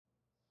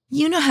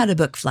You know how to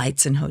book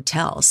flights and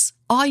hotels.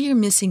 All you're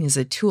missing is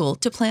a tool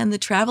to plan the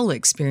travel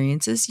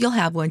experiences you'll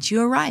have once you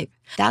arrive.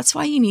 That's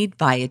why you need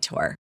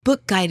Viator.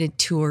 Book guided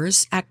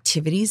tours,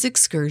 activities,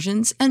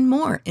 excursions, and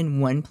more in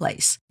one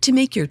place to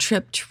make your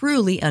trip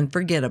truly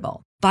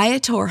unforgettable.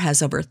 Viator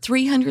has over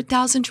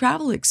 300,000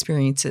 travel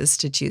experiences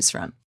to choose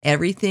from.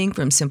 Everything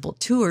from simple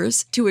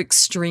tours to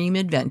extreme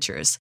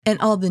adventures and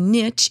all the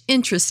niche,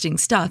 interesting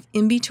stuff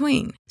in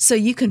between. So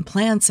you can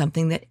plan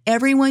something that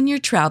everyone you're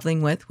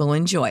traveling with will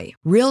enjoy.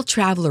 Real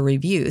traveler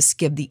reviews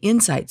give the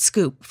inside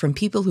scoop from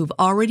people who've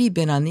already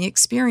been on the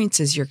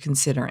experiences you're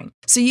considering.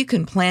 So you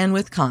can plan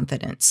with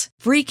confidence.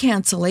 Free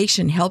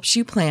cancellation helps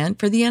you plan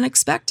for the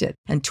unexpected.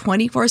 And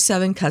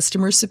 24/7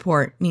 customer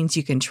support means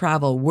you can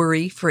travel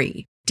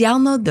worry-free.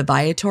 Download the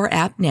Viator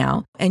app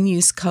now and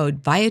use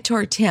code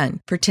Viator10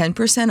 for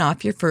 10%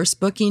 off your first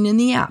booking in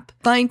the app.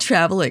 Find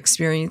travel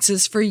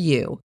experiences for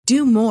you.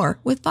 Do more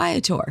with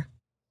Viator.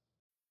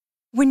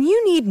 When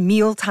you need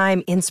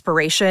mealtime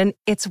inspiration,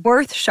 it's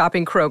worth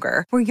shopping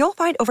Kroger, where you'll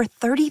find over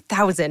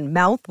 30,000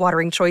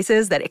 mouth-watering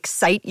choices that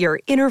excite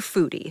your inner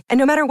foodie. And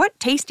no matter what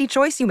tasty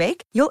choice you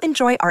make, you'll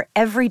enjoy our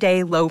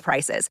everyday low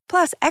prices,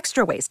 plus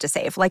extra ways to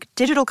save, like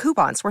digital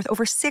coupons worth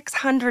over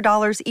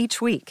 $600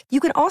 each week. You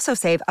can also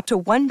save up to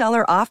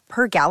 $1 off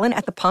per gallon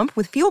at the pump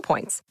with fuel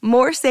points.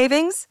 More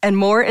savings and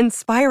more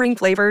inspiring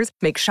flavors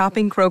make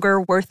shopping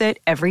Kroger worth it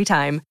every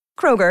time.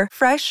 Kroger,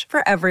 fresh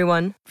for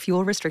everyone.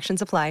 Fuel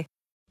restrictions apply.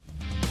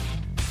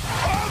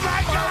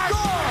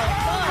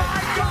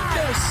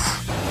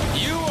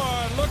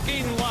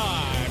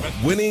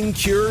 Winning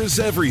cures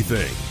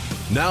everything.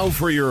 Now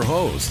for your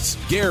hosts,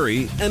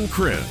 Gary and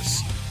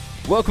Chris.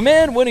 Welcome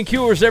in. Winning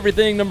cures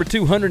everything, number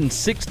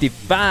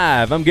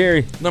 265. I'm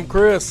Gary. And I'm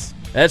Chris.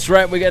 That's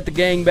right. We got the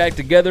gang back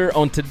together.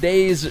 On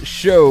today's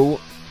show,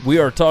 we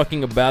are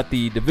talking about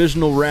the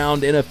divisional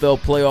round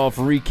NFL playoff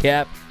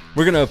recap.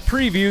 We're going to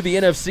preview the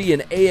NFC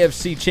and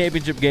AFC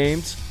championship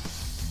games.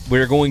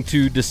 We're going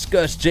to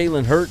discuss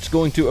Jalen Hurts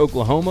going to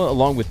Oklahoma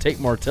along with Tate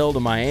Martell to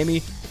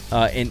Miami.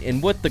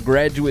 And what the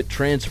graduate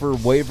transfer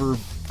waiver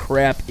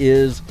crap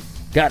is.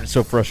 God, it's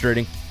so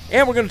frustrating.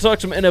 And we're going to talk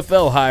some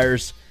NFL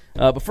hires.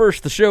 But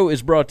first, the show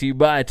is brought to you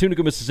by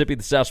Tunica, Mississippi,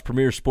 the South's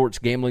premier sports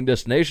gambling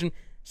destination.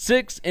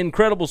 6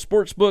 incredible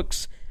sports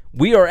books.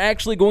 We are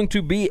actually going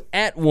to be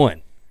at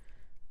one.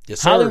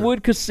 Yes, sir.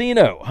 Hollywood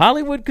Casino.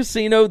 Hollywood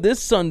Casino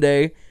this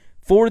Sunday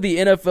for the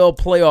NFL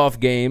playoff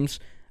games.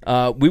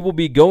 We will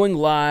be going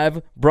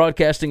live,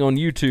 broadcasting on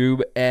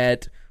YouTube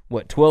at,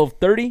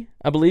 12:30,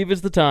 I believe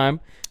is the time.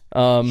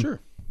 Sure.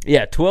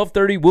 Yeah,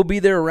 12:30. We'll be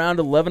there around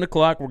 11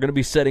 o'clock. We're going to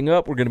be setting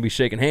up. We're going to be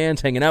shaking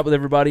hands, hanging out with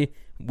everybody.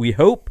 We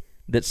hope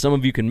that some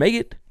of you can make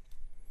it.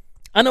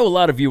 I know a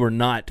lot of you are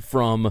not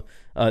from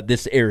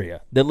this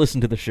area that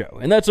listen to the show,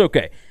 and that's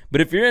okay. But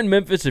if you're in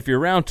Memphis, if you're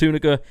around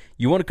Tunica,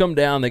 you want to come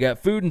down. They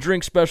got food and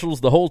drink specials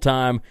the whole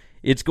time.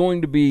 It's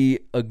going to be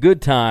a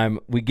good time.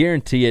 We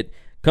guarantee it.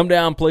 Come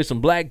down, play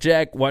some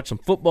blackjack, watch some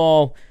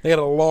football. They got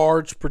a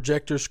large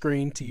projector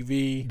screen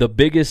TV. The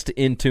biggest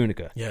in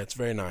Tunica. Yeah, it's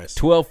very nice.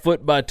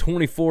 12-foot by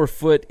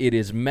 24-foot. It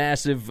is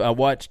massive. I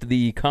watched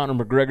the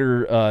Conor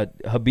McGregor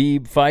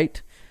Habib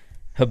fight.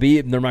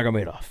 Habib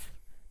Nurmagomedov.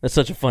 That's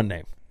such a fun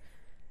name.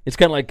 It's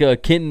kind of like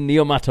Ken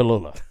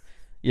Neomatalola.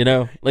 You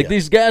know? Like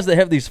these guys that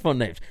have these fun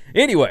names.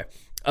 Anyway,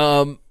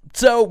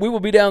 so we will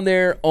be down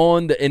there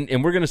on the,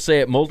 and we're going to say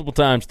it multiple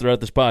times throughout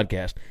this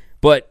podcast.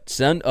 But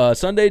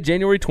Sunday,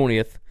 January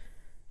 20th,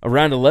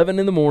 around 11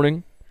 in the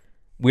morning,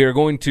 we are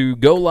going to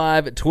go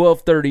live at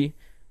 12:30.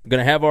 We're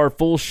going to have our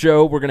full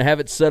show. We're going to have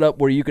it set up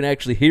where you can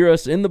actually hear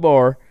us in the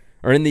bar,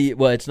 or in the,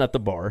 well, it's not the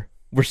bar.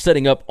 We're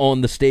setting up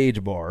on the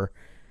stage bar,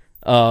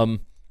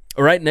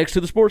 right next to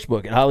the sports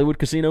book at Hollywood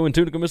Casino in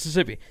Tunica,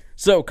 Mississippi.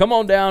 So come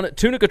on down.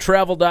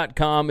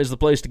 TunicaTravel.com is the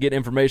place to get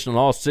information on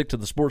all 6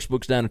 of the sports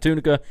books down in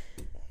Tunica.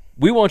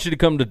 We want you to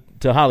come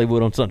to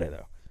Hollywood on Sunday,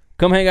 though.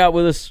 Come hang out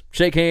with us,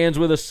 shake hands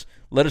with us.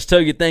 Let us tell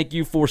you thank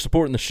you for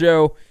supporting the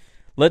show.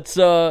 Let's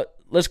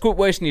quit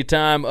wasting your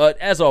time.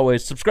 As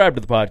always, subscribe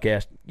to the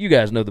podcast. You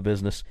guys know the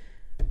business.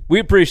 We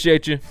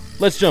appreciate you.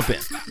 Let's jump in.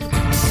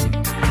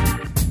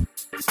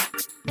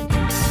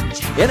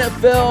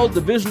 NFL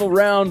Divisional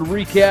Round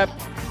Recap.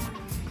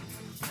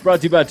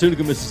 Brought to you by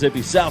Tunica,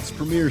 Mississippi, South's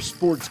premier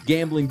sports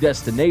gambling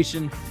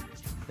destination.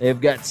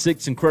 They've got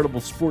 6 incredible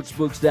sports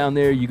books down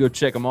there. You go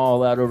check them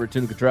all out over at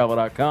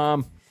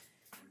TunicaTravel.com.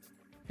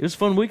 It was a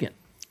fun weekend.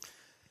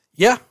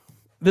 Yeah,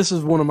 this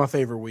is one of my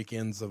favorite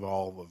weekends of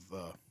all of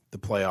the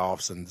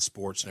playoffs and the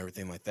sports and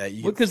everything like that.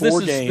 You because get 4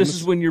 games. This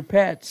is when your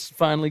Pats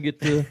finally get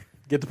to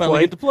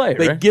play.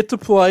 They right? get to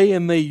play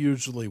and they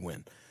usually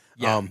win.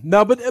 Yeah.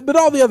 But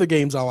all the other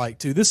games I like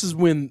too. This is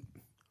when.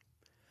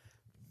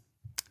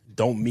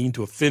 Don't mean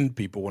to offend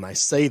people when I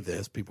say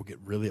this. People get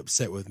really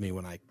upset with me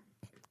when I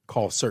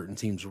call certain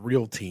teams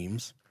real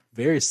teams.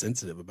 Very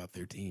sensitive about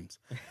their teams.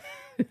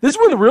 This is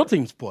where the real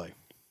teams play.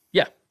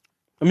 Yeah.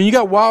 I mean, you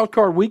got wild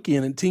card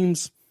weekend, and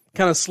teams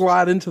kind of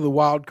slide into the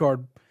wild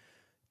card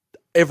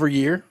every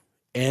year,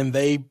 and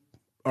they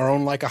are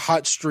on like a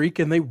hot streak,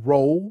 and they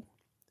roll.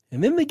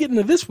 And then they get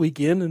into this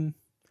weekend, and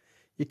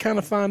you kind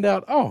of find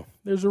out, oh,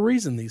 there's a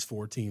reason these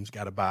 4 teams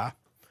got to bye.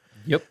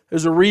 Yep.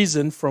 There's a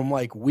reason from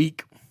like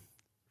week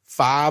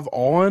 5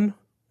 on,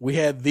 we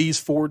had these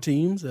 4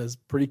 teams as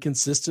pretty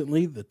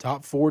consistently the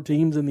top 4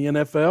 teams in the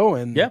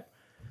NFL, and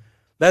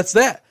that's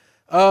that.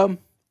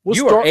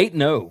 You are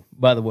 8-0,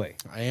 by the way.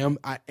 I am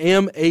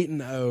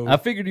 8-0. I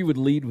figured you would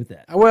lead with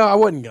that. Well, I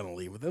wasn't gonna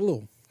lead with it. A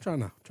little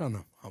trying to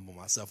humble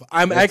myself.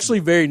 I'm actually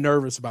very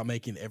nervous about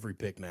making every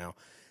pick now.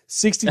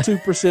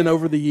 62%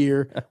 over the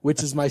year,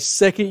 which is my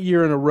second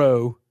year in a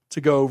row to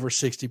go over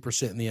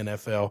 60% in the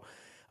NFL.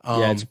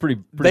 It's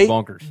pretty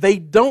bonkers. They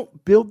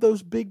don't build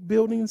those big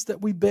buildings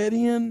that we bet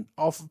in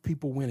off of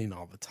people winning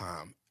all the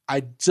time.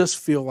 I just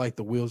feel like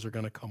the wheels are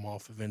going to come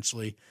off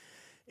eventually.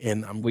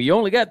 And you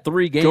only got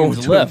 3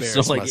 games left,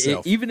 so like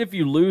even if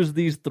you lose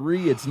these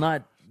 3, it's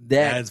not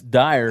that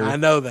dire. I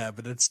know that,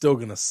 but it's still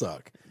going to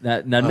suck.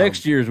 Now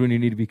next year is when you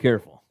need to be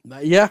careful.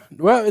 Yeah,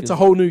 well, it's a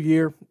whole new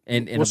year,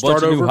 and we'll a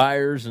bunch of new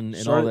hires and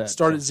all that.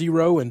 Start at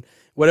 0 and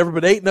whatever,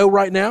 but 8-0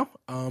 right now.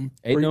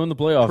 8-0 in the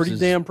playoffs. Pretty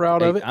damn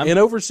proud of it, and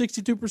over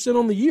 62%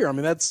 on the year. I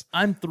mean,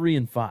 I'm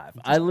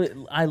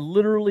 3-5. I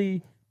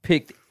literally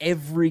picked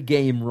every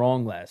game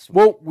wrong last week.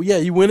 Well, yeah,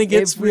 you went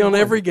against me on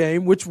every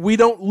game, which we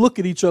don't look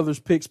at each other's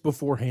picks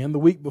beforehand. The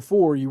week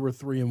before, you were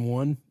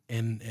 3-1,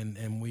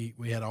 and we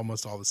had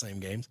almost all the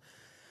same games.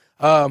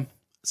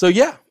 So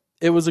yeah,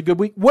 it was a good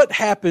week. What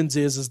happens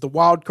is the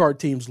wild card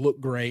teams look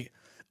great,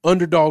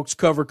 underdogs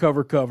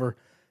cover,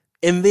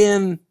 and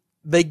then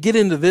they get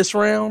into this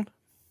round,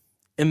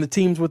 and the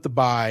teams with the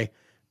bye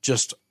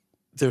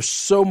they're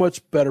so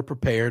much better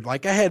prepared.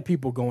 Like I had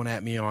people going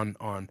at me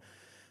on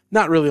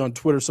not really on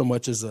Twitter so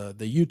much as the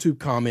YouTube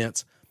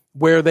comments,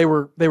 where they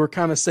were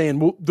kind of saying,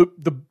 well,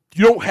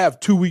 you don't have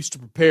 2 weeks to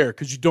prepare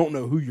because you don't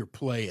know who you're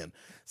playing.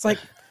 It's like,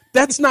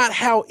 that's not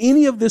how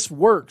any of this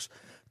works.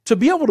 To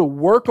be able to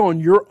work on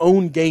your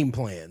own game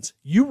plans,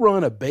 you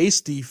run a base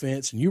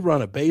defense and you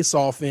run a base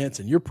offense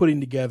and you're putting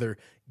together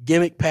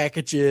gimmick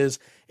packages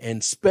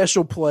and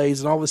special plays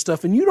and all this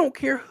stuff, and you don't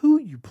care who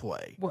you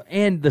play. Well,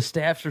 and the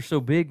staffs are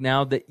so big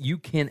now that you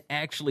can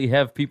actually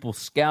have people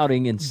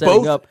scouting and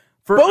setting up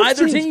for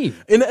either team.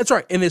 And that's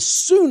right. And as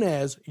soon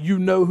as you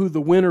know who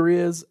the winner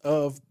is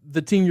of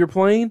the team you're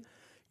playing,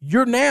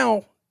 you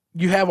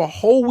have a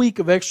whole week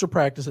of extra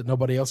practice that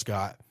nobody else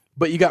got,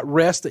 but you got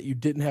rest that you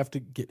didn't have to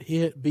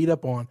get beat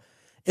up on.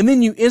 And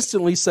then you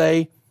instantly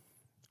say,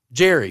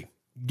 Jerry,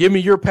 give me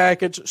your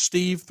package.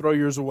 Steve, throw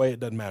yours away. It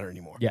doesn't matter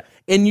anymore. Yeah.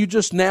 And you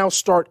just now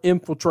start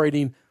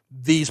infiltrating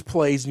these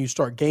plays and you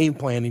start game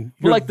planning.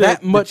 You're like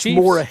that much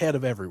more ahead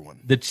of everyone.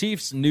 The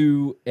Chiefs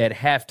knew at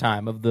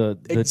halftime of the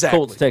exactly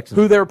Colts-Texans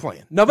who they were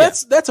playing. Now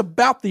that's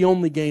about the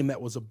only game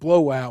that was a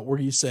blowout where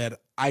he said,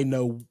 I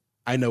know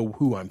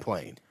who I'm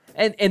playing.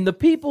 And the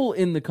people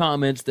in the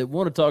comments that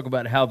want to talk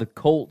about how the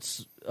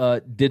Colts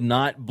did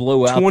not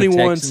blow out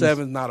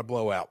 21-7, not a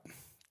blowout.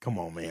 Come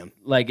on, man.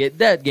 Like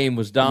that game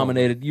was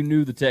dominated. You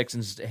knew the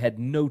Texans had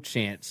no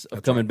chance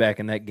of coming back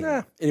in that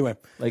game. Anyway,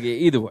 like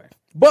either way.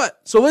 But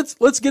so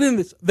let's get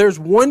into this. There's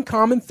one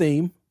common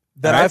theme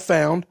that I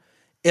found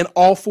in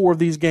all 4 of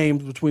these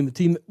games between the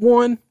team that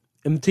won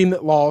and the team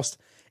that lost,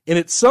 and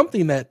it's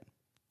something that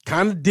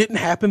kind of didn't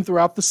happen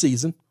throughout the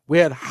season. We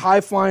had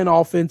high-flying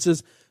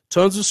offenses,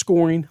 tons of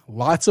scoring,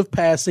 lots of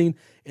passing,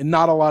 and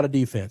not a lot of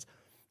defense.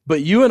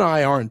 But you and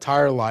I, our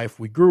entire life,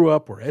 we grew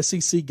up, we're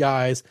SEC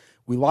guys.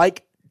 We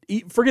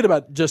forget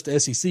about just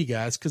SEC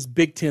guys because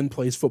Big Ten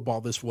plays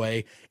football this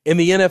way, and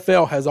the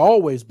NFL has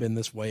always been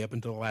this way up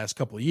until the last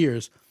couple of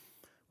years,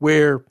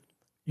 where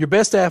your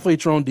best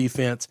athletes are on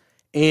defense,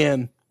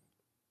 and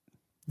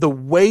the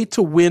way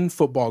to win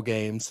football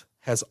games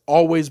has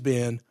always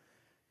been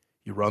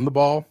you run the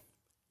ball,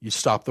 you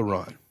stop the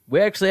run.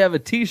 We actually have a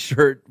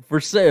T-shirt for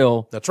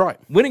sale. That's right.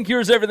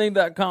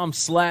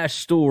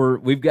 WinningCuresEverything.com/store.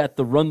 We've got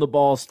the Run the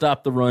Ball,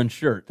 Stop the Run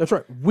shirt. That's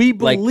right. We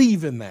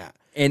believe in that.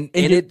 And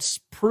it's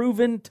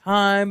proven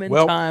time and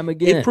time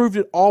again. It proved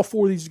it all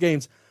 4 of these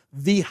games.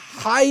 The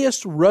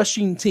highest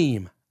rushing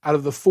team out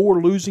of the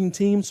 4 losing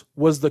teams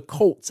was the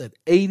Colts at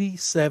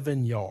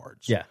 87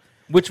 yards. Yeah,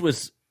 which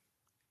was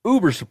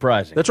uber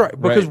surprising. That's right,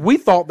 because we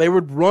thought they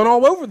would run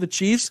all over the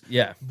Chiefs.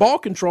 Yeah. Ball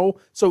control.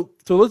 So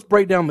let's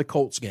break down the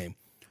Colts game.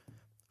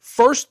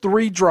 First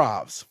 3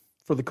 drives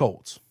for the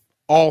Colts,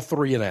 all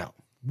 3 and out.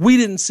 We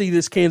didn't see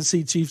this Kansas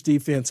City Chiefs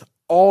defense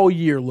all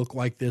year look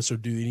like this or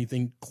do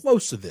anything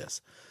close to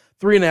this.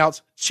 3 and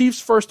outs.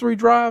 Chiefs' first 3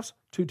 drives,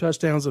 2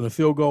 touchdowns and a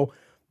field goal.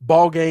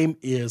 Ball game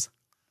is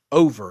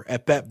over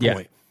at that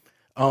point.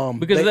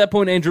 Because at that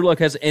point, Andrew Luck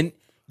has – and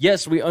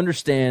yes, we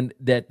understand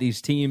that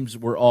these teams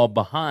were all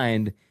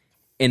behind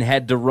and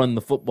had to run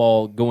the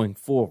football going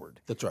forward.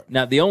 That's right.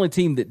 Now, the only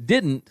team that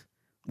didn't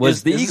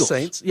was the Eagles. The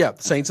Saints. Yeah,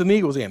 the Saints and the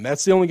Eagles game.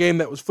 That's the only game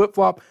that was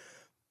flip-flop.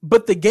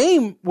 But the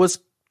game was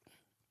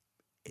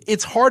 –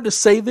 it's hard to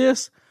say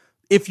this.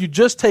 If you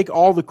just take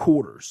all the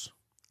quarters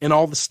and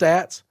all the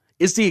stats,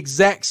 it's the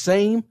exact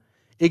same,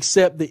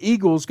 except the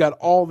Eagles got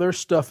all their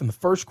stuff in the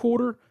first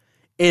quarter,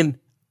 and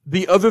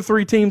the other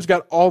 3 teams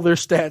got all their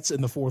stats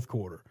in the fourth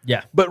quarter.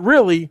 Yeah. But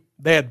really,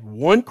 they had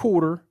 1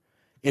 quarter,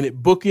 and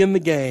it bookended the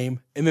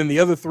game. And then the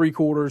other 3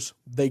 quarters,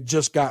 they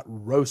just got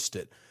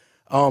roasted.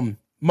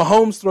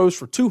 Mahomes throws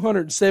for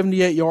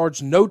 278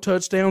 yards, no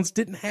touchdowns,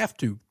 didn't have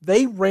to.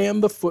 They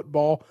ran the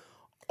football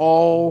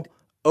all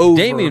over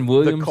Damian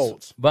Williams, the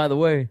Colts. by the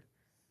way,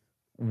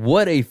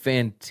 what a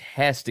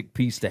fantastic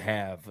piece to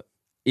have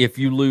if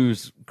you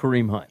lose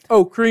Kareem Hunt.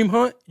 Oh, Kareem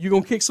Hunt, you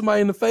going to kick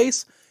somebody in the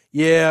face?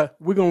 Yeah,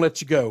 we're going to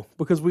let you go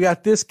because we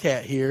got this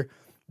cat here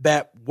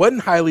that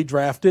wasn't highly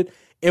drafted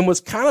and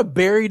was kind of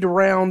buried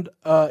around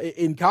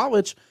in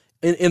college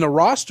in a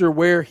roster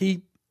where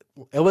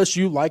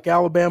LSU, like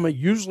Alabama,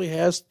 usually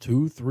has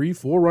 2, 3,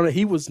 4 runners.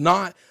 He was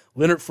not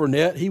Leonard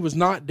Fournette. He was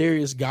not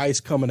Darius Geis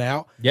coming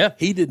out. Yeah.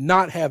 He did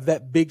not have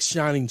that big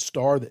shining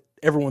star that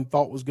everyone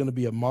thought was going to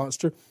be a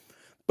monster.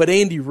 But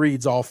Andy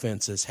Reid's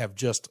offenses have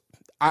just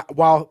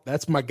while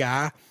that's my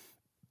guy,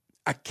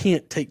 I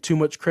can't take too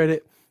much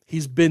credit.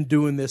 He's been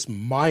doing this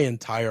my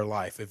entire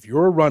life. If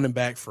you're a running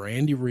back for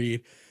Andy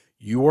Reid,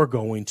 you are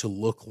going to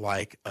look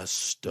like a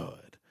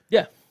stud.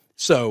 Yeah.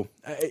 So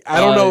I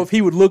don't know if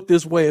he would look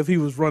this way if he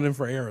was running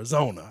for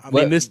Arizona. I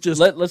mean, this just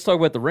let's talk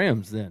about the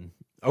Rams then.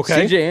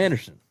 Okay. C.J.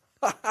 Anderson.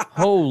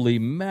 Holy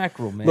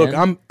mackerel, man! Look,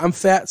 I'm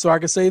fat, so I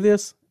can say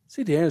this.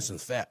 C.J.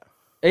 Anderson's fat.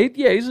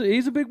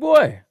 He's a big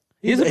boy.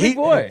 He's a big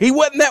boy. He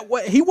wasn't that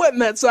way. He wasn't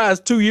that size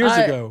 2 years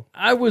ago.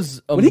 I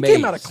was when amazed. he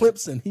came out of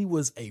Clemson. He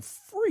was a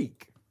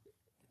freak.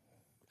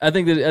 I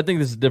think this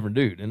is a different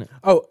dude, isn't it?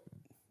 Oh,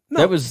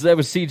 no, that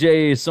was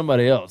C.J.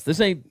 somebody else. This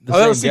ain't the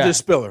same that was guy. C.J.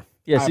 Spiller.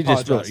 Yeah, I C.J.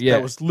 Spiller. apologize. Yeah,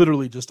 that was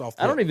literally just off.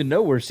 I don't even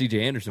know where C.J.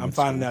 Anderson. I'm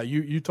finding out.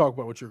 You talk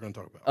about what you're going to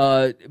talk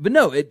about. But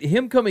no,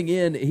 him coming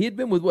in, he had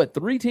been with what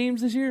 3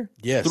 teams this year?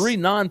 Yes, 3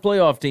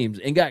 non-playoff teams,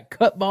 and got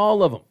cut by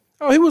all of them.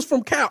 Oh, he was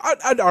from Cal.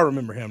 I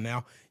remember him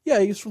now. Yeah,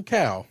 he was from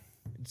Cal.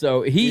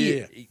 So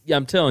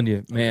I'm telling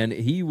you, man,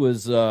 he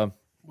was.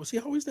 Was he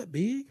always that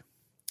big?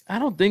 I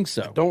don't think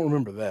so. I don't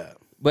remember that.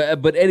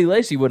 But Eddie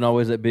Lacy wasn't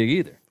always that big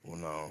either. Well,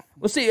 no.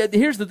 Well, see,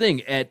 here's the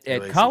thing: at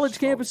college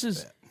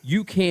campuses,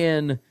 you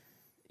can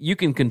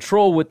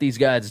control what these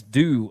guys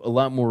do a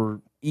lot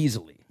more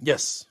easily.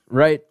 Yes.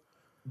 Right.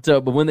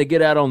 So, but when they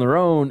get out on their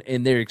own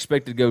and they're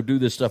expected to go do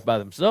this stuff by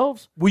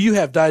themselves, well, you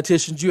have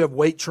dietitians, you have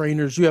weight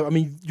trainers,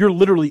 you're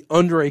literally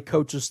under a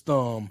coach's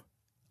thumb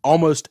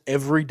almost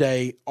every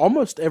day,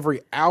 almost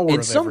every hour.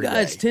 And some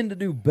guys tend to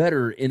do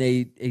better in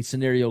a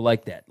scenario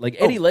like that. Like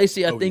Eddie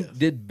Lacy, I think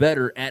did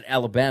better at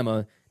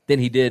Alabama than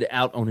he did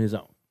out on his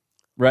own.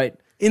 Right.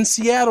 In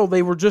Seattle,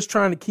 they were just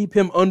trying to keep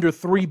him under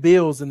 $3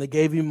 bills, and they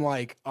gave him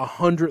like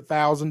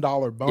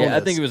 $100,000 bonus. Yeah, I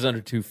think it was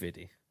under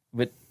 $250.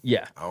 But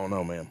yeah, I don't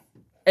know, man.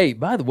 Hey,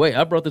 by the way,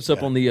 I brought this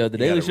up on the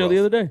Daily Show the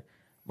other day.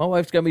 My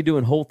wife's got me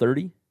doing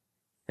Whole30.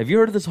 Have you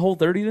heard of this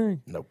Whole30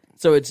 thing? Nope.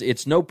 So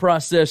it's no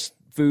processed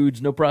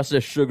foods, no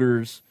processed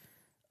sugars,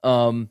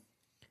 and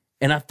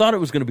I thought it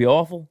was going to be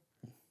awful.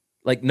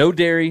 Like no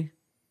dairy,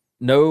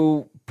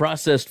 no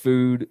processed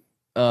food,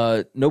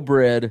 no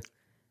bread,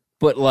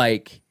 but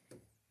like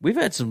we've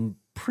had some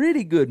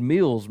pretty good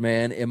meals,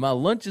 man. And my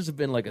lunches have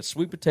been like a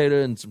sweet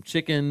potato and some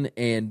chicken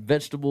and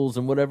vegetables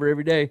and whatever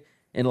every day,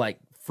 and like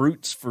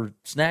fruits for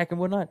snack and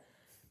whatnot.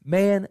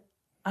 Man,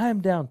 I am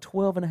down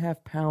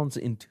 12.5 pounds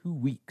in 2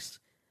 weeks.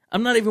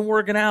 I'm not even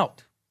working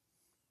out.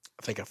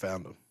 I think I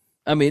found them.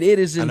 I mean, it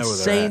is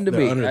insane to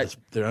me.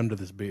 They're under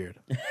this beard.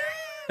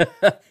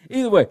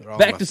 Either way,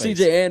 back to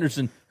C.J.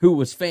 Anderson, who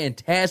was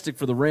fantastic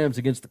for the Rams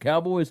against the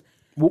Cowboys.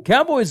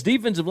 Cowboys'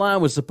 defensive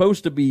line was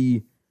supposed to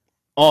be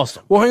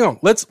awesome. Well, hang on.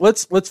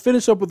 Let's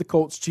finish up with the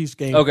Colts-Chiefs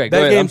game. Okay, go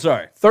ahead. I'm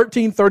sorry.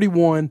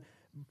 13-31,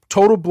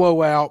 total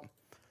blowout.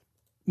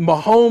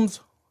 Mahomes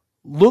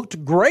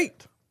looked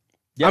great.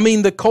 Yep. I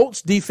mean, the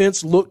Colts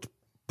defense looked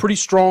pretty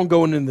strong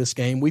going into this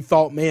game. We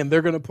thought, man,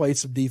 they're going to play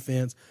some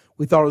defense.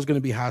 We thought it was going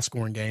to be a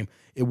high-scoring game.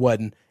 It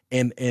wasn't.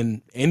 And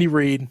Andy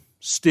Reid,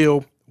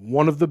 still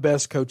one of the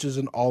best coaches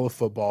in all of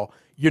football.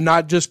 You're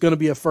not just going to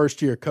be a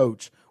first-year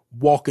coach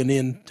walking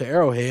into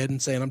Arrowhead and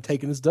saying, I'm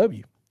taking this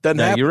W. Doesn't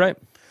happen. You're right.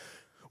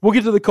 We'll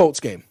get to the Colts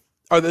game,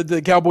 or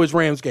the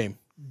Cowboys-Rams game.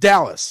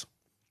 Dallas,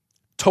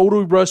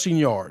 total rushing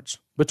yards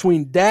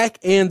between Dak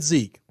and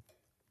Zeke,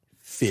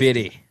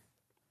 50.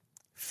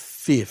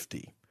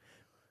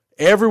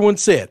 Everyone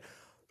said,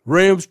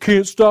 Rams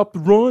can't stop the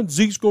run.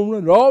 Zeke's going to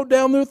run it all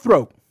down their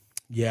throat.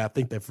 Yeah, I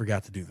think they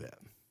forgot to do that.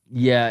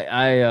 Yeah,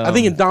 I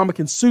think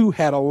Ndamukong Suh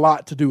had a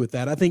lot to do with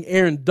that. I think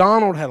Aaron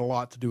Donald had a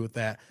lot to do with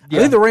that. Yeah.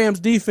 I think the Rams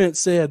defense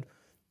said,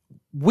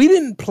 we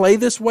didn't play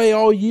this way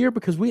all year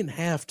because we didn't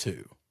have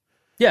to.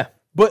 Yeah.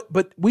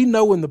 But we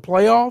know in the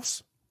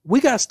playoffs, we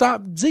got to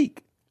stop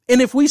Zeke.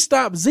 And if we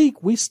stop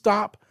Zeke, we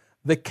stop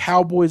the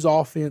Cowboys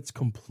offense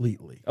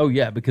completely. Oh,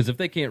 yeah, because if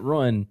they can't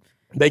run,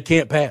 they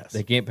can't pass.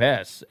 They can't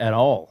pass at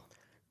all.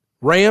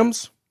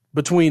 Rams,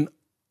 between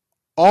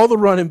all the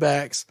running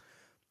backs,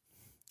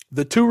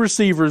 the 2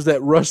 receivers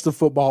that rush the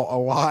football a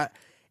lot,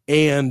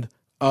 and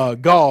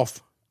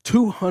Goff,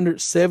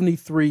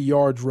 273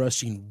 yards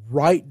rushing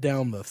right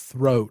down the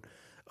throat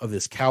of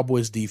this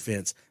Cowboys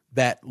defense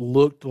that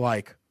looked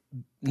like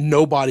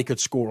nobody could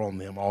score on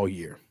them all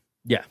year.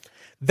 Yeah.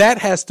 That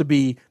has to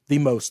be the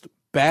most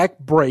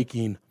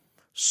back-breaking,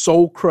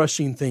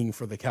 soul-crushing thing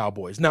for the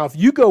Cowboys. Now, if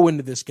you go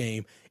into this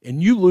game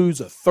and you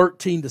lose a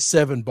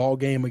 13-7 ball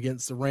game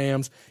against the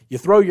Rams, you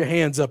throw your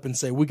hands up and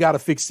say, we got to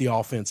fix the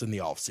offense in the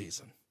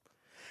offseason.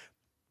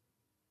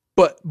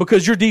 But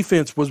because your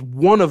defense was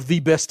one of the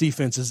best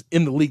defenses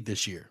in the league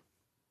this year.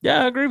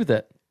 Yeah, I agree with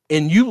that.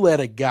 And you let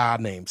a guy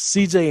named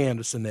C.J.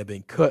 Anderson that had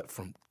been cut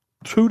from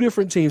 2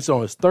 different teams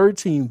on his 3rd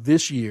team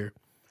this year.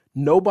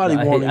 Nobody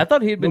wanted. I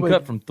thought he had been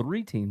cut from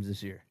 3 teams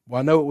this year. Well,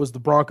 I know it was the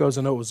Broncos.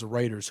 I know it was the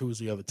Raiders. Who was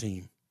the other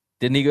team?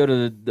 Didn't he go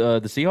to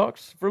the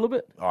Seahawks for a little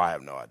bit? Oh, I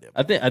have no idea.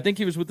 I think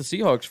he was with the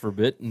Seahawks for a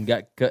bit and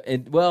got cut.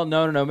 And, well,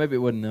 no, maybe it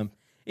wasn't them.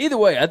 Either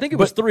way, I think it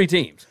was 3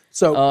 teams.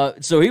 So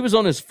he was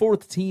on his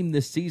 4th team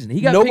this season.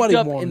 He got picked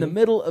up in the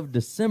middle of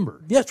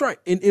December. Yeah, that's right.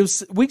 And it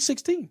was week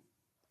 16.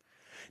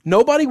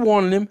 Nobody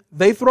wanted him.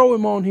 They throw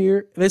him on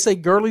here. They say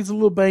Gurley's a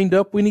little banged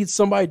up. We need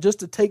somebody just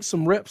to take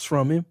some reps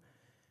from him.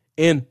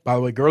 And, by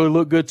the way, Gurley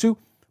looked good too.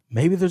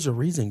 Maybe there's a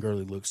reason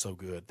Gurley looks so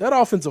good. That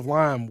offensive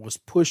line was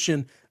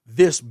pushing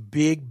this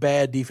big,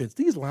 bad defense.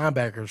 These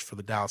linebackers for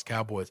the Dallas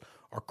Cowboys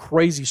are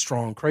crazy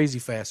strong, crazy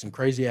fast, and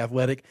crazy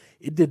athletic.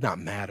 It did not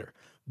matter.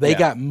 They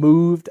got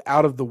moved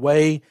out of the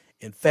way,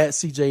 and fat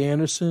C.J.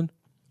 Anderson,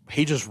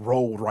 he just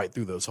rolled right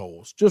through those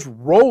holes. Just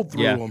rolled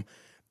through them.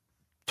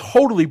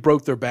 Totally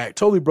broke their back,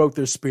 totally broke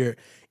their spirit.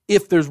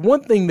 If there's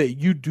one thing that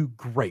you do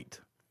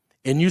great,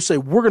 and you say,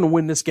 we're going to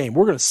win this game,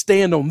 we're going to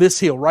stand on this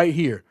hill right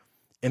here,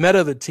 and that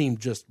other team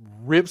just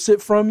rips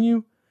it from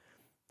you,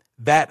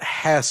 that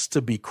has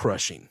to be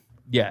crushing.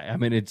 Yeah, I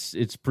mean,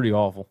 it's pretty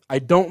awful. I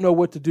don't know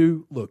what to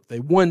do. Look, they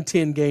won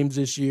 10 games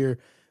this year.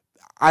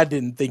 I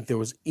didn't think there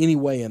was any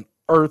way in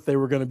earth they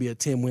were going to be a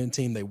 10-win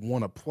team. They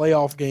won a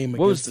playoff game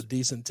against a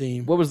decent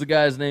team. What was the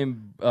guy's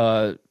name?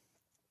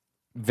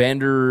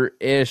 Vander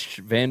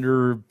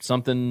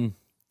something.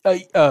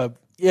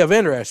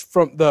 Vander Esch,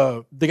 from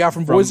the guy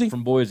from Boise.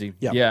 From Boise.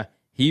 Yeah.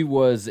 He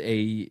was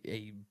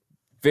a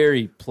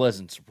very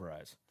pleasant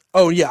surprise.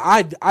 Oh yeah,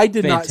 I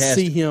did not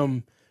see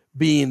him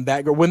being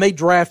that good. When they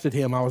drafted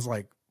him, I was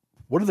like,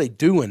 what are they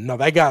doing? No,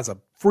 that guy's a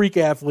freak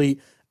athlete.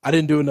 I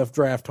didn't do enough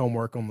draft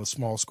homework on the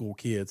small school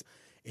kids,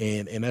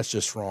 and that's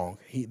just wrong.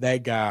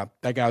 That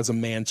guy was a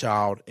man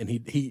child, and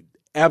he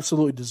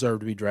absolutely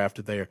deserved to be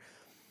drafted there.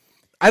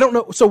 I don't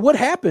know. So what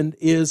happened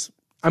is,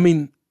 I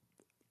mean,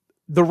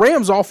 the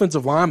Rams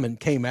offensive lineman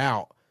came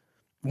out.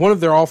 One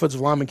of their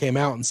offensive linemen came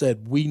out and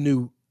said, we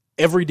knew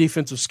every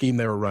defensive scheme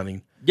they were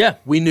running. Yeah.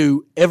 We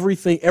knew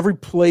everything, every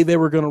play they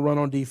were going to run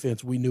on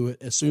defense. We knew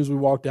it as soon as we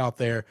walked out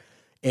there,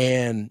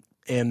 and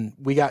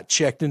we got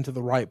checked into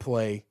the right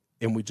play,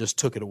 and we just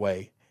took it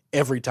away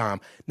every time.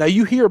 Now,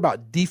 you hear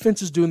about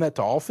defenses doing that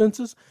to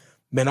offenses.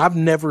 Man, I've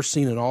never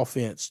seen an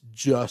offense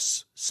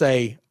just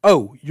say,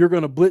 oh, you're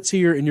going to blitz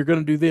here and you're going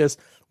to do this,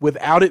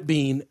 without it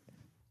being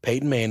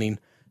Peyton Manning,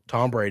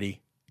 Tom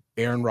Brady,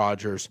 Aaron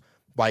Rodgers,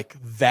 like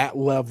that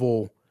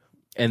level.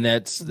 And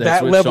that's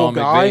that what level Sean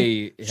guy.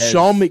 McVay has.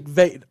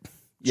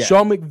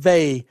 Sean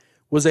McVay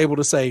was able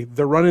to say,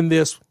 they're running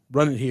this,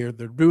 run it here.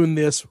 They're doing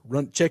this,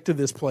 check to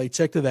this play,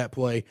 check to that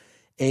play,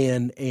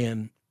 and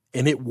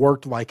it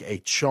worked like a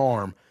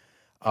charm.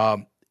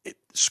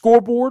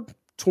 Scoreboard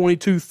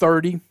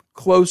 22-30,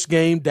 close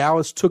game.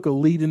 Dallas took a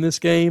lead in this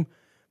game,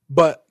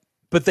 but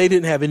they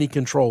didn't have any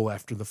control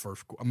after the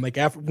first. I'm like,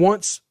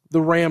 once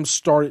the Rams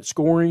started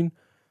scoring,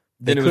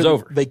 then it was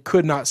over. They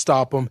could not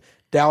stop them.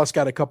 Dallas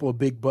got a couple of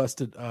big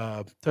busted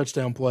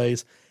touchdown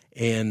plays,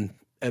 and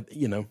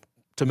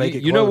to make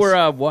it. You know where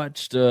I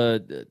watched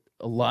a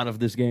lot of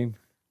this game?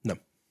 No,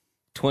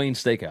 Twain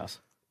Steakhouse.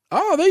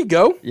 Oh, there you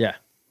go. Yeah,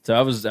 so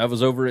I was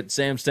over at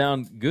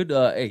Samstown. Good,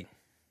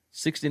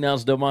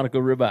 16-ounce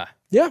Delmonico ribeye.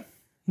 Yeah,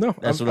 no,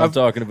 that's what I'm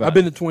talking about. I've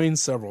been to Twain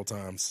several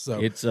times, so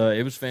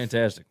it was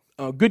fantastic.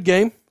 Good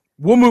game.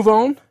 We'll move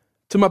on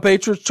to my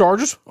Patriots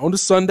Chargers on to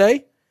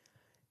Sunday.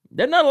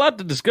 There's not a lot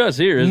to discuss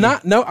here, is there?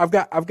 No, I've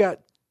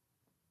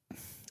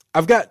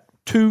got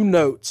 2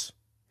 notes.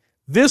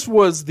 This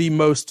was the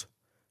most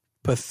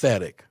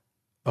pathetic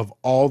of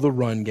all the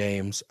run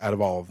games out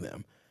of all of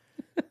them.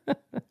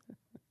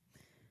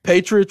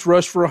 Patriots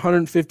rushed for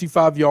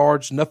 155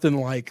 yards, nothing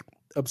like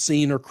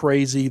obscene or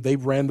crazy. They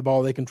ran the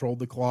ball, they controlled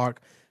the clock.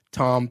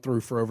 Tom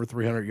threw for over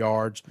 300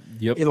 yards.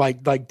 Yep. It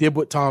like did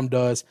what Tom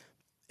does.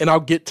 And I'll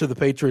get to the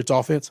Patriots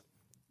offense.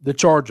 The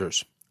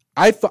Chargers.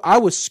 I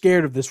was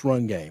scared of this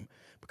run game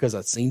because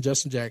I'd seen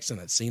Justin Jackson,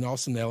 I'd seen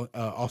Eckler.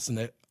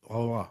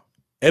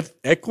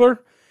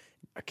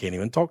 I can't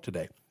even talk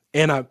today.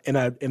 And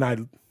I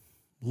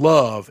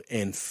love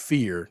and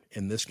fear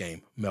in this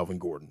game Melvin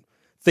Gordon.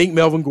 Think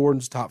Melvin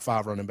Gordon's top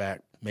 5 running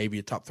back, maybe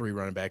a top 3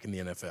 running back in the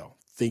NFL.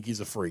 Think he's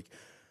a freak.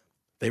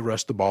 They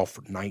rushed the ball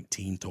for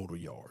 19 total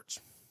yards.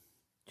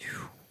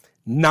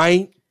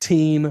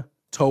 19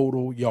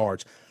 total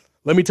yards.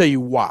 Let me tell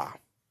you why.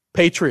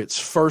 Patriots'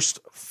 first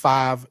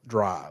 5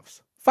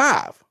 drives.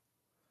 5.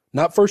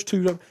 Not first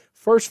 2.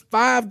 First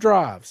 5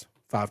 drives.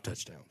 5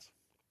 touchdowns.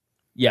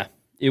 Yeah,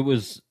 it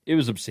was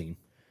obscene.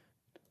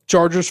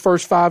 Chargers'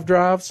 first 5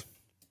 drives.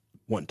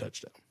 1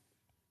 touchdown.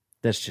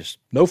 That's just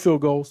No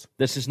field goals.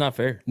 That's just not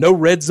fair. No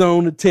red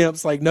zone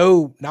attempts. Like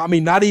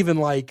not even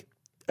like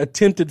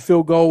attempted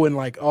field goal and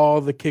like, oh,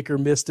 the kicker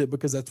missed it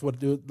because that's what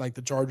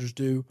the Chargers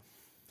do.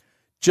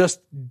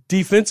 Just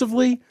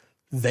defensively,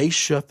 they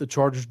shut the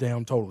Chargers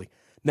down totally.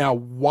 Now,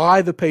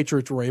 why the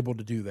Patriots were able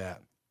to do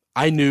that,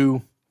 I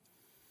knew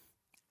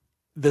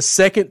the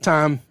second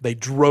time they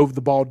drove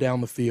the ball down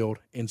the field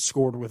and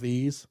scored with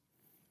ease,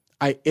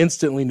 I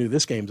instantly knew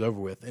this game's over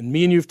with. And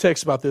me and you have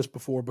texted about this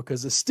before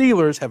because the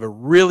Steelers have a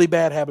really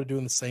bad habit of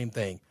doing the same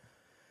thing.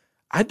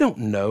 I don't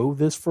know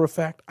this for a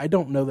fact. I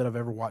don't know that I've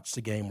ever watched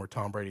a game where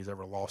Tom Brady's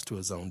ever lost to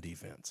a zone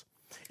defense.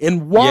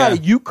 And why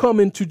you come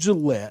into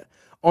Gillette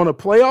on a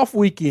playoff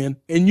weekend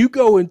and you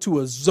go into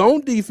a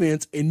zone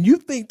defense and you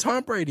think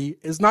Tom Brady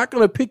is not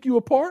going to pick you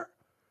apart?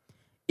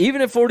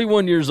 Even at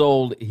 41 years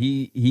old,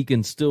 he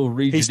can still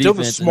read He's your still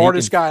defense. the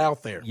smartest guy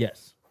out there.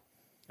 Yes.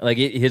 Like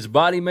his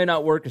body may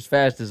not work as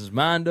fast as his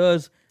mind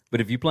does,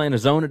 but if you play in a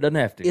zone, it doesn't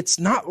have to. It's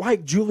not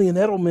like Julian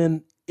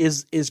Edelman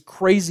is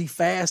crazy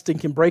fast and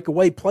can break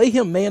away. Play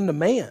him man to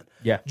man.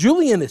 Yeah.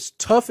 Julian is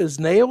tough as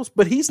nails,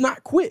 but he's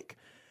not quick.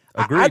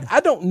 Agreed.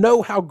 I don't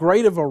know how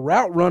great of a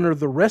route runner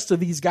the rest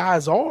of these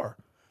guys are.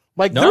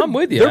 Like, I'm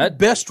with you. Their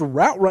best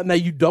route run. Now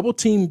you double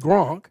team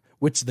Gronk,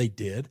 which they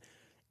did,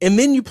 and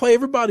then you play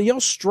everybody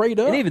else straight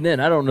up. And even then,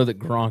 I don't know that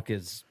Gronk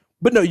is.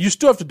 But no, you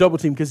still have to double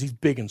team because he's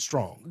big and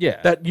strong.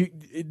 Yeah.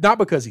 Not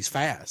because he's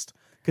fast.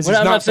 Because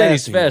I'm not saying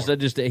he's anymore. fast.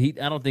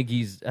 I don't think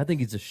he's. I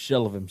think he's a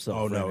shell of himself.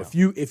 Oh no!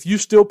 Right If you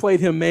still played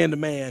him man to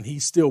man,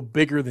 he's still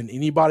bigger than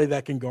anybody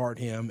that can guard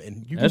him,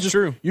 and That's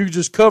true. You can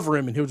just cover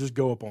him, and he'll just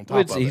go up on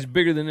top of it. He's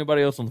bigger than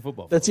anybody else on the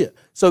football field. That's it.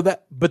 So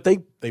but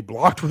they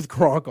blocked with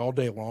Gronk all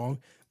day long.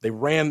 They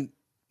ran.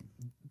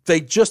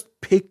 They just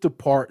picked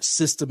apart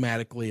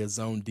systematically a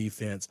zone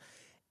defense.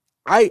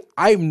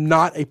 I'm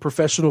not a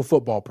professional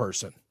football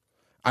person.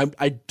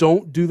 I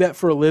don't do that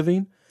for a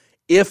living.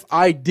 If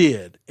I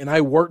did, and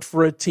I worked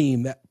for a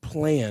team that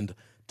planned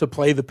to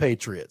play the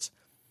Patriots,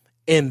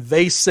 and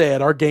they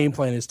said our game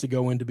plan is to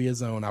go in to be a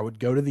zone, I would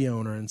go to the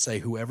owner and say,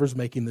 whoever's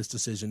making this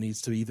decision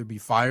needs to either be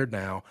fired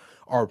now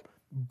or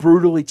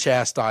brutally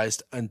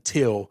chastised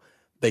until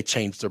they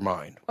change their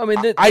mind. I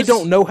mean, I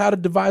don't know how to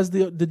devise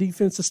the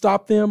defense to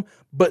stop them,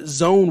 but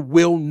zone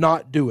will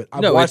not do it.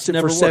 I've watched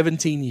it for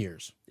 17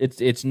 years.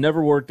 It's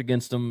never worked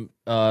against them.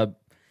 But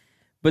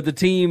the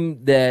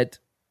team that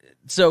 –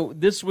 so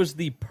this was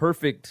the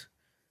perfect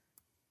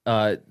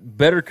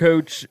better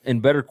coach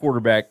and better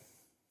quarterback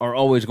are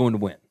always going to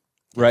win,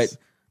 right? Yes.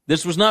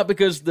 This was not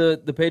because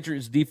the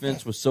Patriots'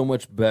 defense was so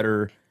much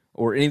better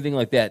or anything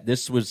like that.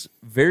 This was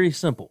very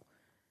simple.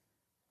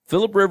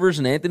 Phillip Rivers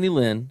and Anthony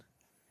Lynn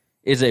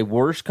is a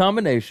worse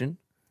combination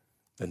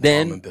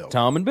than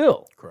Tom and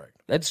Bill.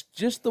 Correct. That's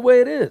just the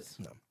way it is.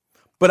 No.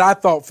 But I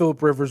thought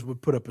Phillip Rivers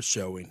would put up a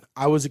showing.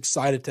 I was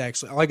excited to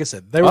actually, like I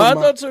said, I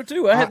thought so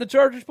too. I had the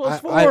Chargers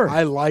 +4.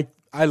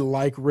 I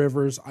like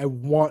Rivers. I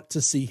want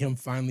to see him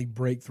finally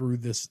break through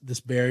this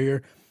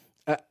barrier.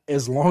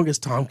 As long as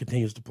Tom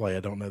continues to play, I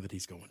don't know that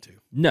he's going to.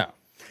 No.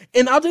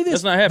 And I'll tell you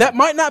this, that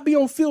might not be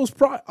on Phil's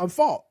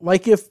fault.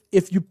 Like if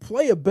you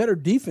play a better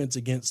defense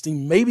against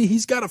him, maybe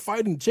he's got a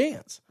fighting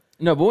chance.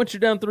 No, but once you're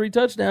down 3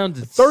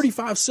 touchdowns, it's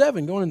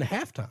 35-7 going into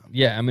halftime.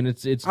 Yeah, I mean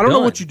it's. I don't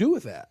know what you do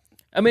with that.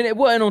 I mean,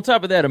 and on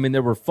top of that, I mean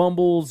there were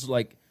fumbles,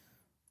 like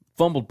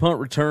fumbled punt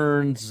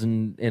returns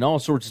and all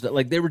sorts of stuff.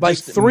 Like they were like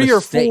just 3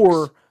 mistakes.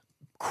 or 4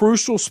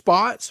 crucial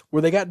spots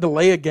where they got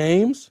delay of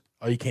games.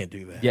 Oh, you can't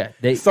do that. Yeah,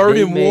 third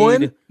and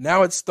 1.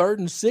 Now it's 3rd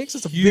and 6.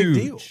 It's a big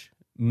deal.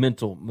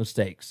 Mental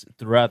mistakes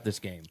throughout this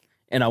game,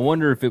 and I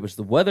wonder if it was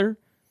the weather,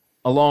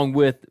 along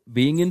with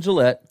being in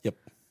Gillette. Yep.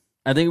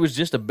 I think it was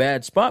just a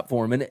bad spot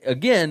for him. And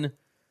again,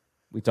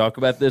 we talk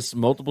about this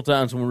multiple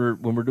times when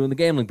we're doing the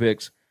gambling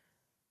picks.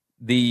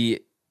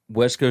 The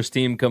West Coast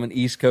team coming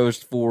East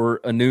Coast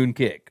for a noon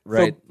kick,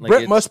 right? So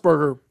Brett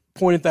Musburger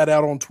pointed that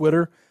out on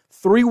Twitter.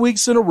 3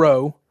 weeks in a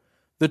row,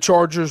 the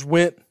Chargers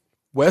went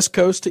West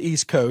Coast to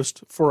East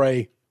Coast for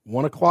a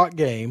 1:00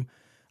 game.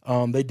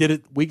 They did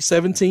it week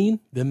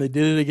 17. Then they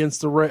did it against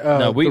the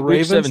Ravens.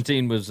 Week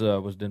 17 was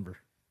Denver.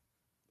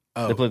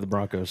 Oh. They played the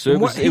Broncos. So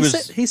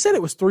he said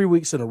it was 3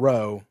 weeks in a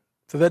row,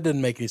 so that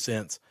didn't make any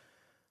sense.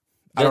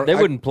 They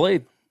wouldn't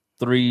play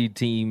 3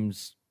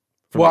 teams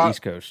from the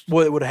East Coast.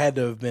 Well, it would have had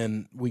to have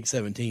been week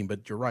 17,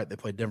 but you're right. They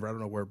played Denver. I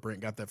don't know where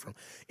Brent got that from.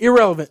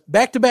 Irrelevant.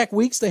 Back-to-back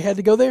weeks, they had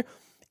to go there.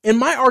 And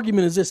my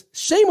argument is this.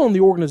 Shame on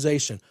the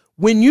organization.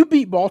 When you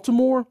beat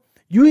Baltimore,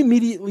 you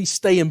immediately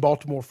stay in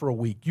Baltimore for a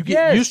week. You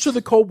get used to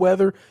the cold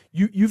weather.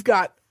 You've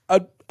got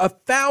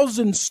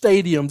 1,000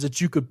 stadiums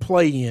that you could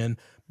play in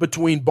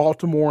between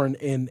Baltimore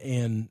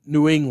and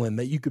New England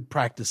that you could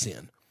practice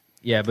in.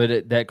 Yeah,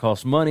 but that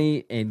costs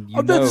money, and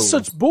that's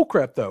such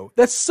bullcrap, though.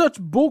 That's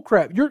such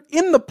bullcrap. You're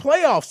in the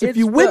playoffs. If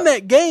you win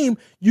that game,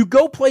 you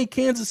go play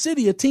Kansas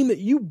City, a team that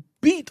you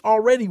beat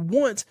already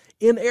once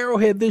in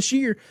Arrowhead this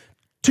year,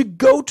 to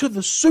go to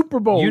the Super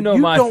Bowl. You know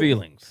my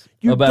feelings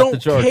about the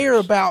Chargers. You don't care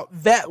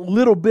about that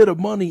little bit of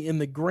money in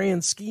the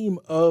grand scheme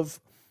of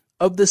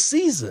of the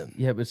season.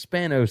 Yeah, but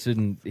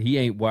Spanos he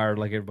ain't wired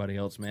like everybody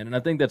else, man. And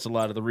I think that's a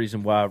lot of the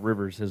reason why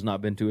Rivers has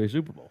not been to a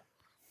Super Bowl.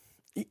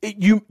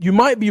 You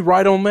might be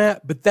right on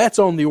that, but that's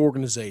on the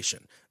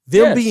organization.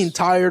 Them being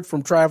tired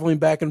from traveling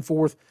back and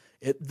forth,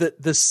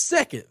 the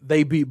second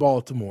they beat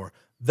Baltimore,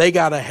 they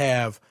got to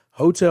have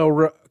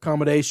hotel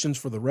accommodations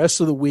for the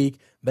rest of the week.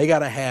 They got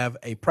to have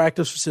a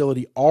practice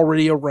facility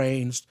already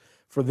arranged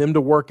for them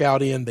to work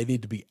out in. They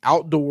need to be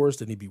outdoors.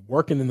 They need to be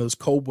working in those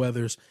cold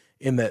weathers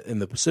in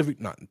the Pacific,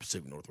 not in the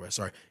Pacific Northwest,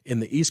 sorry, in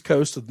the East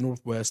Coast of the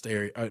Northwest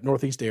area,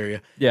 Northeast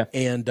area. Yeah,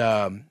 and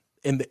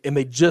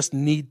they just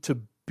need to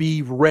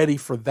be ready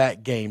for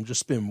that game. Just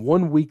spend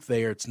 1 week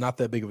there. It's not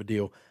that big of a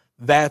deal.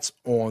 That's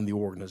on the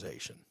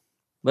organization.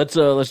 Let's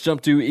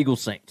jump to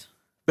Eagles Saints.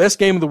 Best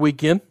game of the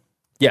weekend.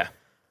 Yeah,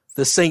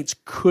 the Saints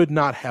could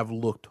not have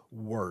looked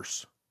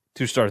worse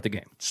to start the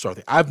game.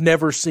 I've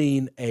never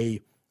seen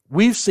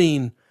we've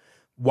seen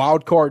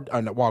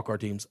not wild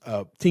card teams,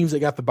 teams that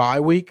got the bye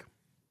week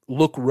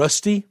look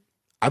rusty.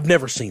 I've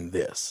never seen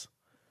this.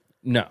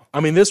 No. I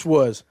mean, this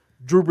was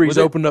Drew Brees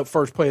opened up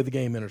first play of the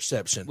game,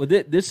 interception. Well,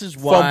 this is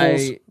why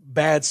fumbles,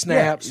 bad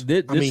snaps.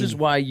 Yeah, this is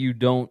why you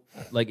don't,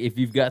 like, if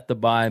you've got the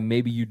bye,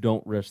 maybe you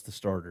don't rest the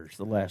starters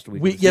the last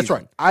week. That's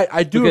right.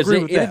 I do because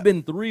agree with that. It had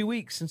been 3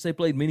 weeks since they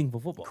played meaningful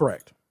football.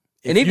 Correct.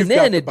 And even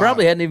then, it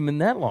probably hadn't even been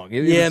that long.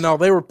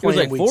 They were playing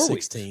like week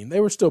 16. Weeks. They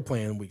were still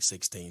playing week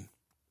 16.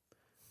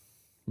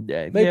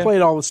 They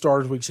played all the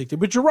starters week 16.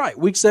 But you're right.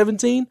 Week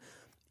 17,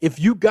 if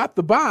you got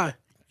the bye,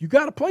 you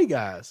got to play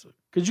guys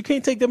because you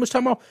can't take that much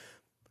time off.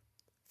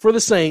 For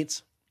the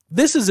Saints,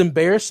 this is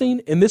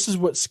embarrassing, and this is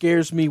what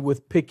scares me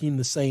with picking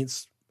the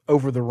Saints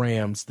over the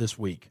Rams this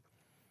week,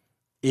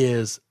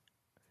 is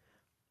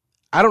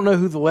I don't know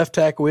who the left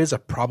tackle is. I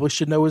probably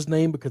should know his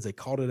name because they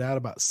called it out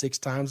about 6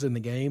 times in the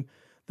game.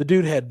 The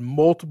dude had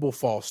multiple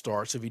false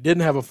starts. If he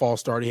didn't have a false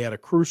start, he had a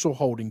crucial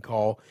holding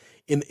call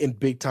in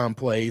big-time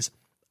plays.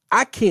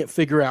 I can't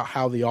figure out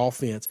how the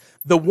offense,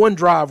 the one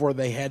drive where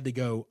they had to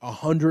go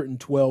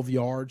 112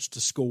 yards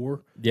to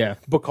score,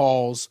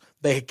 because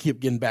they kept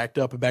getting backed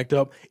up,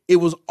 it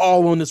was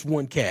all on this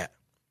one cat.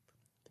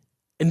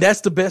 And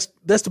that's the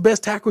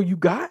best tackle you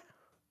got?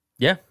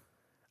 Yeah.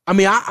 I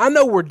mean, I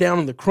know we're down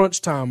in the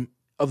crunch time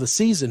of the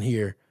season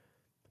here,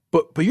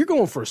 but you're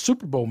going for a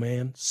Super Bowl,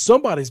 man.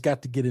 Somebody's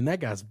got to get in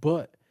that guy's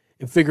butt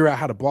and figure out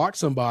how to block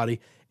somebody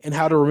and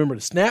how to remember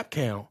the snap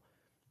count.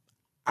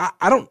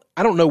 I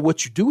don't know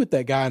what you do with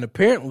that guy, and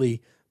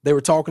apparently they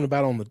were talking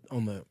about on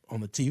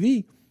the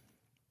TV,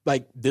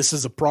 like this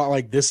is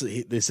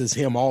this is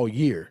him all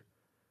year.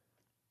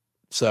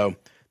 So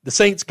the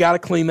Saints got to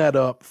clean that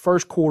up.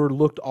 First quarter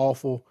looked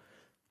awful.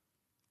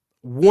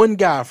 One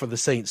guy for the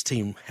Saints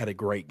team had a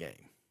great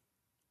game,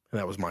 and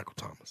that was Michael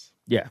Thomas.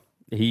 Yeah,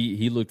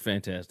 he looked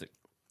fantastic.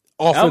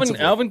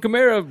 Alvin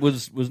Kamara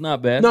was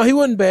not bad. No, he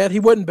wasn't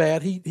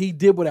bad. He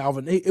did what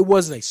Alvin. It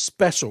wasn't a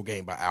special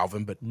game by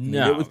Alvin, but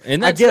no.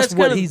 I guess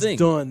what he's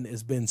done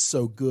has been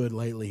so good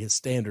lately. His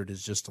standard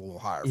is just a little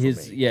higher for me.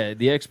 Yeah,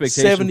 the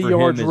expectation 70 for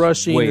yards him is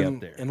rushing way up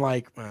there. and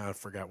I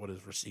forgot what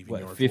his receiving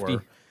yards 50?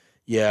 were.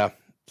 Yeah.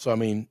 So I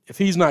mean, if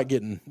he's not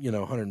getting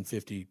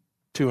 150,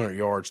 200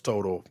 yards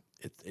total,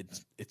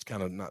 it's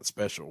kind of not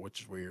special, which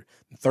is weird.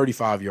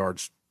 35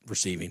 yards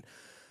receiving.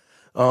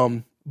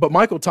 But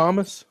Michael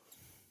Thomas.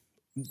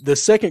 The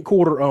second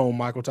quarter on,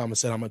 Michael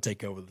Thomas said, I'm going to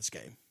take over this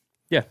game.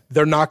 Yeah.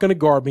 They're not going to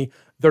guard me.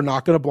 They're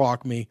not going to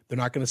block me. They're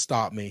not going to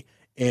stop me.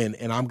 And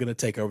I'm going to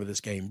take over this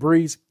game.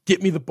 Breeze,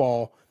 get me the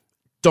ball.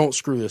 Don't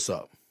screw this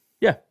up.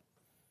 Yeah.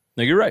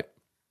 No, you're right.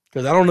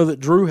 Because I don't know that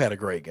Drew had a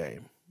great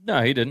game.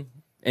 No, he didn't.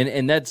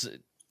 And that's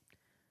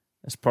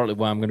partly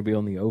why I'm going to be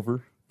on the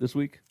over this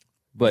week.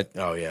 But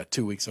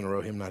 2 weeks in a row,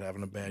 him not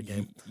having a bad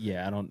game.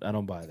 Yeah, I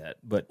don't buy that.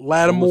 But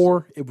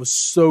Lattimore, it was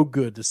so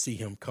good to see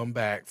him come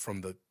back from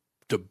the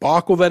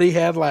debacle that he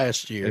had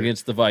last year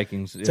against the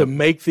Vikings to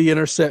make the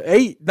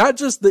interception. Not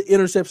just the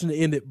interception to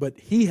end it, but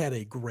he had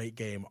a great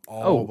game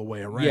all the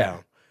way around. Yeah.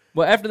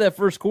 Well, after that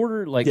first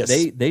quarter,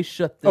 they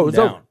shut them it was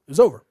down. Over. It was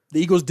over.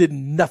 The Eagles did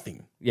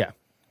nothing. Yeah.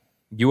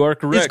 You are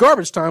correct. It's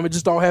garbage time. It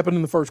just all happened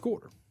in the first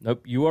quarter.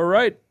 Nope, you are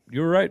right.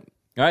 You're right.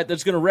 All right,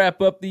 that's going to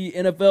wrap up the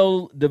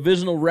NFL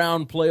Divisional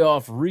Round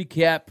Playoff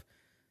recap.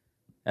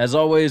 As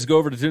always, go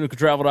over to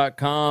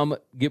tunicatravel.com,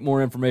 get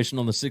more information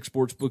on the 6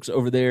 sports books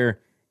over there,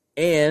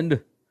 and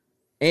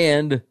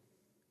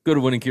go to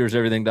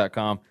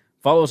winningcureseverything.com.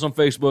 Follow us on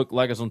Facebook,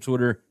 like us on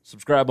Twitter,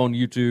 subscribe on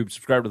YouTube,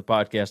 subscribe to the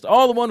podcast,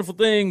 all the wonderful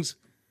things.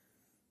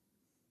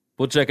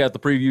 We'll check out the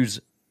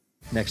previews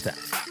next time.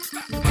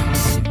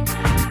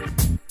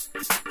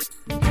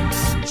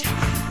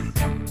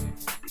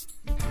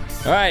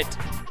 All right,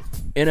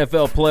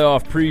 NFL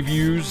playoff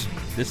previews.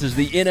 This is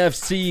the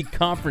NFC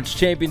Conference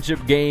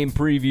Championship game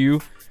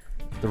preview.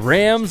 The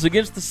Rams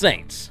against the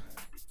Saints.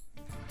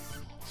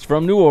 It's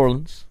from New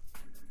Orleans.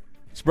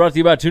 It's brought to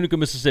you by Tunica,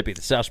 Mississippi,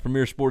 the South's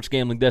premier sports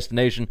gambling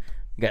destination.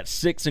 We got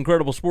 6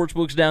 incredible sports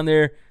books down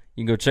there.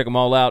 You can go check them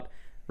all out.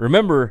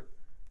 Remember,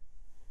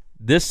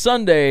 this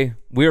Sunday,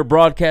 we are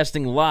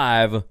broadcasting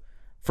live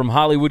from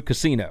Hollywood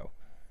Casino.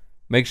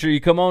 Make sure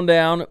you come on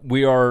down.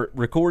 We are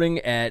recording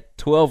at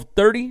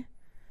 12:30.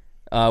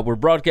 We're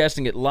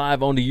broadcasting it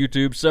live onto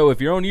YouTube. So if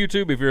you're on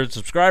YouTube, if you're a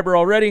subscriber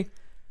already,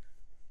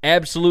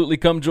 absolutely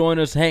come join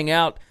us, hang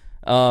out.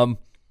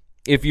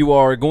 If you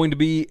are going to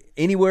be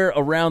anywhere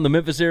around the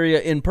Memphis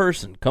area in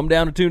person, come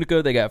down to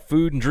Tunica. They got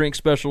food and drink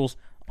specials,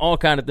 all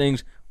kind of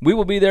things. We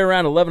will be there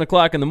around 11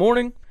 o'clock in the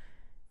morning,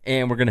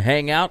 and we're going to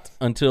hang out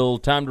until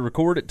time to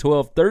record at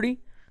 12:30.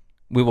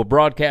 We will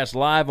broadcast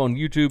live on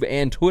YouTube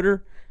and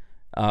Twitter.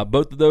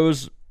 Both of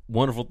those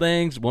wonderful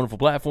things, wonderful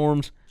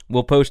platforms.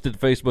 We'll post it to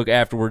Facebook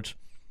afterwards.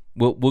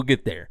 We'll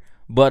get there.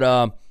 But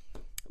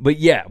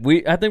yeah,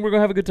 I think we're going to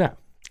have a good time.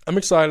 I'm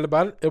excited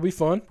about it. It'll be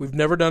fun. We've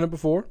never done it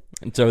before.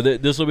 And so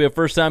this will be a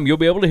first time you'll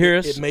be able to hear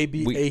us. It may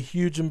be a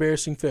huge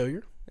embarrassing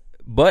failure.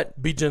 But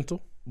be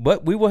gentle.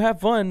 But we will have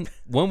fun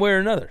one way or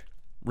another.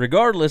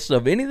 Regardless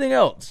of anything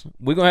else,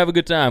 we're going to have a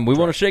good time. We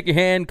want to shake your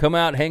hand, come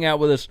out, hang out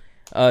with us.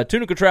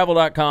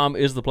 TunicaTravel.com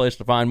is the place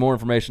to find more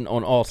information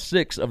on all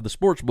 6 of the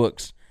sports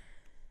books.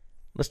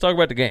 Let's talk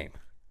about the game.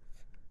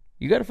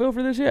 You got a feel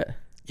for this yet?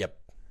 Yep.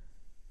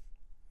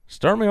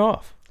 Start me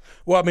off.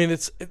 Well, I mean,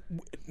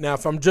 now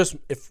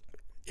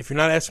if you're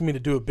not asking me to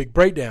do a big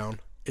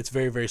breakdown, it's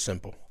very, very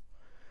simple.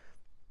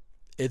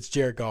 It's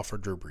Jared Goff or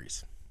Drew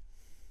Brees.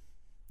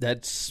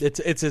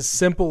 It's as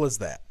simple as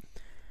that.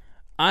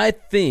 I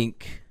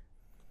think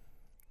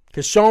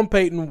because Sean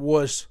Payton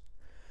was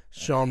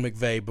Sean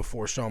McVay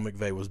before Sean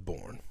McVay was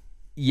born.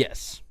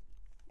 Yes.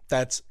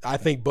 I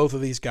think both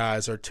of these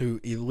guys are 2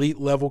 elite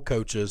level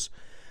coaches.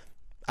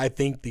 I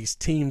think these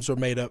teams are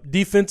made up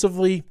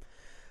defensively.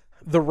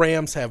 The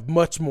Rams have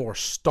much more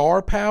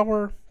star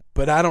power,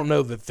 but I don't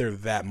know that they're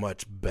that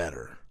much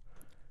better.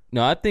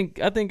 No, I think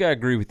I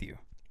agree with you.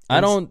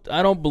 I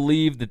don't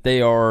believe that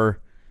they are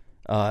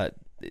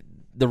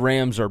the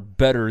Rams are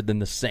better than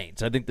the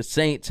Saints. I think the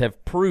Saints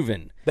have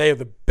proven they are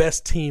the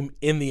best team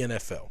in the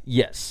NFL.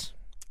 Yes.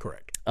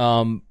 Correct.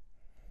 And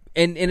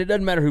it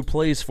doesn't matter who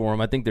plays for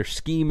them. I think their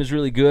scheme is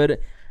really good.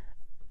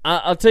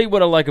 I'll tell you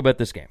what I like about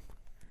this game.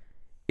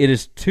 It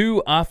is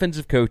 2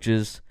 offensive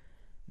coaches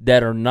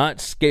that are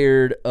not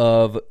scared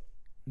of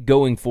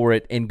going for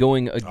it and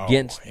going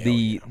against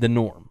the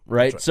norm,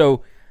 right? Right.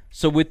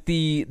 So with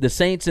the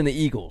Saints and the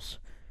Eagles,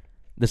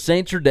 the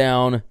Saints are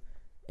down,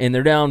 and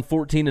they're down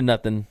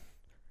 14-0,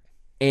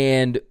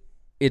 and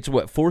it's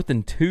 4th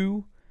and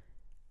 2,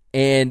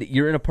 and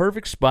you're in a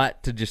perfect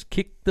spot to just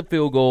kick the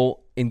field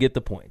goal and get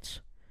the points.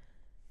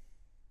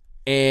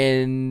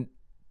 And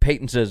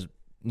Peyton says,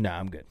 "Nah,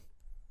 I'm good.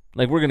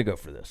 Like, we're going to go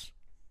for this.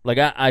 Like,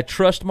 I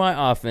trust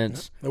my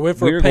offense. They went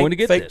for a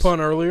fake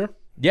punt earlier.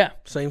 Yeah.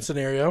 Same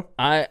scenario.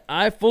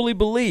 I fully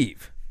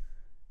believe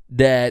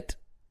that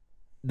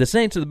the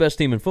Saints are the best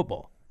team in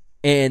football.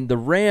 And the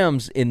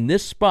Rams in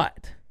this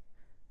spot,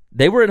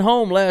 they were at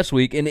home last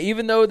week, and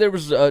even though there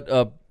was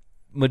a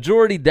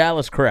majority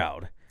Dallas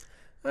crowd,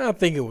 I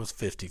think it was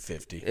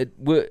 50-50.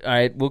 All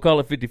right, we'll call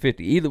it 50-50.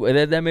 Either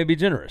way, that may be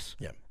generous.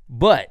 Yeah.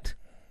 But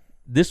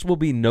this will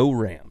be no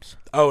Rams.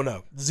 Oh,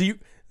 no.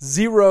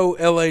 Zero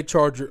L.A.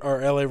 Charger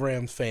or L.A.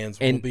 Rams fans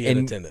will be in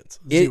attendance.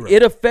 Zero.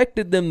 It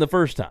affected them the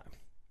first time.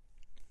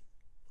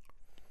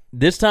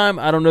 This time,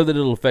 I don't know that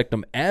it'll affect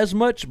them as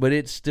much, but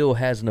it still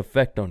has an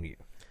effect on you.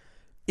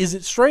 Is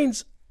it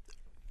strange?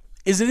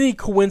 Is it any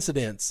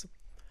coincidence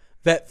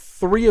that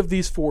 3 of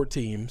these 4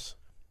 teams,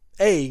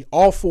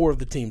 all 4 of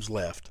the teams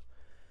left,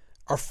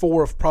 are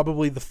 4 of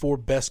probably the 4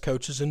 best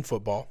coaches in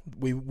football?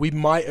 We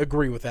might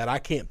agree with that. I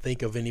can't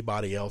think of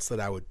anybody else that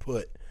I would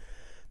put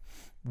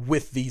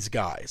with these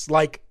guys.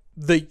 Like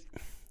the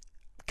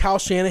Kyle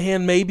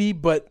Shanahan maybe,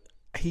 but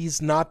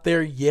he's not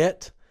there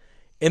yet.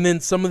 And then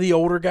some of the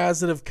older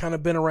guys that have kind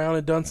of been around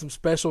and done some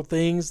special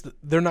things,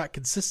 they're not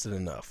consistent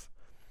enough.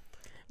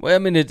 Well, I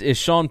mean, is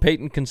Sean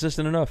Payton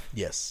consistent enough?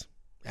 Yes,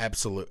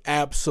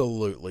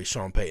 absolutely.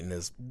 Sean Payton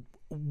is.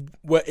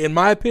 In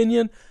my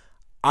opinion,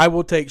 I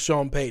will take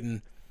Sean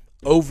Payton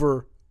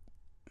over.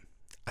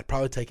 I'd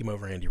probably take him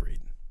over Andy Reid.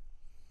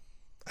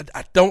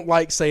 I don't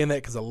like saying that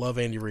because I love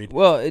Andy Reid.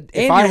 Well,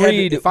 if I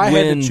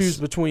had to choose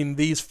between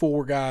these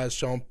 4 guys,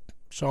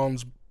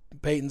 Sean's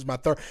Payton's my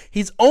third.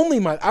 He's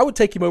only I would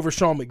take him over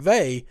Sean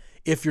McVay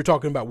if you're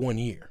talking about 1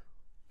 year.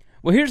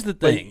 Well, here's the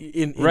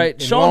thing, right?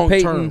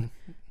 In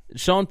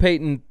Sean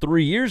Payton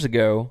 3 years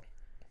ago,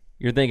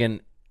 you're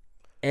thinking,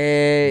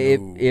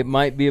 it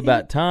might be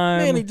about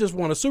time. Man, he just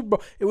won a Super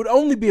Bowl. It would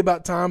only be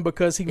about time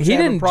because he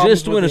didn't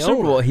just win a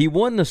Super Bowl. He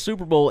won the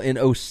Super Bowl in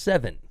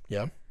 2007.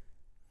 Yeah.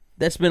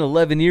 That's been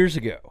 11 years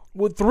ago.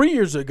 Well, 3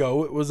 years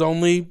ago, it was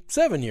only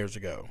 7 years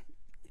ago.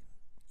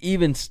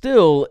 Even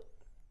still,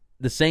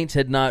 the Saints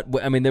had not.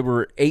 I mean, they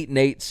were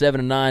 8-8,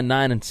 7-9,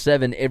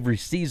 9-7 every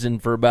season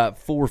for about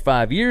 4 or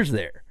 5 years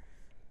there.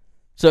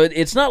 So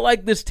it's not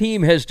like this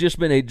team has just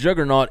been a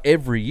juggernaut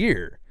every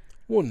year.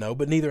 Well, no,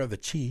 but neither are the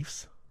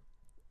Chiefs.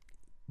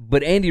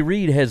 But Andy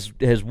Reid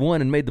has won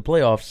and made the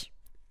playoffs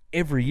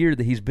every year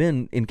that he's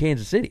been in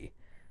Kansas City.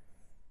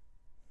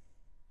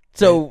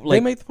 So they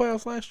made the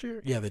playoffs last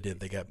year? Yeah, they did.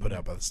 They got put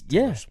out by the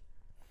Steelers.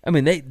 Yeah. I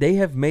mean, they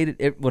have made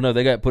it. Well, no,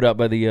 they got put out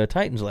by the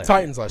Titans last year.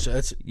 Titans last year.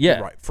 That's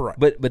right.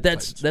 But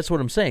that's what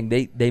I'm saying.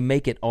 They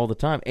make it all the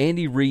time.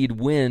 Andy Reid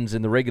wins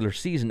in the regular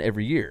season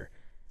every year.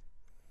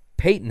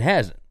 Peyton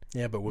hasn't.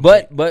 Yeah,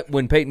 but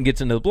when Peyton gets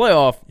into the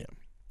playoff,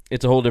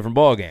 it's a whole different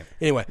ball game.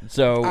 Anyway,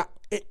 so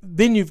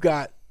then you've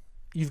got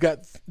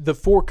the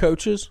 4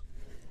 coaches.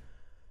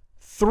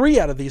 3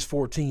 out of these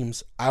 4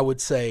 teams, I would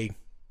say,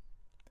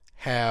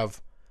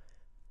 have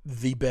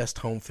the best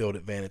home field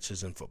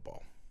advantages in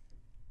football.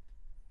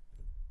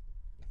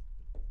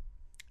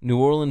 New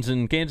Orleans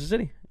and Kansas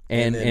City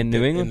and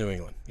New England. New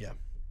England, yeah.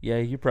 Yeah,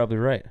 you're probably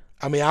right.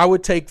 I mean, I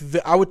would take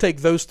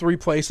those 3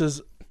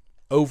 places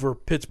over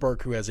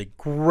Pittsburgh, who has a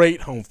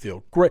great home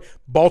field. Great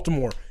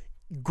Baltimore,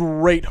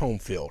 great home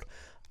field.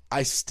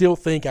 I still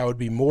think I would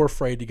be more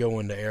afraid to go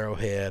into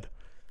Arrowhead,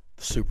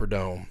 the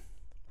Superdome,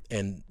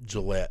 and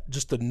Gillette.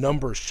 Just the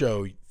numbers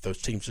show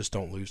those teams just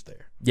don't lose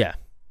there. Yeah,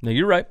 no,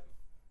 you're right.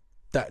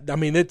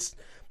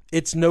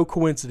 It's no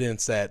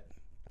coincidence that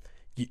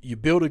you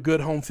build a good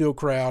home field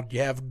crowd,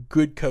 you have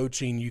good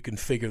coaching, you can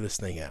figure this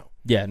thing out.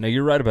 Yeah, no,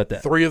 you're right about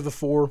that. 3 of the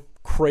 4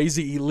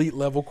 crazy elite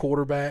level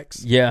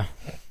quarterbacks. Yeah.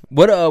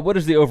 What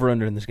is the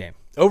over-under in this game?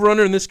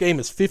 Over-under in this game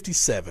is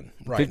 57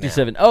 right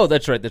 57. now. Oh,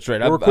 that's right.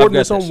 We're recording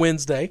this on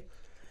Wednesday,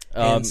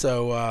 and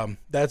so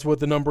that's what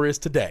the number is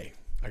today.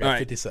 I got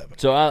 57.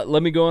 So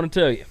let me go on and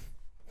tell you.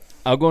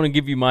 I'll go on and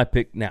give you my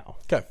pick now.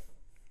 Okay.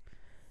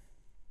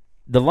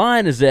 The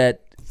line is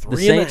at the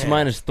Saints -3.5.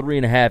 minus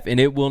 3.5, and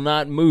it will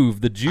not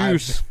move. The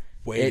juice,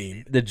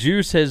 waiting. The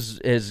juice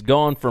has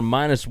gone from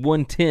minus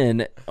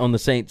 110 on the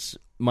Saints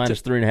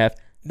minus 3.5.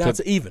 Now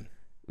it's even.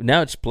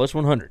 Now it's plus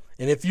 100.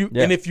 And if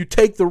you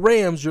take the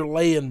Rams, you're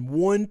laying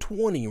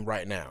 120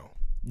 right now.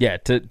 Yeah,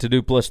 to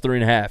do plus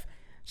 3.5.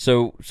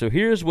 So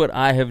here's what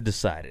I have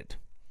decided.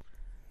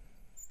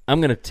 I'm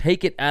going to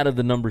take it out of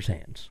the numbers'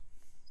 hands.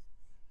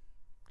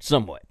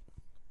 Somewhat.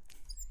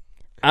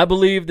 I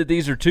believe that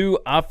these are 2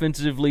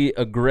 offensively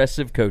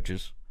aggressive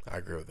coaches. I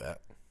agree with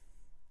that.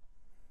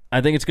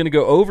 I think it's going to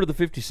go over the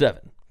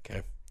 57.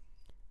 Okay.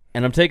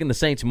 And I'm taking the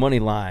Saints money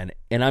line,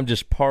 and I'm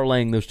just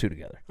parlaying those 2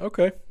 together.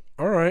 Okay.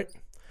 All right.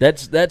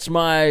 That's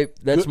my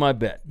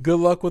bet. Good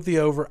luck with the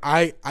over.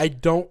 I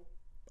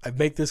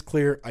make this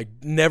clear. I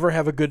never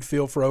have a good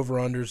feel for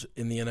over-unders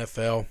in the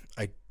NFL.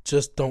 I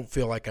just don't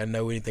feel like I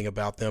know anything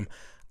about them.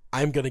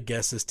 I'm going to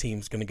guess this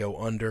team's going to go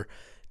under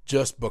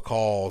just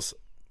because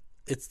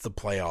it's the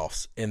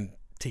playoffs and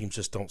teams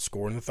just don't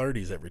score in the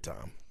 30s every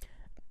time.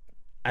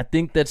 I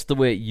think that's the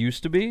way it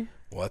used to be.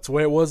 Well, that's the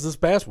way it was this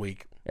past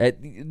week.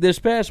 This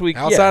past week,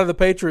 outside of the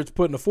Patriots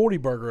putting a 40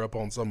 burger up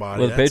on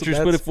somebody. Well, the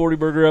Patriots put a 40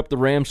 burger up. The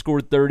Rams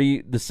scored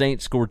 30. The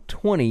Saints scored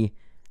 20.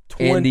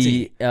 And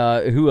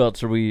who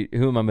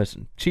am I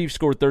missing? Chiefs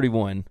scored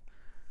 31.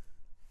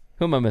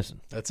 Who am I missing?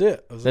 That's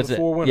it. Those are the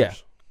 4 winners. Yeah.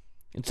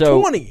 And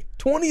so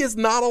 20 is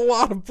not a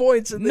lot of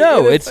points in the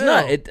No, NFL. it's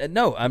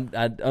not.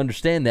 I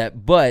understand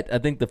that, but I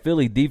think the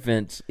Philly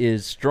defense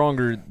is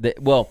stronger.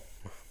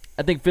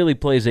 I think Philly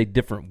plays a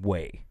different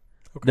way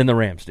than the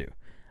Rams do.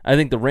 I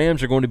think the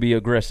Rams are going to be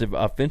aggressive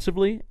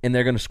offensively, and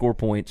they're going to score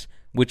points,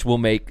 which will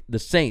make the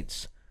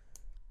Saints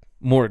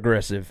more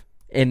aggressive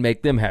and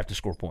make them have to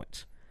score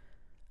points.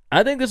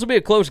 I think this will be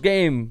a close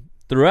game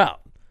throughout.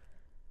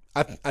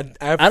 I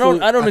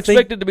don't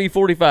expect it to be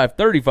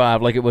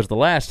 45-35 like it was the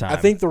last time. I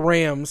think the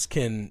Rams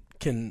can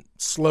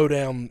slow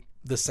down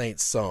the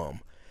Saints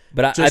some.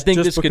 But I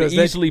think this could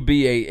easily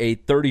be a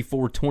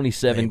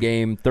 34-27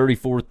 game,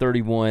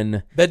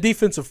 34-31. That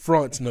defensive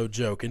front's no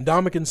joke. And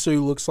Ndamukong Suh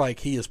looks like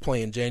he is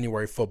playing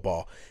January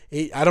football.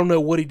 I don't know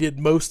what he did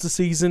most of the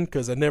season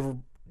because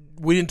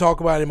we didn't talk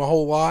about him a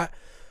whole lot.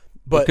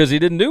 Because he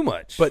didn't do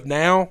much. But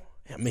now,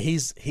 I mean,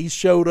 he's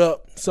showed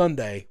up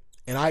Sunday,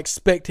 and I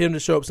expect him to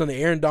show up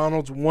Sunday. Aaron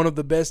Donald's one of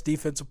the best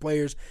defensive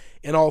players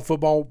in all of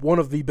football, one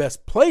of the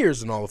best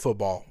players in all of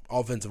football,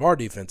 offensive or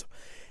defensive.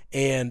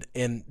 And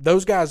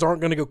those guys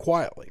aren't going to go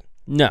quietly.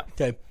 No.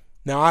 Okay.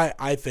 Now,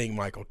 I think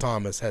Michael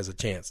Thomas has a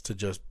chance to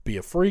just be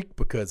a freak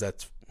because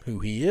that's who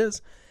he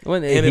is.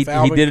 Well, and he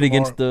did it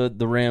against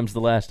the Rams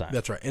the last time.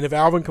 That's right. And if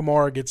Alvin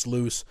Kamara gets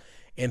loose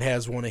and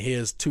has one of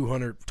his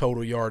 200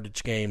 total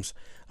yardage games,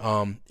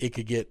 it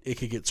could get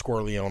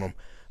squirrely on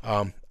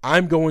him.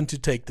 I'm going to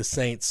take the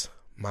Saints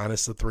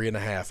minus the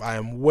 3.5. I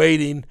am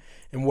waiting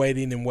and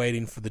waiting and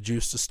waiting for the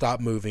juice to stop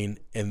moving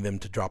and them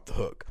to drop the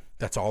hook.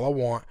 That's all I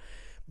want.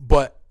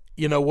 But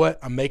you know what?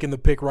 I'm making the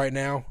pick right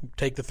now.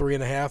 Take the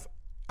 3.5.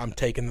 I'm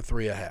taking the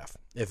 3.5.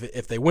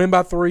 If they win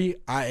by 3,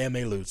 I am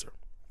a loser.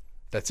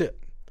 That's it.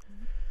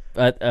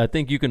 I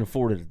think you can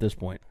afford it at this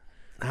point.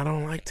 I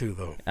don't like to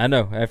though. I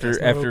know. After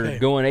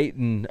going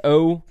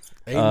 8-0,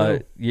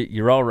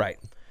 you're all right.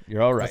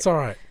 You're all right. That's all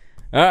right.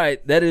 All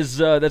right, that's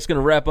going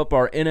to wrap up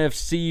our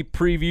NFC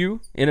preview,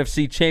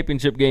 NFC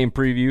Championship game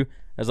preview.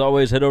 As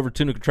always, head over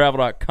to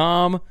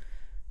tunictravel.com.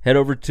 Head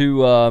over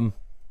to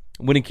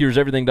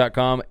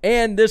winningcureseverything.com.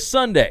 And this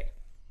Sunday,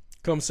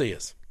 come see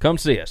us.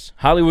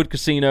 Hollywood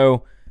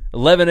Casino,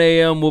 11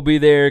 a.m. We'll be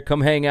there.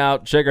 Come hang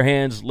out, shake our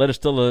hands, let us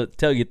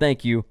tell you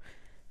thank you.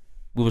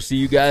 We will see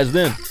you guys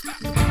then.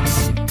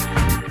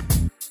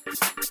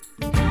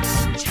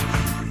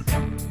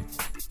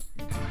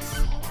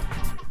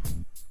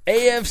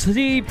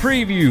 AFC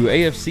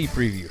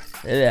preview.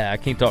 Yeah, I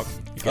can't talk.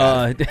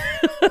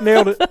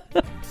 Nailed it.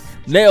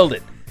 Nailed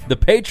it. The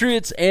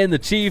Patriots and the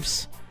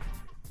Chiefs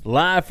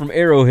live from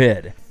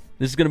Arrowhead.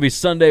 This is going to be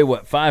Sunday,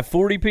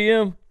 5:40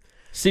 p.m.?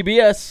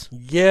 CBS?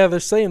 Yeah, they're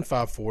saying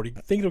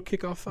 5:40. Think it'll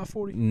kick off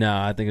 5:40?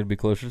 Nah, I think it'll be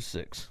closer to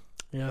 6.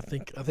 Yeah, I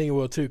think it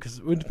will too, because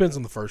it depends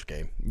on the first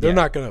game. They're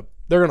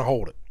gonna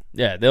hold it.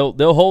 Yeah,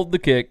 they'll hold the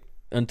kick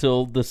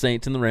until the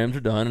Saints and the Rams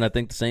are done, and I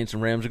think the Saints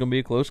and Rams are going to be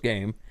a close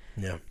game.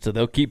 Yeah. So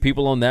they'll keep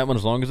people on that one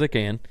as long as they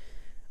can.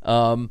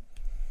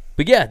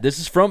 But yeah, this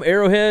is from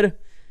Arrowhead.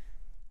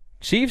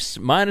 Chiefs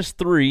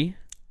 -3.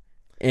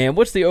 And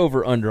what's the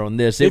over-under on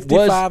this?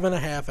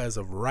 55.5 as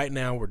of right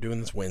now. We're doing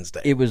this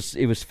Wednesday. It was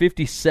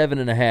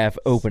 57.5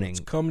 opening. It's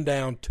come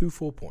down 2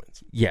 full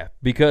points. Yeah,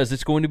 because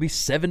it's going to be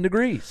 7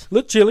 degrees. A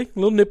little chilly, a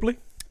little nipply.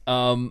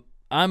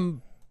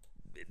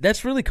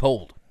 That's really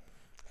cold.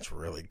 It's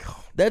really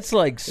cold. That's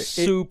like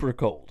super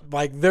cold.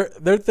 Like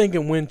they're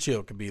thinking wind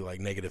chill could be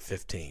like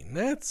 -15.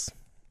 That's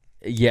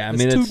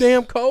it's too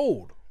damn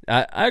cold.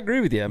 I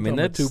agree with you. I mean,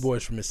 that's two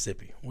boys from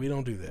Mississippi. We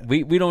don't do that.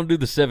 We don't do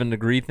the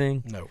 7-degree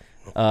thing. No.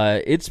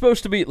 It's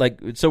supposed to be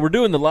so we're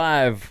doing the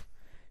live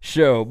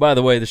show. By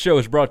the way, the show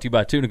is brought to you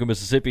by Tunica,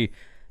 Mississippi,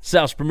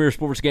 South's premier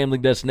sports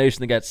gambling destination.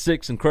 They got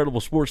 6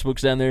 incredible sports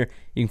books down there.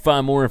 You can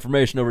find more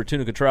information over at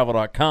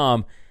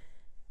tunicatravel.com.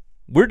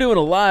 We're doing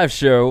a live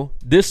show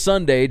this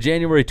Sunday,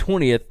 January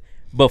 20th,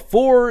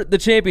 before the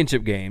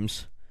championship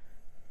games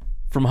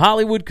from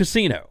Hollywood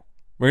Casino.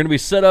 We're going to be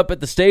set up at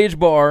the Stage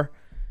Bar,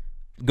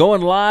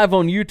 going live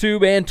on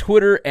YouTube and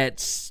Twitter at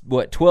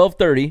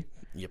 12:30.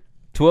 Yep.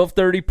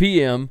 12:30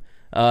 p.m.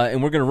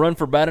 And we're going to run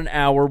for about an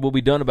hour. We'll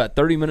be done about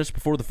 30 minutes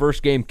before the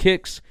first game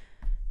kicks.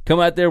 Come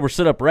out there. We're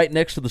set up right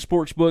next to the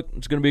sports book.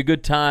 It's going to be a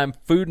good time.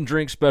 Food and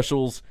drink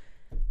specials.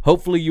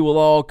 Hopefully you will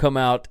all come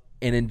out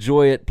and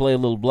enjoy it. Play a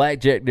little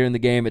blackjack during the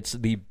game. It's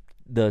the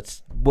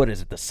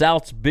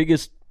South's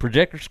biggest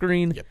projector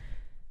screen. Yep.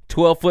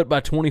 12-foot by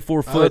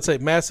 24-foot. I would say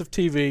massive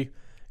TV.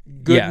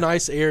 Good,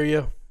 nice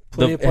area.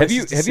 Plenty of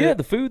places to Have you sit. had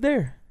the food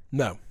there?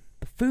 No.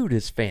 The food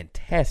is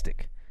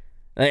fantastic.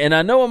 And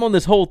I know I'm on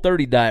this whole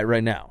 30 diet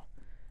right now.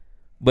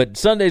 But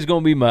Sunday's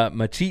going to be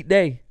my cheat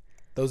day.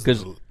 Those are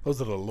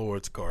the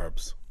Lord's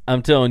carbs.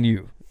 I'm telling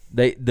you.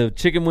 The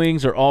chicken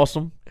wings are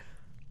awesome.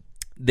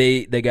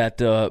 They got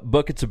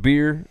buckets of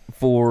beer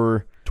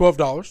for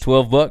 $12.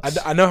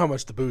 $12. I know how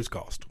much the booze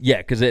cost. Yeah,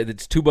 because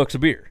it's $2 a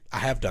beer. I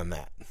have done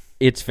that.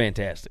 It's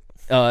fantastic.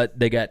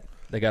 They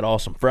got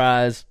awesome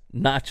fries,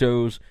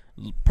 nachos,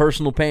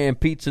 personal pan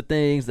pizza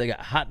things. They got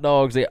hot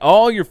dogs. They got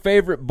all your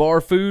favorite bar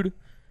food,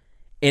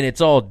 and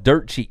it's all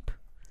dirt cheap.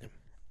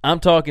 I'm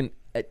talking.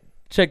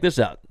 Check this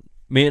out.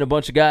 Me and a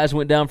bunch of guys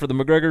went down for the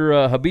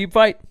McGregor-Habib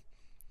fight.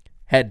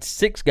 Had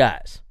 6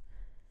 guys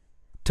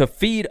to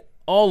feed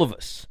all of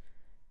us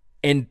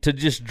and to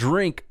just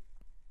drink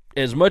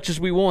as much as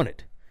we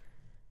wanted.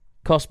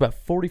 Cost about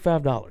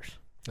 $45.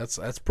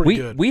 That's pretty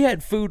good. We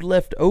had food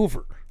left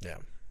over. Yeah.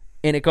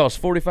 And it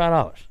cost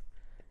 $45.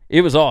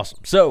 It was awesome.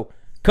 So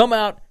come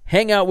out,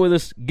 hang out with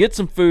us, get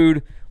some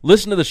food,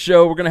 listen to the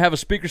show. We're going to have a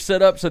speaker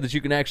set up so that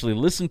you can actually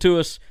listen to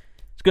us.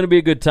 It's going to be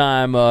a good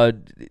time.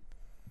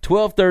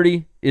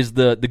 12:30 is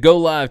the go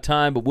live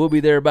time, but we'll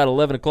be there about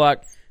 11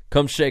 o'clock.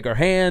 Come shake our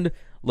hand.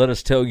 Let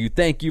us tell you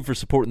thank you for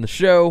supporting the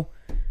show.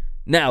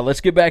 Now,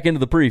 let's get back into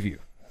the preview.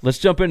 Let's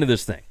jump into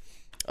this thing.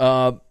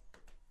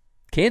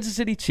 Kansas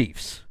City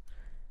Chiefs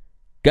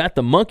got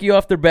the monkey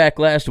off their back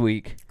last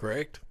week.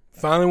 Correct.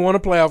 Finally won a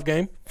playoff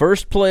game.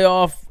 First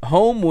playoff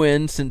home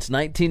win since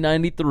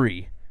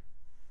 1993.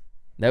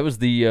 That was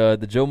the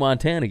Joe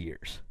Montana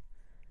years.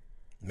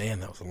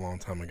 Man, that was a long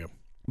time ago.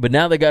 But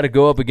now they got to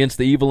go up against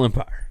the Evil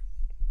Empire.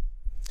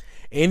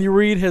 Andy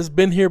Reid has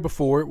been here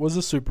before. It was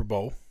a Super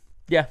Bowl.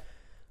 Yeah.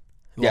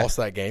 Lost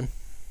that game.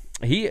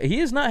 He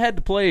has not had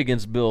to play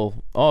against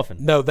Bill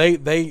often. No,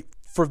 they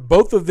for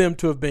both of them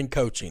to have been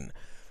coaching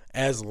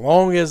as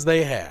long as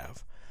they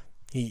have,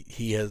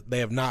 they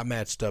have not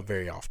matched up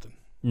very often.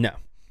 No.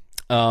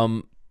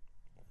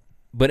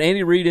 But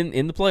Andy Reid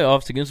in the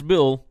playoffs against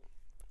Bill,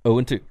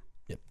 0-2.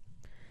 Yep.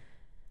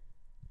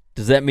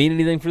 Does that mean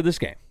anything for this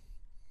game?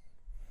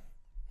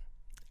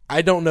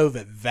 I don't know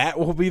that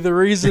will be the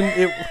reason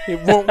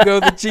it won't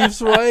go the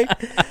Chiefs' way.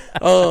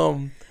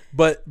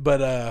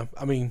 But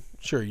I mean,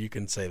 sure, you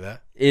can say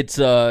that. It's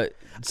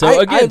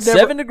again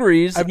 7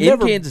 degrees in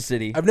Kansas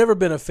City. I've never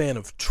been a fan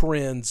of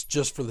trends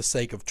just for the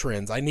sake of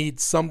trends. I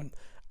need some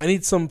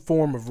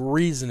form of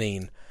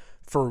reasoning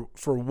for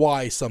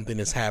why something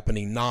is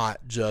happening,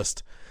 not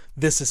just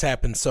this has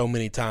happened so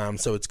many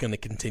times, so it's going to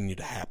continue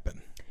to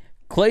happen.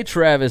 Clay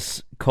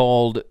Travis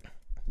called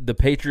the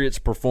Patriots'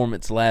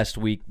 performance last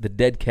week the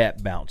dead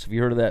cat bounce. Have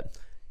you heard of that?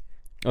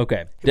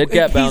 Okay, dead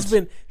cat bounce.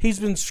 He's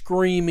been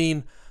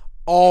screaming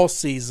all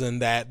season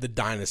that the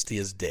dynasty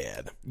is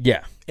dead.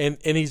 Yeah, and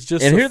he's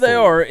just and here they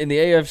are in the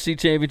AFC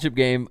Championship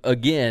game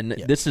again.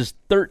 Yeah. This is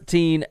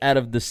 13 out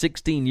of the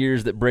 16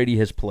 years that Brady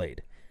has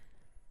played.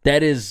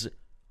 That is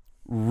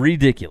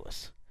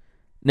ridiculous.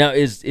 Now,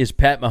 is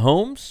Pat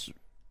Mahomes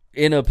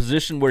in a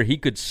position where he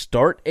could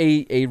start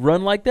a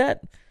run like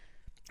that?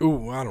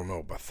 Ooh, I don't know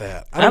about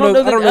that. I don't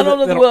know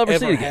that we'll ever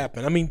see it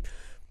happen. I mean,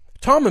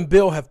 Tom and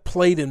Bill have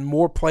played in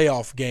more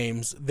playoff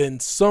games than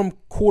some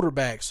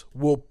quarterbacks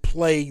will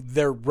play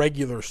their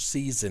regular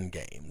season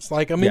games.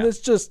 Like, I mean,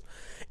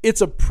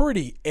 it's a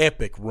pretty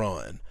epic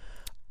run.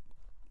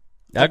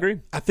 I agree.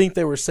 I think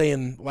they were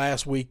saying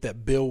last week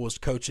that Bill was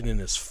coaching in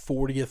his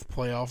 40th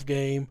playoff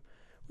game.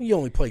 He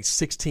only played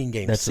 16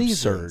 game That's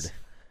seasons. absurd.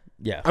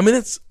 Yeah. I mean,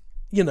 that's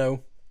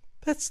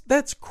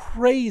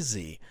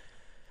crazy.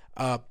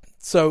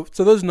 So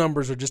those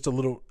numbers are just a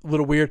little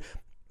weird.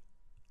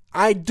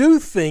 I do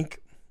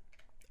think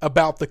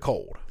about the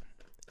cold.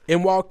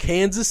 And while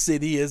Kansas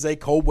City is a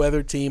cold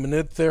weather team and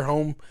it's their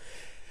home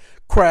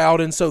crowd,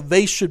 and so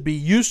they should be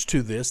used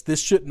to this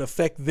shouldn't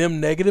affect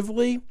them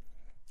negatively.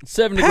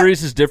 7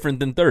 degrees is different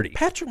than 30.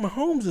 Patrick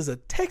Mahomes is a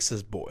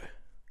Texas boy.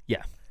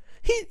 Yeah.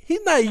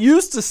 He's not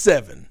used to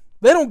 7.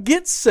 They don't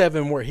get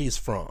 7 where he's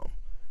from.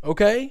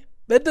 Okay?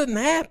 That doesn't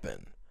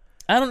happen.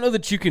 I don't know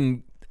that you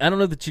can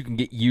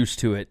get used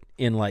to it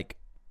in like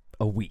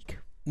a week.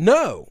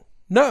 No.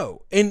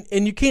 And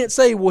you can't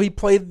say, well, he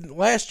played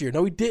last year.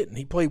 No, he didn't.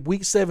 He played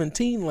week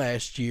 17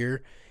 last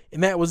year,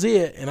 and that was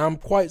it. And I'm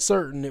quite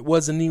certain it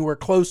wasn't anywhere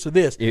close to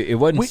this. It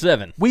wasn't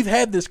 7. We've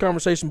had this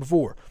conversation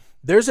before.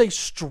 There's a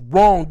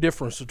strong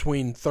difference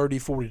between 30,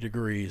 40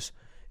 degrees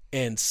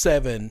and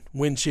 7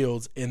 wind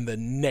chills in the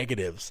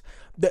negatives.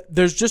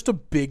 There's just a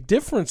big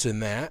difference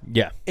in that.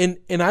 Yeah. And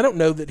I don't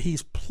know that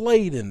he's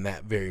played in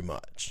that very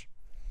much.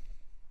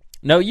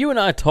 No, you and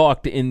I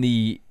talked in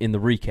the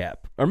recap,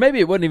 or maybe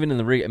it wasn't even in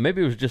the recap.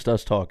 Maybe it was just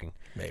us talking.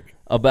 Maybe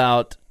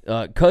about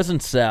Cousin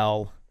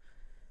Sal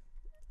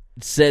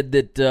said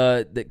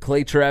that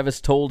Clay Travis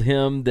told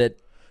him that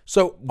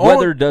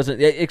weather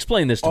doesn't.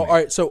 Explain this to me. All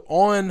right, so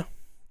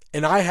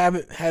and I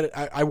haven't had it.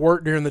 I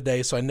work during the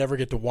day, so I never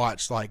get to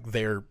watch like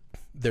their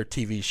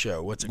TV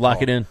show. What's it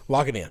called?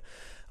 Lock it in.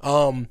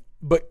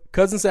 But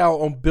Cousin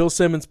Sal on Bill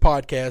Simmons'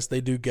 podcast,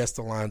 they do guest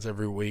the lines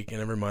every week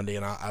and every Monday,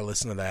 and I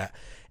listen to that.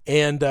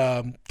 And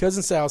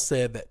Cousin Sal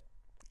said that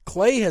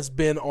Clay has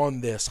been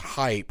on this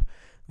hype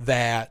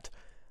that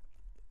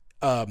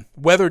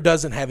weather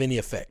doesn't have any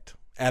effect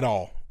at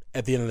all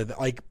at the end of the day.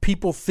 Like,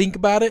 people think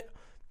about it,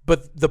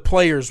 but the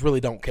players really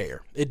don't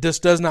care. It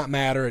just does not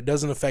matter. It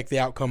doesn't affect the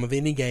outcome of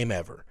any game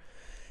ever.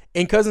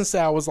 And Cousin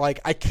Sal was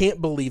like, I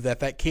can't believe that.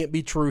 That can't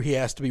be true. He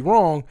has to be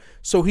wrong.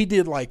 So he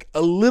did like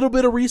a little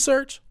bit of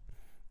research,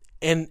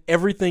 and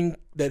everything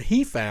that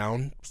he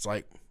found was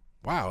like,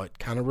 wow, it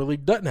kind of really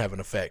doesn't have an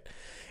effect.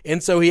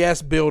 And so he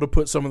asked Bill to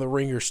put some of the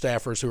Ringer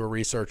staffers who are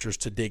researchers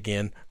to dig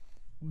in.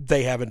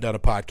 They haven't done a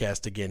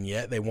podcast again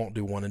yet. They won't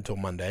do one until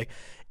Monday.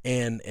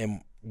 And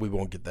we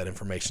won't get that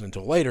information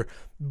until later.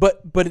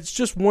 But it's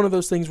just one of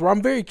those things where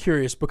I'm very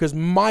curious, because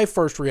my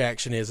first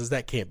reaction is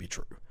that can't be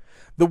true.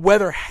 The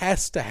weather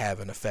has to have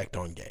an effect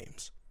on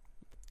games.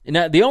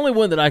 Now, the only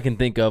one that I can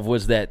think of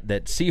was that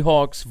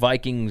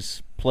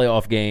Seahawks-Vikings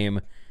playoff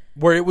game.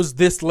 Where it was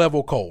this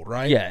level cold,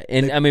 right? Yeah,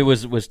 and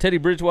was Teddy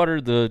Bridgewater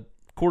the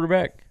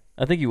quarterback?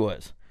 I think he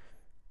was.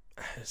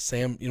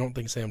 You don't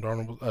think Sam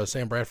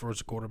Bradford was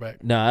the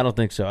quarterback? No, I don't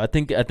think so. I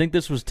think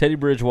this was Teddy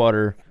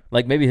Bridgewater,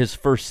 like maybe his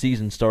first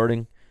season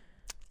starting.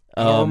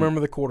 I don't remember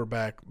the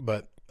quarterback,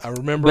 but I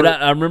remember.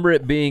 But I remember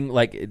it being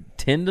like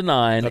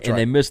 10-9, and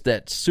they missed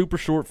that super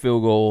short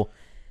field goal.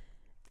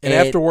 And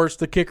afterwards,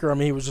 the kicker,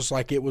 he was just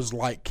like, it was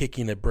like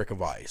kicking a brick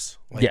of ice.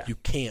 Like, you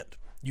can't.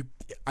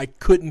 I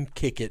couldn't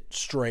kick it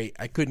straight.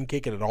 I couldn't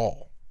kick it at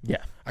all.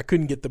 Yeah. I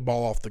couldn't get the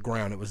ball off the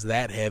ground. It was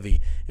that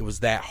heavy. It was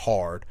that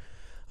hard.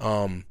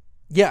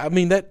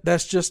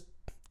 That's just,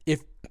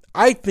 if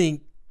I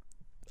think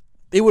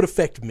it would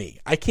affect me.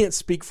 I can't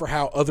speak for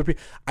how other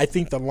people. I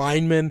think the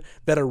linemen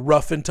that are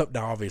rough and tough.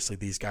 Now, obviously,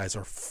 these guys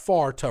are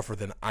far tougher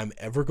than I'm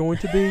ever going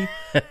to be.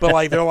 But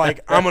like, they're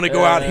like, I'm going to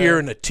go out here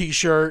in a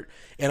t-shirt,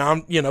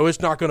 and it's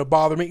not going to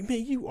bother me.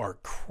 Man, you are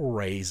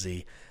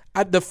crazy.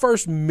 The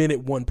first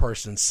minute one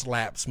person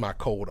slaps my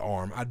cold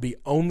arm, I'd be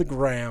on the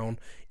ground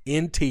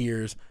in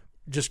tears,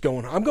 just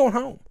going, I'm going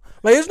home.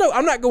 Like,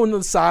 I'm not going to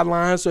the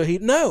sidelines.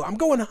 I'm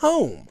going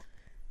home.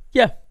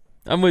 Yeah,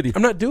 I'm with you.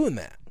 I'm not doing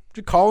that.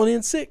 You're calling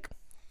in sick.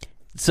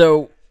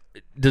 So,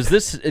 does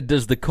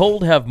the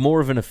cold have more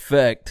of an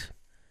effect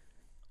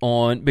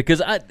on,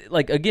 because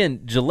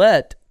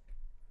Gillette,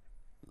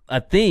 I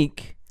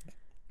think,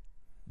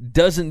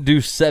 doesn't do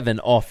 7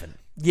 often.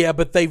 Yeah,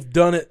 but they've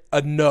done it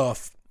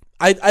enough.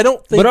 I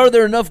don't think. But are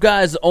there enough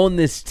guys on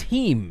this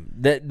team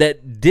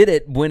that did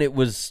it when it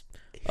was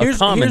a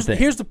common thing?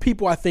 Here's the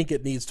people I think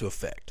it needs to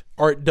affect,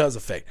 or it does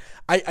affect.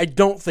 I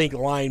don't think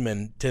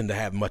linemen tend to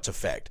have much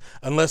effect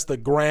unless the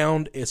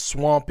ground is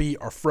swampy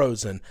or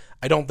frozen.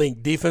 I don't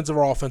think defensive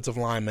or offensive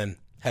linemen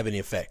have any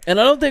effect.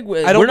 And I don't think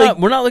we're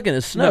not looking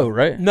at snow,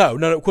 right? No.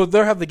 Because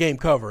they'll have the game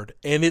covered,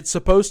 and it's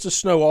supposed to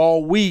snow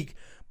all week,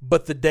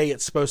 but the day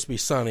it's supposed to be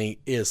sunny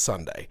is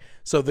Sunday,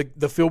 so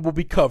the field will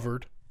be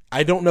covered.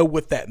 I don't know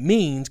what that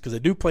means, because they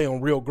do play on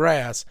real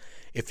grass.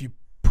 If you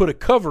put a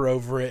cover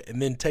over it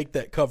and then take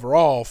that cover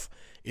off,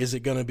 Is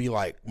it going to be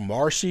like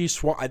Marshy,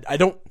 Swan? I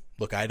don't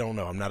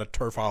know. I'm not a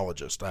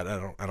turfologist. I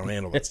don't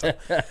handle that stuff.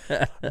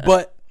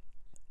 But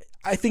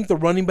I think the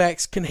running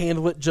backs can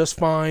handle it just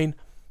fine.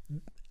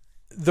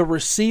 The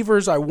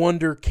receivers, I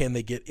wonder, can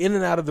they get in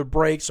and out of the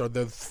breaks? Or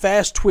the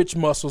fast twitch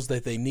muscles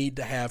that they need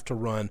to have to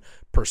run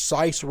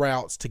precise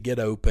routes to get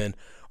open?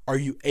 Are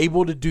you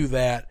able to do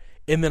that?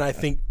 And then I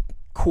think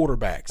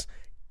quarterbacks,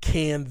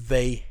 can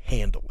they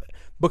handle it?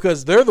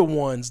 Because they're the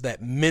ones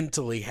that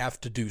mentally have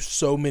to do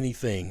so many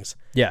things.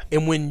 Yeah.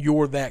 And when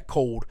you're that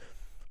cold,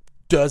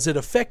 does it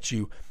affect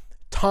you?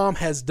 Tom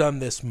has done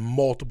this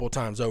multiple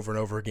times over and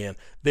over again.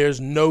 There's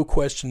no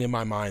question in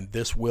my mind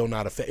this will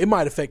not affect. It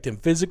might affect him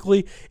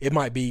physically. It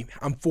might be,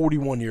 I'm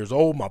 41 years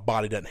old. My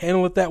body doesn't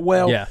handle it that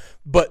well. Yeah.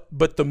 But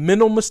the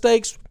mental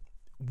mistakes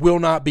will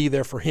not be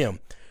there for him.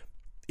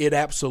 It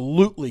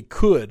absolutely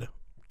could.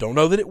 Don't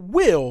know that it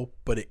will,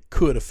 but it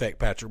could affect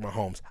Patrick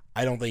Mahomes.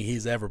 I don't think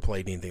he's ever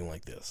played anything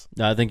like this.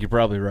 No, I think you're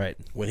probably right.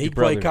 When he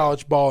played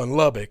college ball in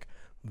Lubbock,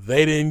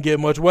 they didn't get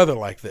much weather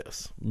like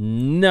this.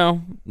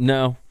 No.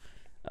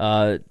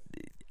 I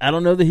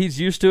don't know that he's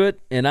used to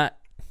it, and I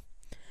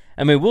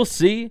mean, we'll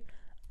see.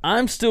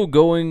 I'm still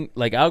going,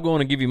 I'll go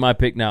on and give you my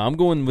pick now. I'm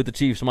going with the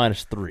Chiefs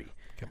 -3. Okay.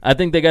 I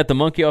think they got the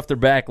monkey off their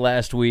back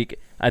last week.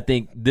 I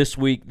think this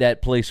week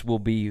that place will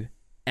be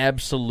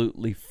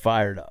absolutely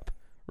fired up,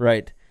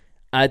 right?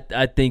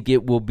 I think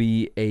it will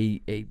be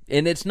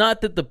and it's not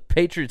that the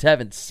Patriots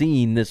haven't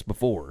seen this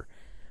before,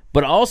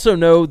 but I also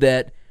know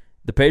that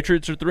the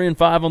Patriots are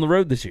 3-5 on the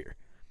road this year.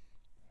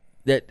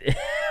 That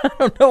I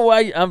don't know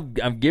why I'm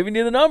giving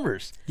you the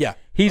numbers. Yeah,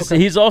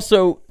 he's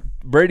also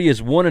Brady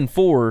is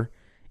 1-4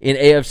 in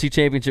AFC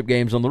Championship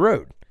games on the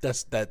road.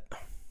 That's that.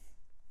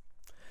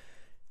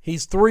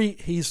 He's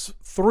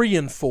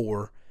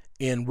 3-4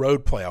 in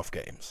road playoff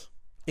games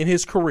in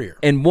his career,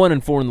 and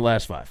 1-4 in the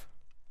last 5.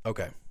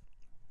 Okay,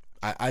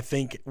 I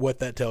think what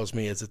that tells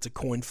me is it's a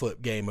coin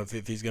flip game of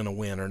if he's going to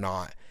win or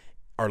not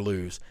or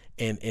lose,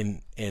 and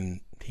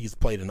he's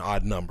played an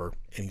odd number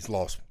and he's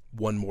lost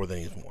one more than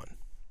he's won.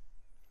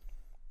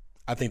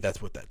 I think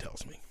that's what that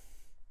tells me.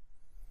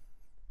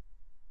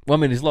 Well,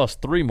 I mean, he's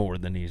lost 3 more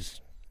than he's.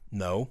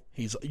 No,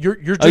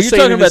 you're just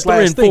saying talking about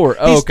 3 and 4.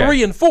 Oh, he's okay.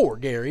 3-4,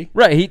 Gary.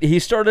 Right. He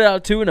started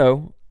out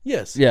 2-0.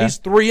 Yes. Yeah. He's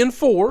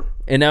 3-4,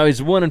 and now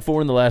he's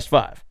 1-4 in the last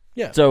 5.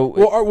 Yeah. So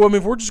well, I mean,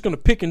 if we're just going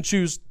to pick and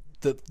choose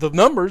the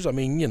numbers, I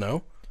mean,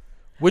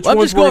 which I'm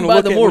ones just going we're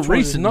by going to the more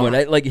recent one.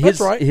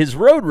 His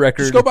road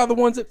record. Just go by the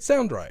ones that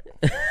sound right.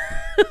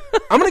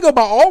 I'm going to go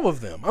by all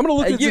of them. I'm going to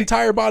look at his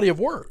entire body of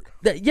work.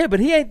 Yeah, but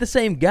he ain't the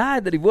same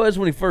guy that he was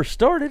when he first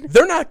started.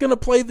 They're not going to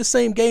play the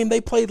same game they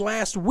played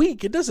last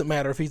week. It doesn't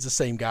matter if he's the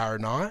same guy or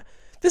not.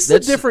 This is a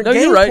different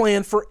game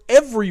plan for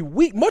every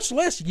week, much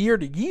less year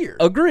to year.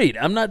 Agreed.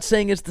 I'm not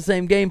saying it's the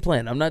same game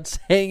plan. I'm not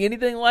saying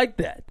anything like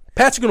that.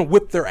 Pat's going to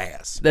whip their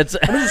ass. Let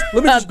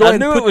me just go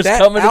ahead and put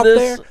that out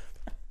this. there.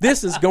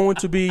 This is going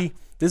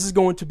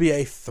to be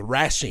a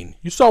thrashing.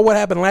 You saw what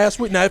happened last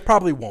week. Now, it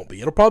probably won't be.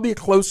 It'll probably be a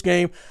close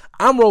game.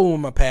 I'm rolling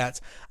with my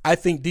Pats. I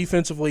think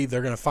defensively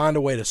they're going to find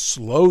a way to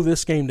slow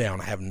this game down.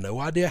 I have no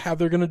idea how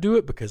they're going to do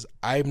it because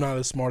I'm not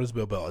as smart as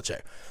Bill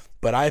Belichick.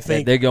 But I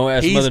think they're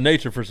going to ask Mother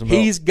Nature for some help.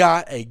 He's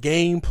got a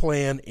game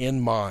plan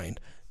in mind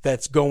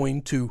that's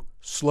going to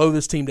slow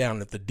this team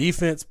down. If the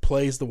defense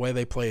plays the way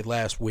they played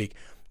last week,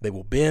 they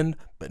will bend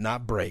but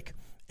not break,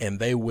 and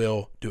they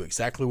will do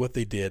exactly what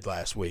they did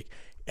last week.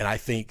 And I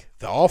think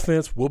the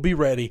offense will be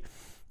ready.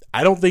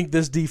 I don't think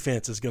this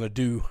defense is going to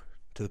do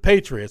to the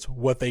Patriots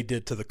what they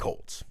did to the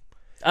Colts.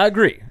 I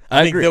agree.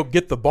 I think they'll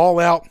get the ball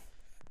out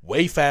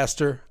way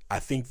faster. I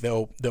think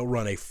they'll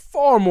run a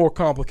far more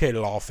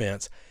complicated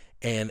offense,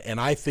 and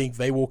I think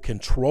they will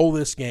control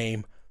this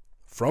game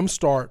from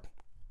start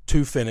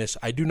to finish.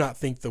 I do not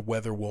think the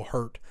weather will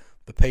hurt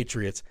the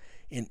Patriots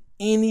in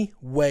any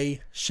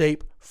way,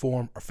 shape,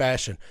 form, or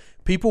fashion.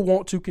 People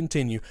want to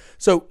continue.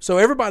 So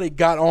everybody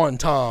got on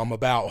Tom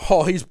about,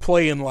 he's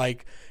playing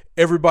like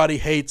everybody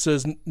hates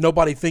us,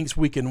 nobody thinks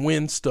we can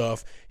win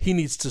stuff. He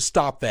needs to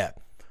stop that.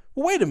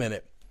 Well, wait a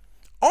minute.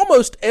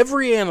 Almost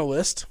every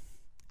analyst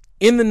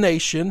in the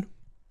nation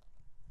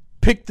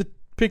picked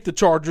the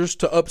Chargers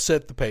to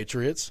upset the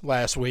Patriots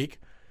last week.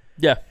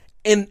 Yeah.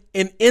 And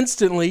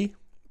instantly,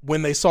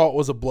 when they saw it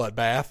was a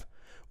bloodbath,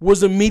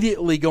 was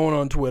immediately going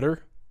on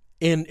Twitter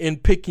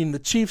and picking the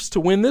Chiefs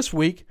to win this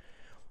week.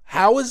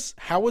 How is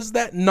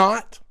that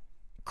not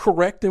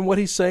correct in what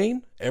he's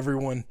saying?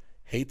 Everyone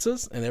hates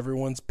us, and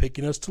everyone's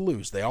picking us to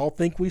lose. They all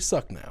think we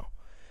suck now.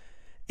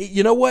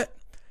 You know what?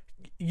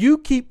 You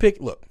keep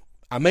picking. Look,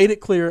 I made it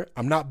clear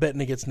I'm not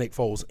betting against Nick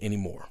Foles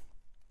anymore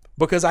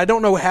because I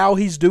don't know how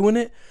he's doing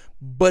it,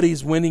 but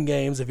he's winning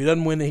games. If he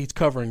doesn't win it, he's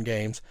covering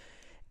games.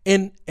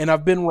 And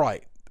I've been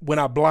right when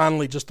I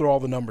blindly just throw all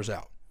the numbers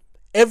out.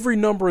 Every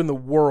number in the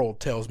world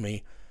tells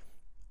me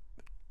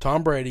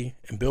Tom Brady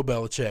and Bill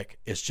Belichick,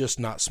 it's just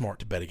not smart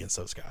to bet against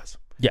those guys.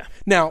 Yeah.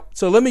 Now,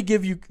 so let me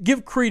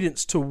give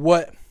credence to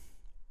what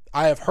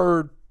I have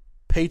heard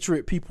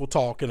Patriot people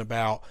talking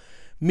about,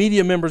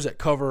 media members that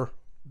cover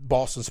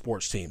Boston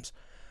sports teams.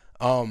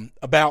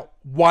 about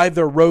why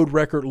their road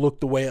record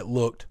looked the way it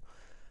looked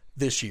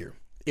this year.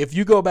 If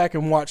you go back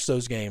and watch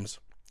those games,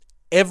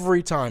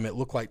 every time it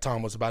looked like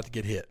Tom was about to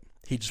get hit,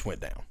 he just went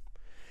down.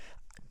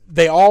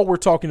 They all were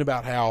talking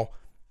about how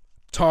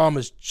Tom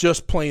is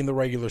just playing the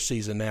regular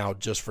season now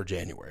just for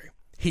January.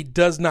 He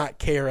does not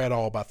care at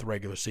all about the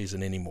regular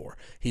season anymore.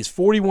 He's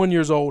 41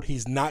 years old.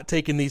 He's not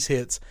taking these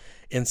hits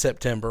in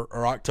September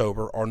or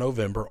October or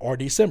November or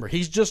December.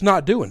 He's just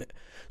not doing it.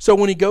 So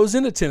when he goes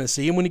into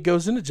Tennessee and when he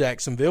goes into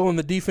Jacksonville and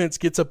the defense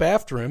gets up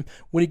after him,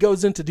 when he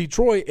goes into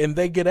Detroit and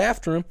they get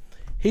after him,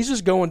 he's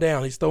just going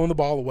down. He's throwing the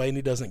ball away and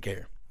he doesn't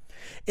care.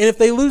 And if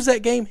they lose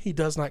that game, he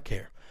does not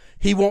care.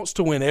 He wants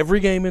to win every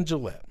game in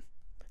Gillette.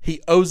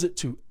 He owes it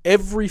to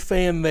every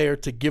fan there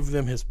to give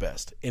them his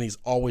best, and he's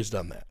always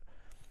done that.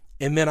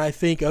 And then I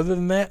think other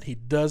than that, he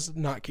does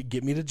not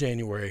get me to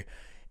January,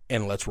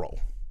 and let's roll.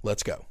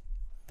 Let's go.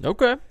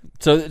 Okay.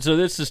 So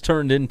this has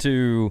turned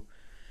into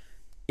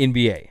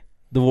NBA,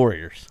 the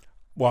Warriors.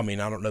 Well, I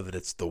mean, I don't know that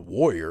it's the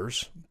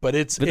Warriors, but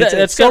that's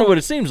kind of what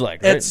it seems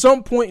like, right? At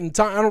some point in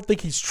time, I don't think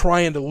he's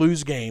trying to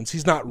lose games.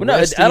 He's not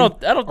resting I don't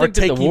think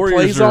that the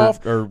Warriors plays off.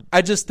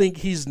 I just think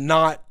he's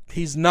not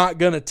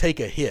going to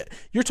take a hit.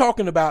 You're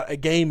talking about a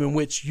game in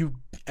which you,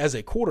 as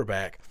a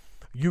quarterback,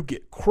 you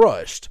get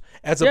crushed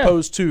as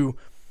opposed to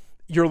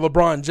you're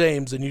LeBron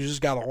James and you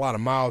just got a lot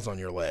of miles on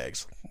your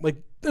legs. Like,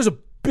 there's a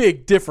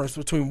big difference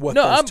between what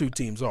those two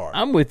teams are.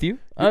 I'm with you.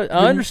 I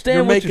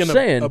understand what you're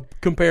saying. A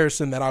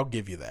comparison that I'll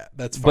give you that.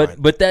 That's fine.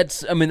 But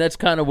that's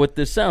kind of what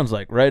this sounds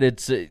like, right?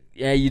 It's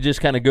you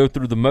just kind of go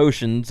through the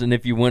motions, and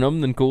if you win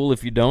them, then cool.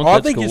 If you don't,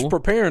 that's cool. I think he's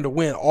preparing to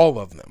win all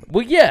of them.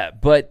 Well, yeah,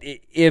 but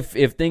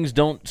if things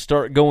don't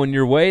start going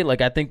your way,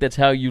 like I think that's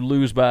how you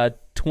lose by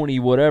 20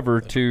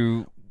 whatever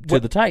to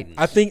the Titans.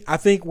 I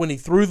think when he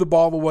threw the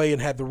ball away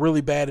and had the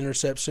really bad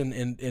interception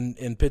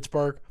in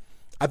Pittsburgh,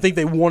 I think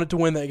they wanted to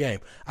win that game.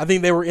 I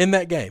think they were in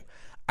that game.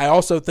 I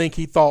also think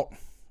he thought,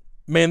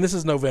 man, this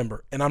is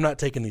November, and I'm not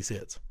taking these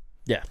hits.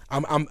 Yeah.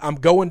 I'm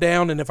going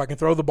down, and if I can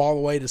throw the ball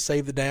away to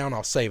save the down,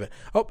 I'll save it.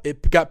 Oh,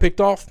 it got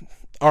picked off?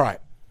 All right.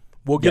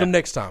 We'll get him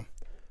next time.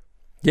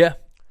 Yeah.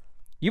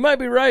 You might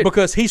be right.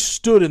 Because he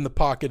stood in the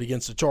pocket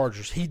against the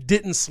Chargers. He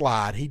didn't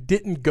slide. He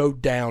didn't go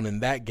down in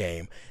that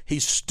game. He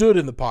stood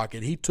in the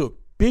pocket. He took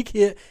big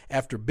hit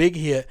after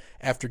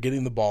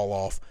getting the ball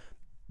off.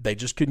 They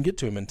just couldn't get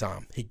to him in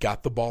time. He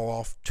got the ball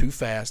off too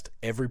fast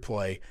every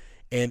play,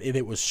 and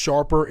it was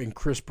sharper and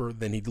crisper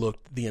than he'd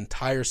looked the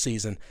entire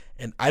season.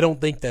 And I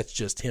don't think that's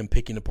just him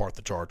picking apart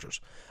the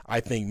Chargers. I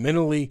think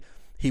mentally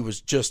he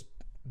was just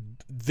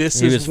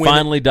this is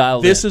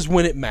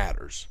when it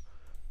matters.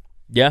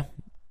 Yeah,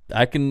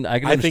 I can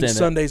understand that. I think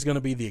Sunday's going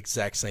to be the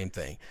exact same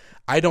thing.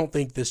 I don't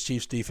think this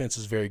Chiefs defense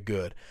is very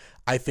good.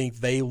 I think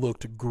they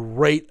looked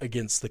great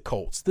against the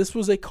Colts. This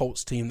was a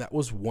Colts team that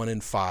was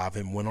 1-5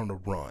 and went on a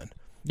run.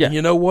 Yeah. And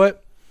you know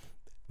what?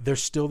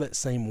 There's still that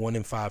same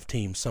 1-5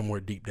 team somewhere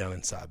deep down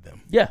inside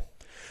them. Yeah.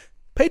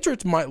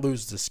 Patriots might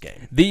lose this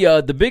game.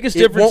 The biggest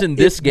difference in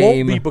this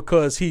game won't be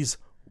because he's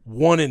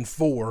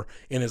 1-4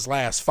 in his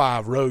last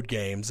 5 road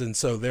games, and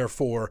so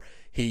therefore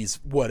he's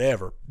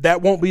whatever.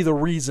 That won't be the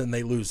reason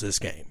they lose this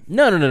game.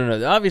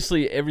 No.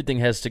 Obviously, everything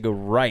has to go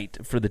right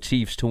for the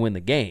Chiefs to win the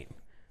game.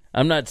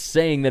 I'm not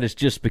saying that it's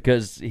just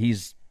because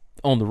he's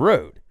on the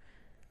road.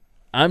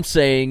 I'm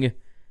saying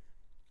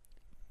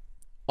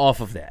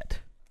off of that,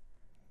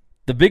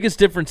 the biggest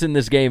difference in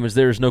this game is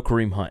there is no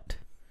Kareem Hunt.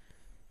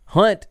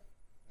 Hunt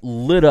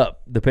lit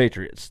up the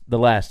Patriots the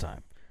last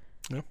time.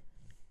 Yeah.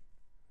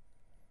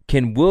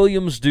 Can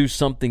Williams do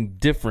something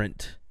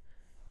different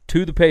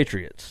to the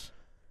Patriots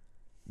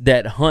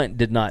that Hunt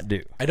did not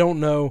do? I don't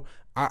know.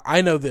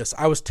 I know this.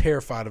 I was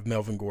terrified of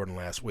Melvin Gordon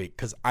last week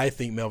because I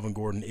think Melvin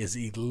Gordon is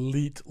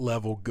elite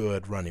level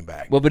good running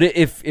back. Well, but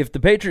if the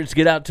Patriots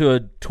get out to a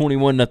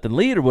 21-0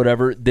 lead or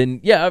whatever, then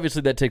yeah,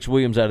 obviously that takes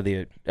Williams out of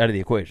the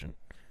equation.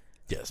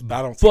 Yes, but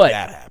I don't think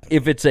that happened.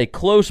 If it's a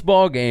close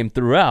ball game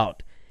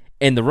throughout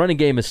and the running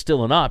game is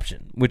still an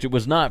option, which it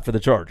was not for the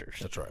Chargers.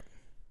 That's right.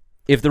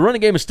 If the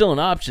running game is still an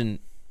option,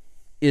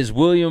 is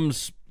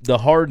Williams the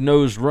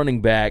hard-nosed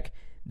running back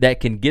that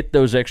can get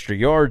those extra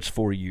yards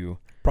for you?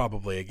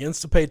 Probably.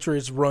 Against the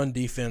Patriots' run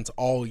defense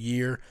all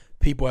year,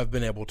 people have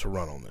been able to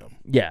run on them.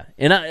 Yeah,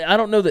 and I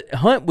don't know that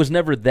Hunt was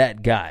never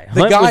that guy.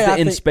 Hunt was the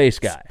in-space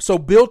guy. So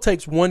Bill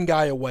takes one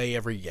guy away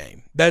every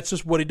game. That's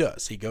just what he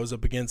does. He goes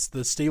up against the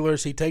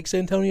Steelers. He takes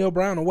Antonio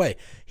Brown away.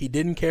 He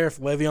didn't care if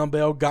Le'Veon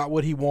Bell got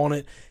what he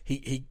wanted.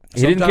 He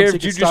didn't care if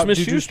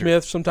Juju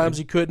Smith. Sometimes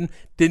he couldn't.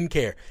 Didn't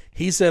care.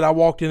 He said, I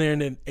walked in there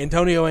and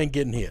Antonio ain't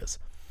getting his.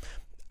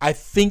 I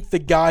think the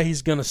guy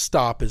he's going to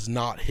stop is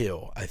not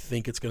Hill. I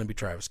think it's going to be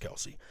Travis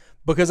Kelce.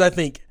 Because I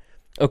think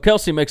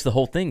Kelce makes the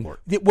whole thing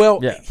work.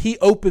 He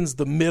opens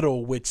the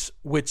middle, which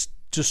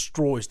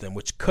destroys them,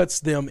 which cuts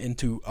them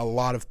into a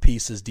lot of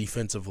pieces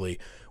defensively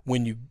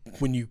when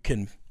you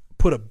can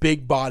put a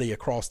big body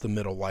across the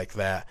middle like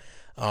that.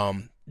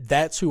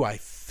 That's who I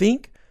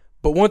think.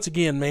 But once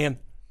again, man,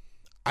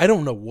 I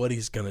don't know what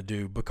he's going to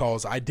do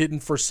because I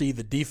didn't foresee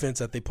the defense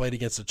that they played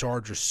against the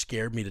Chargers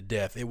scared me to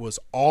death. It was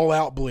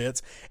all-out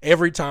blitz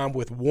every time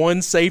with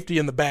one safety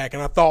in the back,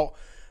 and I thought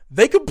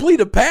they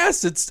complete a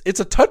pass, it's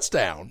a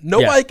touchdown.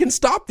 Nobody can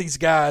stop these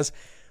guys,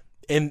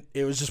 and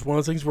it was just one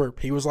of those things where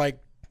he was like,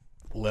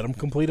 let them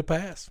complete a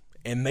pass,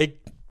 and they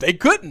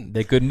couldn't.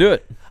 They couldn't do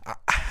it.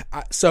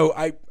 So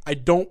I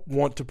don't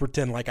want to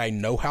pretend like I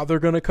know how they're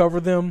going to cover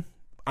them.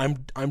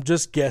 I'm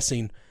just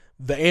guessing.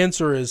 The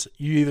answer is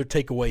you either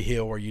take away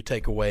Hill or you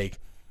take away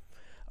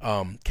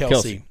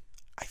Kelsey.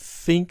 I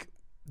think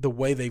the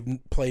way they've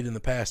played in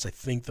the past, I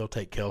think they'll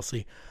take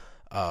Kelsey.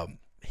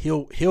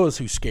 Hill is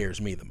who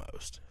scares me the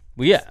most.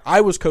 Well, yeah. If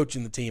I was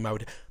coaching the team,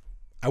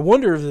 I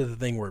wonder if there's a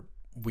thing where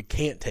we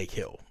can't take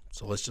Hill,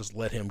 so let's just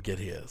let him get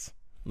his.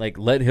 Like,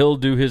 let Hill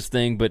do his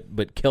thing,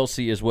 but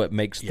Kelsey is what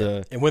makes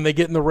the – And when they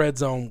get in the red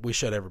zone, we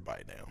shut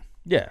everybody down.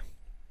 Yeah.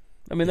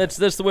 I mean, that's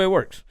the way it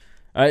works.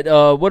 All right,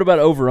 what about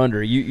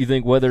over-under? You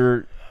think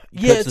Weather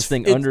cuts this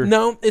thing under?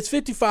 No, it's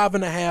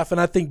 55.5, and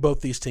I think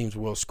both these teams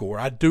will score.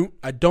 I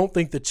don't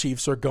think the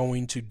Chiefs are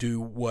going to do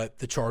what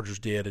the Chargers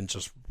did and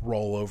just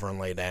roll over and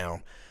lay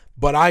down.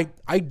 But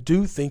I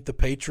do think the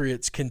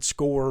Patriots can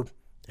score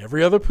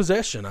every other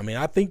possession. I mean,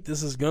 I think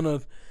this is going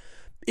to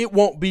 – it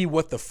won't be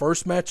what the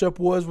first matchup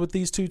was with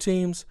these two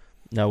teams.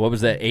 No, what was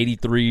that,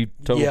 83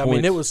 total points? Yeah, I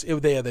mean,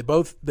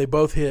 they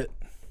both hit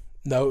 –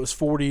 no, it was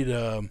 40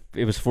 to –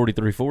 It was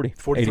 43-40.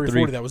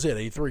 43-40, that was it,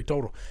 83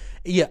 total.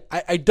 Yeah,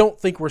 I don't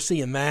think we're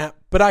seeing that,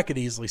 but I could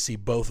easily see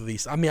both of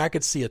these. I mean, I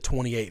could see a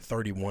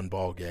 28-31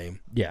 ball game.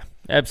 Yeah,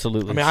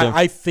 absolutely. I mean,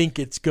 I think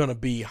it's going to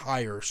be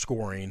higher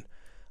scoring.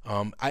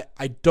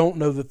 I don't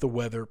know that the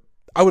weather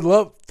 – I would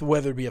love the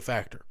weather to be a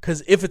factor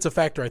because if it's a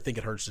factor, I think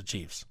it hurts the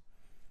Chiefs.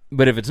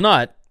 But if it's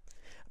not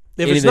 –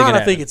 If it's not,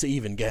 I think it's an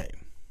even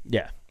game.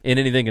 Yeah, and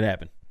anything can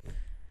happen.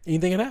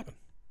 Anything can happen.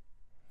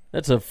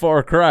 That's a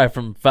far cry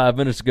from 5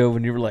 minutes ago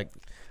when you were like,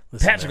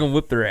 Listen, Pats are going to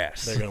whip their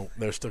ass.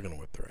 They're still going to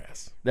whip their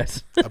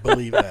ass. I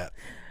believe that.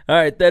 All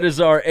right, that is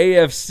our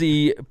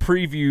AFC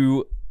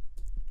preview,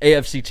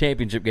 AFC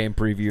championship game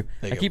preview.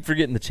 I keep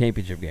forgetting the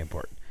championship game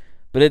part.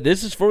 But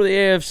this is for the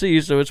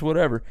AFC, so it's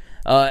whatever.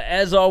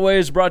 As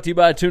always, brought to you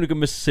by Tunica,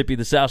 Mississippi,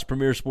 the South's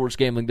premier sports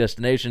gambling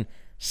destination.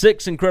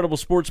 6 incredible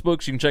sports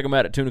books. You can check them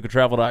out at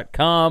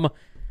tunicatravel.com.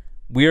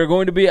 We are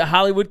going to be at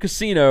Hollywood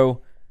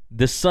Casino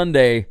this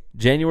Sunday,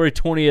 January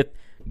 20th,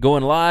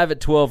 going live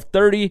at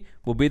 12:30.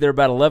 We'll be there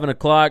about 11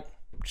 o'clock,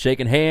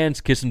 shaking hands,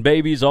 kissing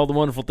babies, all the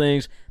wonderful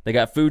things. They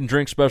got food and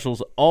drink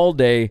specials all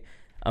day.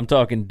 I'm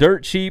talking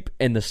dirt cheap,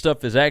 and the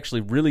stuff is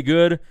actually really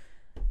good.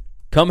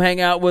 Come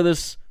hang out with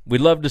us.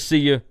 We'd love to see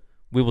you.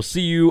 We will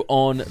see you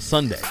on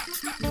Sunday.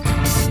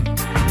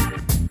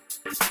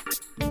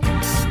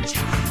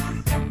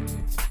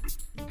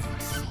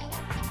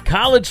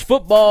 College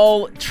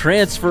football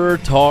transfer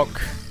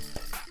talk.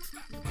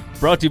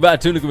 Brought to you by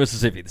Tunica,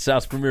 Mississippi, the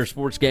South's premier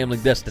sports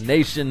gambling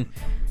destination.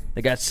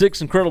 They got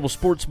 6 incredible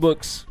sports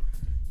books.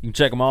 You can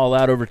check them all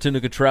out over at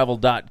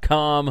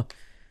tunicatravel.com.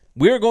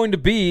 We're going to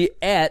be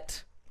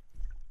at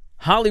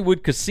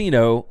Hollywood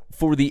Casino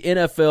for the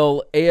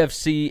NFL,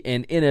 AFC,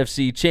 and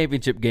NFC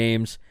championship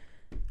games.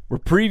 We're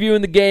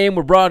previewing the game.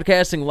 We're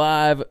broadcasting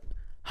live.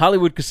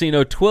 Hollywood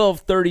Casino,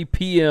 12:30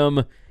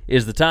 p.m.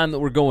 is the time that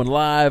we're going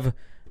live.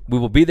 We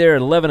will be there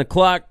at 11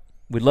 o'clock.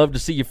 We'd love to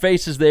see your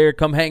faces there.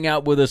 Come hang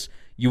out with us.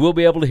 You will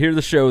be able to hear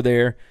the show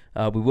there.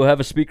 We will have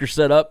a speaker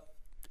set up.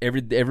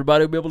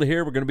 Everybody will be able to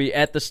hear. We're going to be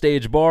at the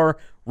stage bar,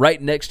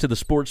 right next to the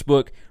sports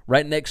book,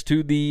 right next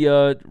to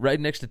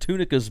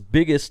Tunica's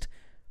biggest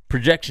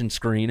projection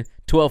screen,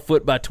 12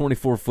 foot by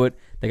 24 foot.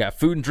 They got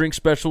food and drink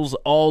specials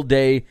all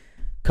day.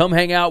 Come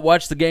hang out,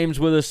 watch the games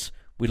with us.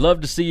 We'd love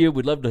to see you.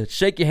 We'd love to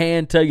shake your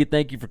hand, tell you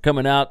thank you for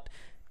coming out,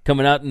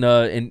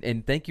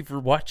 and thank you for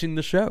watching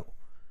the show.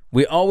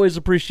 We always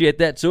appreciate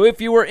that. So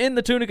if you are in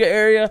the Tunica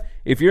area,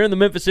 if you're in the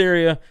Memphis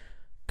area,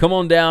 come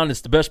on down.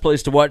 It's the best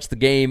place to watch the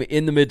game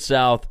in the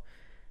Mid-South.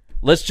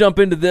 Let's jump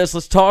into this.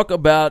 Let's talk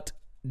about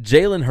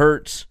Jalen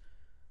Hurts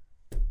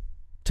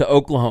to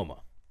Oklahoma.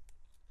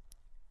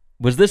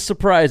 Was this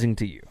surprising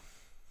to you?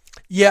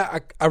 Yeah,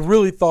 I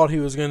really thought he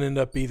was going to end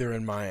up either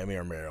in Miami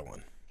or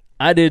Maryland.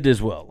 I did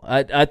as well.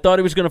 I thought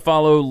he was going to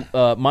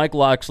follow Mike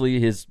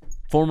Locksley, his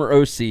former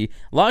OC.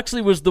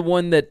 Locksley was the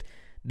one that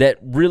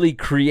really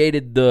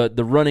created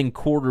the running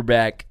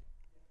quarterback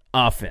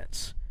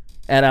offense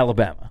at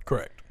Alabama.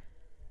 Correct.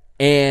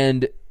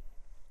 And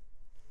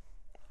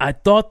I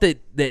thought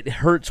that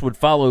Hurts would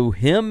follow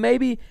him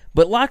maybe,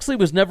 but Locksley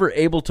was never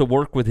able to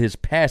work with his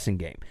passing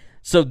game.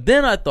 So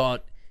then I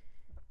thought,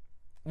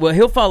 well,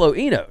 he'll follow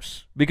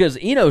Enos because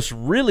Enos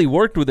really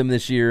worked with him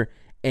this year,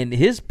 and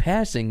his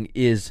passing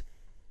is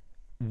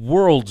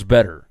worlds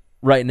better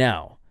right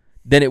now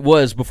than it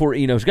was before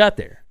Enos got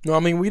there. No, I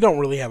mean, we don't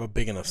really have a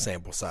big enough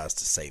sample size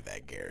to say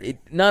that, Gary.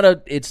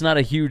 It's not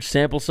a huge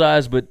sample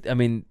size, but, I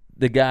mean,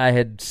 the guy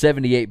had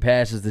 78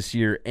 passes this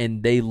year,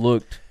 and they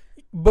looked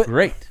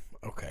great.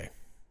 Okay.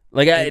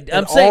 Like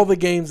I'm saying, all the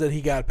games that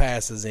he got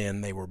passes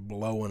in, they were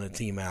blowing a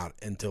team out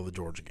until the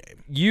Georgia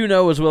game. You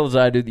know as well as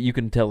I do that you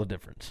can tell the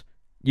difference.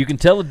 You can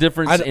tell a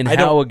difference in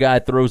how a guy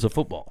throws a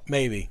football.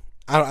 Maybe.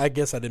 I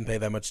guess I didn't pay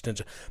that much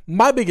attention.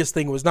 My biggest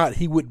thing was not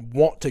he would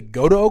want to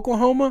go to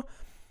Oklahoma.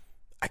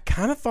 I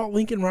kind of thought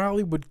Lincoln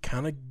Riley would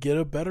kind of get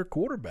a better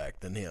quarterback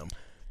than him.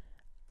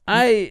 Who?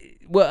 I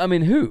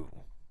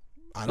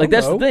don't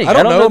That's know. The thing. I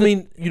don't know. I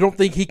mean, you don't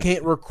think he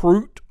can't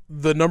recruit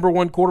the number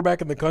one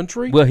quarterback in the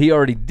country? Well, he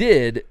already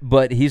did,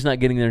 but he's not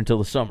getting there until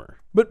the summer.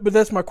 But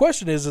that's my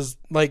question is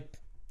like,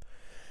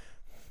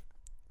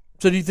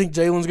 so do you think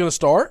Jalen's going to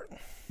start?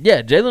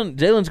 Yeah,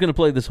 Jalen's going to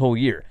play this whole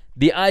year.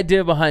 The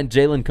idea behind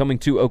Jalen coming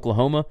to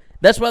Oklahoma,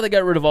 that's why they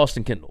got rid of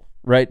Austin Kendall,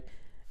 right?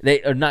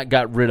 They are not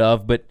got rid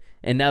of,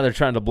 and now they're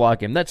trying to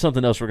block him. That's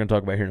something else we're going to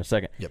talk about here in a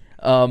second.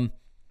 Yep.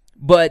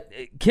 But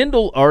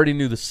Kendall already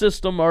knew the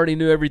system, already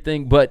knew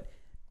everything, but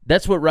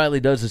that's what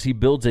Riley does is he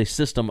builds a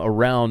system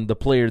around the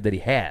player that he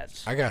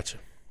has. I got you.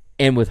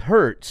 And with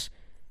Hurts,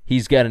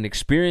 he's got an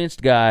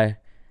experienced guy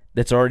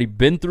that's already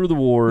been through the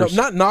wars.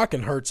 No, not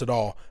knocking Hurts at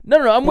all.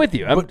 No, I'm with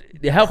you.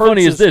 How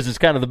funny is this? It's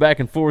kind of the back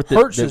and forth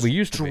that we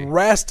used to be. Hurts is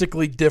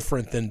drastically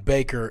different than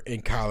Baker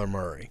and Kyler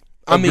Murray.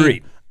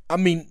 Agreed. I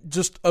mean,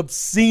 just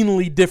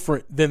obscenely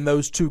different than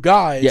those two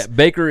guys. Yeah,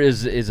 Baker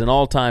is an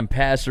all-time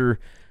passer.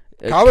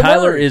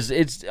 Kyler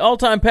is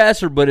all-time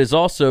passer, but is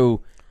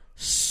also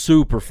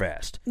super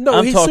fast. No,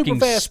 I'm he's talking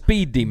super fast,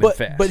 speed demon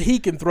fast. But he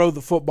can throw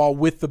the football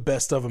with the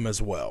best of them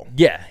as well.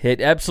 Yeah,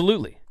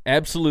 absolutely.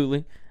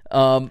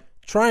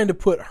 Trying to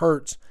put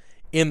Hurts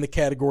in the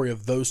category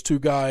of those two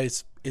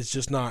guys is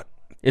just not.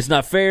 It's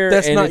not fair.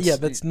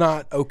 That's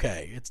not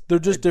okay. They're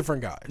just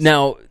different guys.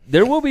 Now,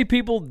 there will be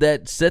people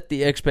that set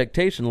the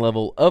expectation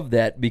level of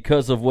that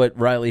because of what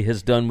Riley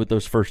has done with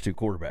those first two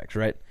quarterbacks,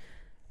 right?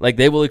 Like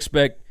they will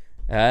expect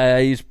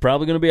he's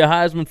probably going to be a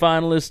Heisman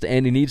finalist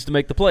and he needs to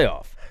make the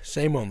playoff.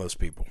 Shame on those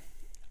people.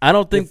 I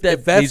don't think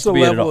if that's needs the to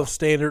be level of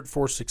standard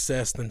for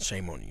success, then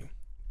shame on you.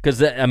 Because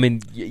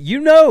you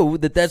know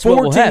that's what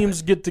will happen. 4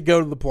 teams get to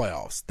go to the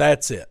playoffs.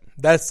 That's it.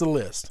 That's the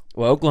list.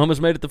 Well, Oklahoma's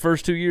made it the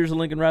first 2 years of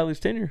Lincoln Riley's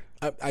tenure.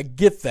 I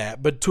get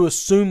that, but to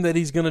assume that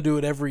he's going to do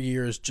it every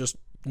year is just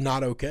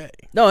not okay.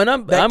 No,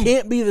 and that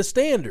can't be the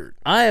standard.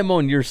 I am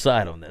on your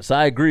side on this.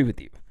 I agree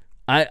with you.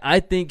 I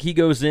think he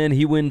goes in,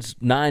 he wins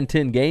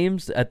 9-10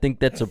 games. I think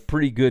that's a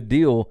pretty good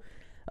deal.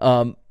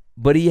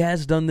 But he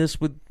has done this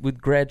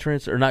with grad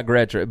transfer, or not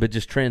grad transfer, but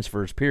just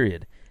transfers,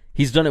 period.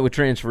 He's done it with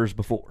transfers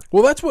before.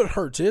 Well, that's what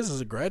Hurts is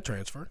a grad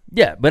transfer.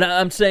 Yeah, but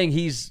I'm saying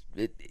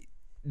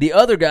the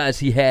other guys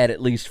he had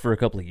at least for a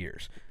couple of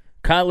years.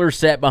 Kyler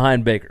sat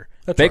behind Baker.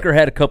 Baker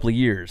had a couple of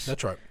years.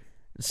 That's right.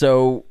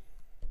 So,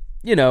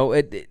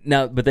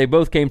 but they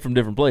both came from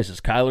different places.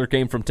 Kyler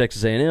came from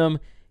Texas A&M.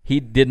 He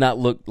did not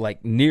look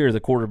like near the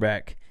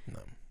quarterback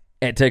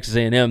at Texas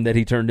A&M that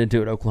he turned into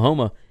at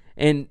Oklahoma.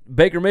 And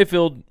Baker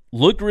Mayfield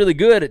looked really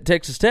good at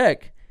Texas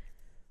Tech,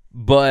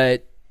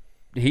 but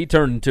he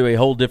turned into a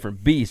whole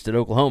different beast at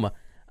Oklahoma.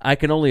 I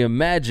can only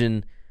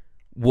imagine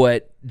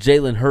what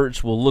Jalen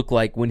Hurts will look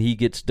like when he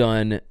gets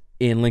done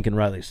in Lincoln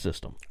Riley's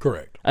system.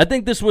 Correct. I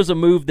think this was a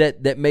move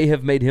that may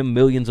have made him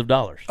millions of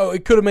dollars. Oh,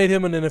 it could have made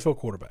him an NFL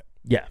quarterback.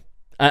 Yeah.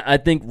 I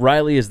think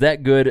Riley is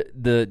that good.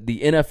 The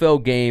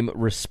NFL game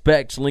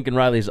respects Lincoln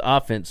Riley's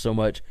offense so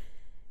much.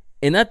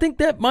 And I think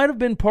that might have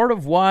been part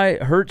of why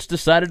Hurts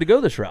decided to go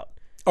this route.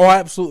 Oh, I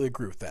absolutely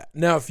agree with that.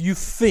 Now, if you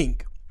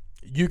think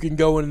you can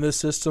go in this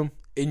system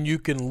and you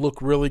can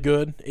look really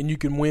good and you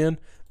can win,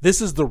 this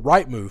is the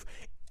right move.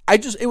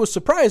 It was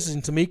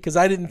surprising to me because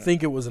I didn't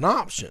think it was an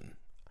option.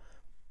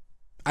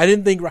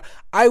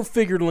 I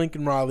figured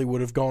Lincoln Riley would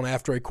have gone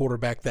after a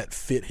quarterback that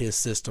fit his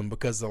system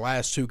because the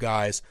last two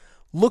guys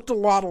looked a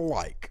lot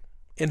alike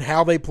in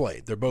how they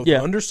played. They're both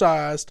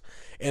undersized,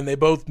 and they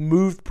both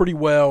moved pretty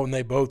well, and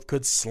they both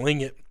could sling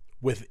it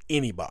with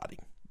anybody.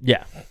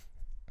 Yeah.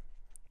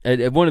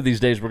 At one of these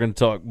days, we're going to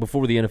talk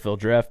before the NFL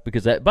draft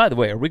because, by the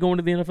way, are we going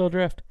to the NFL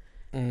draft?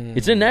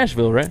 It's in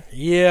Nashville, right?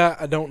 Yeah,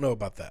 I don't know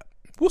about that.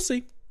 We'll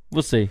see.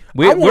 We'll see.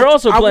 We're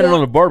also planning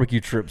on a barbecue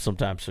trip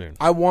sometime soon.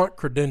 I want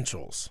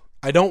credentials.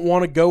 I don't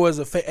want to go as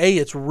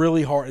it's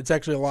really hard. It's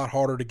actually a lot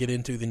harder to get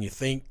into than you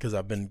think because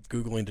I've been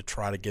Googling to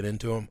try to get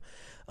into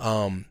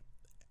them.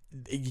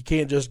 You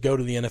can't just go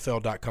to the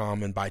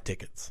NFL.com and buy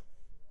tickets.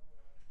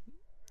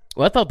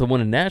 Well, I thought the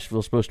one in Nashville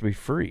was supposed to be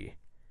free.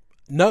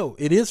 No,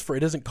 it is free. It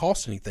doesn't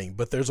cost anything,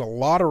 but there's a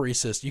lottery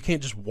system. You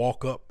can't just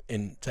walk up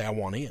and say, I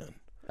want in.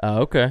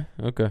 Oh, okay.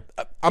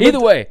 Either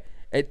way,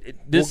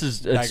 this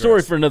is a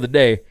story for another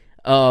day.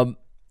 Off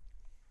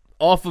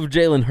of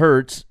Jalen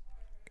Hurts,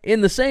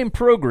 in the same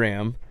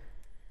program,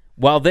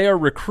 while they are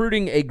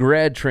recruiting a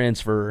grad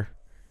transfer,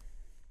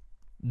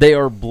 they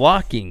are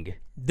blocking.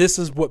 This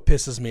is what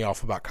pisses me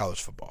off about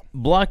college football.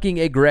 Blocking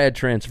a grad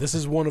transfer. This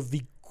is one of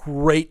the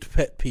great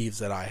pet peeves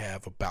that I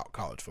have about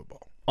college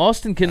football.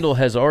 Austin Kendall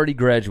has already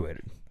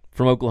graduated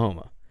from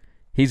Oklahoma.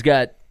 He's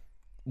got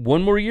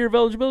one more year of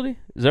eligibility.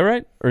 Is that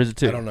right? Or is it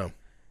 2? I don't know.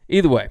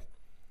 Either way,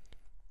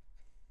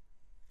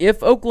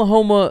 if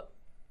Oklahoma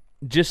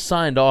just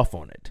signed off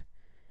on it,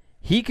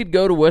 he could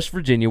go to West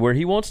Virginia where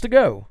he wants to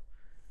go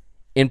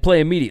and play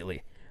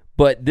immediately.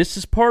 But this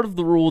is part of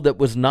the rule that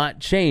was not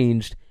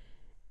changed.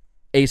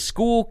 a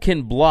school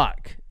can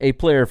block a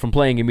player from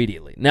playing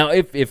immediately. Now,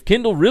 if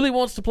Kendall really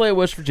wants to play at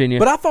West Virginia,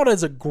 but I thought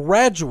as a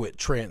graduate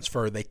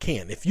transfer they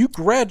can. If you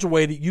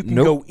graduated, you can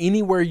go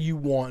anywhere you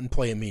want and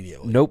play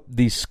immediately. Nope,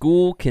 the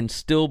school can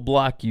still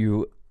block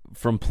you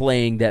from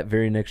playing that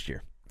very next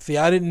year. See,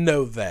 I didn't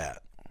know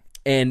that.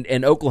 And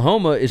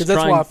Oklahoma is trying.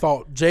 That's why I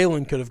thought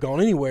Jalen could have gone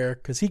anywhere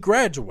because he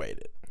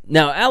graduated.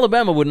 Now,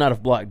 Alabama would not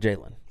have blocked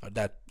Jalen.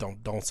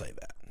 Don't say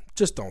that.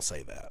 Just don't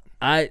say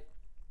that.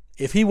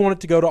 If he wanted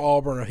to go to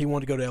Auburn or he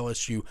wanted to go to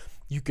LSU,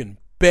 you can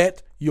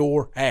bet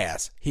your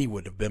ass he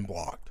would have been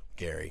blocked,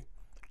 Gary.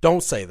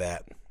 Don't say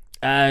that.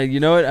 You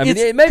know what? I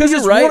mean, maybe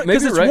you're right.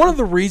 Because it's one of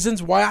the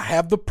reasons why I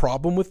have the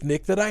problem with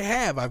Nick that I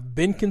have. I've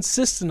been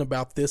consistent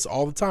about this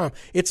all the time.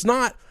 It's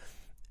not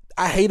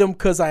I hate him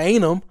because I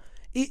ain't him.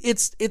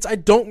 It's I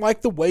don't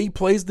like the way he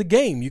plays the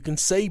game. You can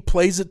say he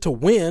plays it to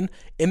win,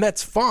 and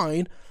that's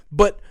fine,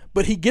 but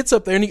he gets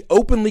up there and he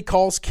openly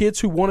calls kids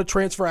who want to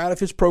transfer out of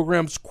his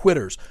programs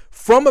quitters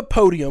from a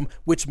podium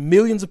which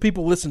millions of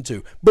people listen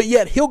to. But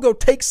yet he'll go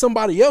take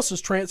somebody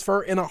else's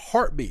transfer in a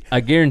heartbeat. I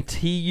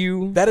guarantee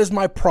you. That is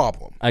my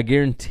problem. I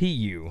guarantee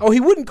you. Oh, he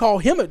wouldn't call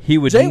him a He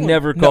would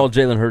never call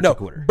Jalen Hurts a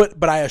quitter.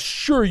 But I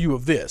assure you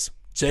of this.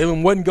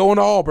 Jalen wasn't going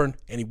to Auburn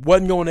and he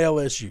wasn't going to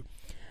LSU.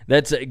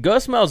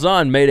 Gus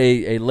Malzahn made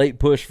a late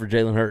push for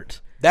Jalen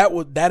Hurts. That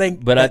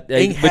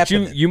ain't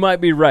happening. You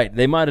might be right.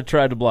 They might have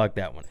tried to block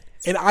that one.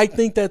 And I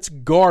think that's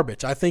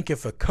garbage. I think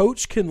if a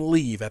coach can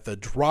leave at the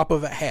drop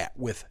of a hat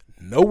with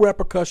no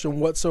repercussion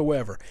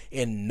whatsoever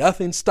and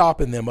nothing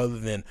stopping them other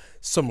than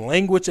some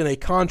language in a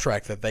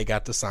contract that they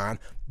got to sign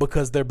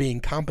because they're being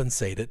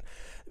compensated,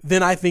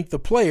 then I think the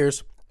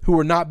players who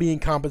are not being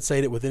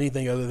compensated with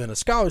anything other than a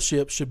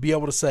scholarship should be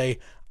able to say,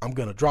 I'm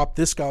going to drop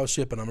this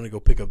scholarship and I'm going to go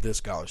pick up this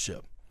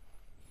scholarship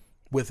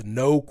with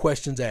no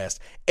questions asked.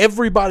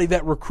 Everybody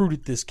that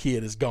recruited this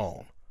kid is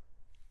gone.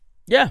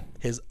 Yeah.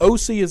 His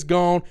OC is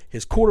gone.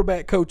 His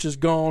quarterback coach is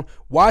gone.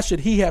 Why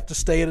should he have to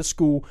stay at a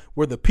school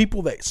where the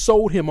people that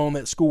sold him on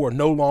that school are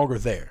no longer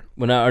there?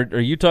 Well, now, are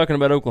you talking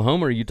about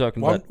Oklahoma or are you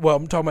talking about? Well,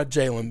 I'm talking about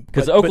Jalen.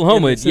 Because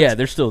Oklahoma,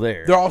 they're still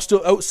there. They're all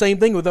still, same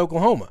thing with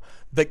Oklahoma.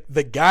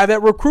 The guy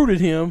that recruited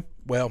him,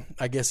 well,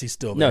 I guess he's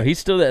still there. No, he's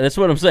still there. That's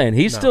what I'm saying.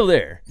 He's still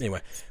there.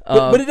 Anyway,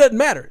 but it doesn't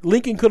matter.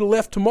 Lincoln could have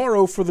left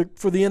tomorrow for the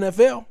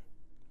NFL.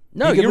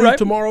 No, he could you're leave right.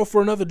 Tomorrow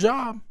for another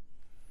job.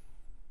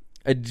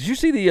 Did you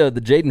see the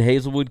Jaden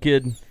Hazelwood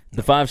kid,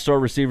 the 5-star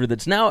receiver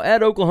that's now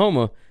at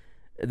Oklahoma,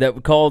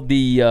 that called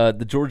the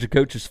Georgia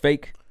coaches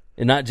fake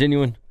and not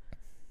genuine?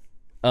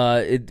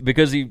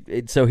 Because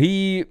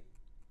he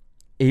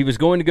was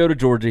going to go to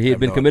Georgia. He had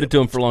been committed to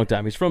him for a long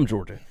time. He's from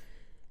Georgia.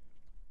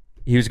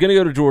 He was going to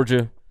go to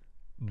Georgia,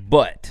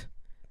 but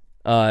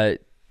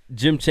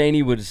Jim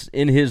Chaney was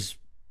in his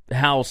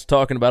house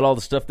talking about all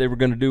the stuff they were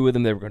going to do with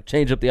him. They were going to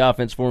change up the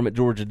offense for him at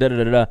Georgia,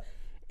 da-da-da-da.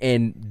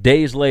 And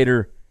days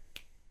later,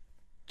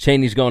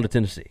 Chaney's gone to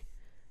Tennessee.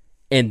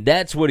 And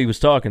that's what he was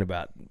talking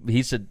about.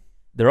 He said,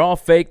 they're all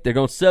fake. They're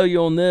going to sell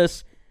you on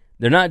this.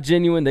 They're not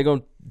genuine. They're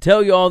going to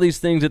tell you all these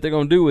things that they're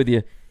going to do with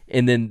you,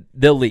 and then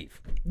they'll leave.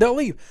 They'll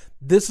leave.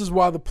 This is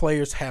why the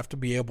players have to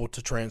be able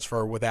to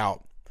transfer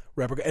without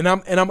repercussion.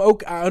 And I'm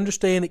okay. I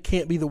understand it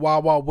can't be the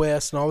Wild Wild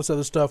West and all this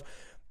other stuff,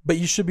 but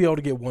you should be able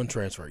to get one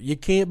transfer. You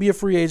can't be a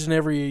free agent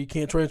every year. You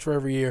can't transfer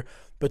every year,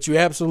 but you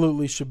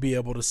absolutely should be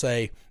able to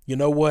say, you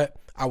know what?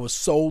 I was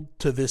sold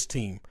to this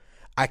team.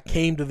 I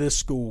came to this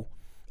school.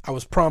 I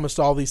was promised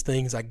all these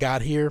things. I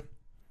got here,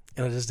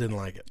 and I just didn't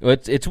like it. Well,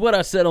 it's what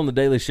I said on the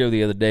Daily Show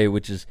the other day,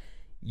 which is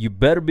you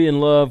better be in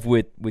love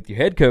with your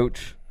head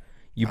coach.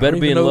 You better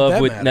be in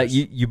love with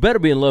you better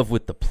be in love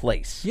with the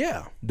place.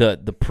 Yeah.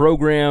 The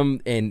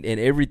program and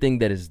everything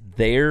that is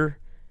there.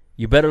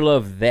 You better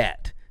love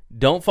that.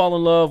 Don't fall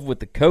in love with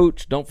the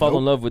coach. Don't fall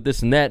in love with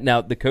this and that.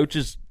 Now, the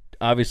coaches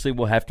obviously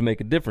will have to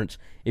make a difference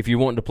if you're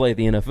wanting to play at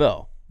the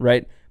NFL,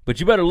 right? But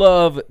you better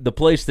love the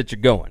place that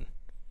you're going,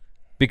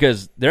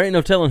 because there ain't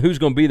no telling who's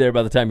going to be there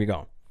by the time you're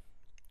gone.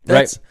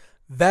 Right?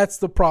 That's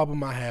the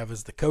problem I have,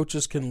 is the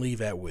coaches can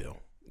leave at will.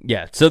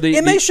 Yeah. So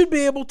they should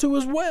be able to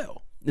as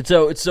well.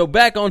 So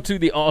back onto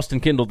the Austin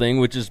Kendall thing,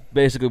 which is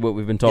basically what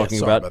we've been talking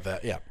about. Sorry about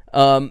that.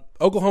 Yeah.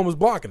 Oklahoma's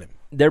blocking him.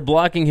 They're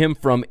blocking him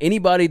from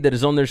anybody that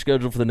is on their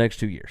schedule for the next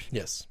 2 years.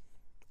 Yes.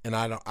 And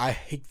I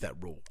hate that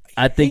rule.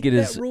 I think it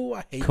is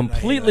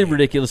completely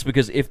ridiculous,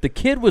 because if the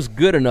kid was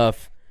good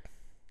enough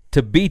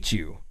to beat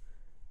you,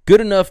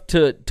 good enough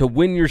to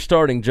win your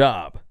starting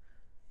job,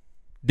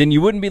 then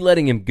you wouldn't be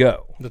letting him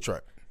go. That's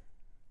right.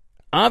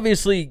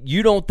 Obviously,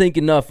 you don't think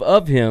enough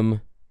of him,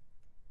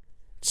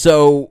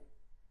 so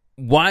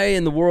why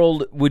in the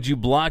world would you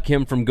block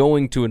him from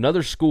going to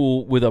another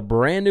school with a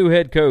brand new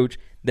head coach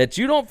that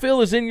you don't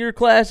feel is in your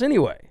class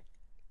anyway?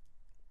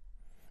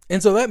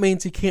 And so that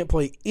means he can't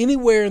play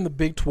anywhere in the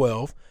Big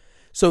 12.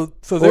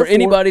 Or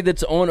anybody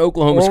that's on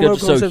Oklahoma's schedule,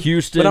 so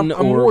Houston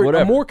or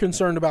whatever. I'm more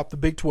concerned about the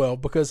Big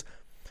 12 because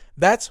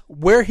that's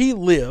where he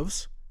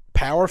lives,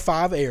 Power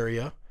 5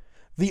 area.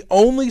 The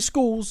only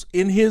schools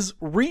in his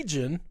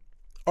region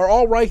are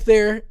all right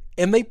there,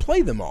 and they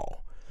play them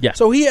all. Yeah.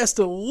 So he has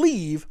to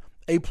leave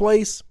a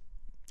place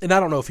and I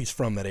don't know if he's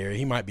from that area.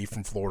 He might be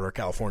from Florida or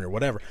California or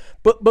whatever.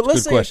 But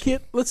let's say a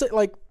kid, let's say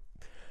like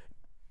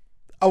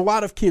a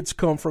lot of kids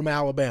come from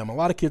Alabama. A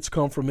lot of kids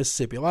come from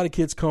Mississippi. A lot of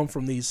kids come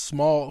from these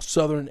small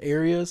southern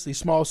areas, these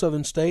small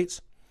southern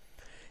states.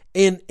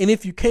 And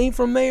if you came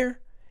from there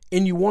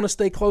and you want to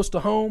stay close to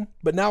home,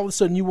 but now all of a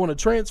sudden you want to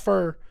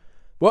transfer,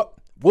 well,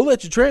 we'll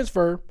let you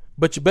transfer,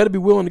 but you better be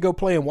willing to go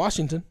play in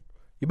Washington.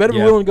 You better be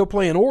willing to go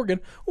play in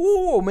Oregon.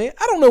 Oh, man,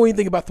 I don't know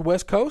anything about the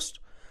West Coast.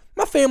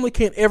 My family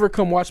can't ever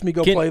come watch me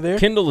go play there.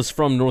 Kendall is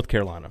from North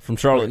Carolina, from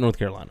Charlotte, North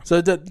Carolina.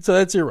 So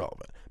that's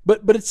irrelevant.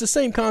 But it's the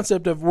same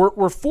concept of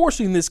we're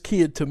forcing this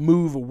kid to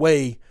move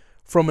away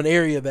from an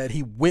area that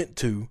he went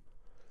to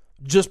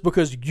just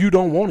because you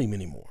don't want him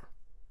anymore.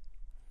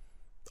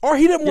 Or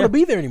he doesn't want to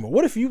be there anymore.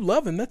 What if you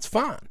love him? That's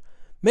fine.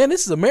 Man,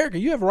 this is America.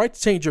 You have a right to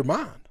change your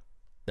mind.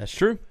 That's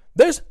true.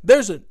 There's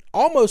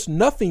almost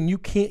nothing you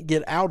can't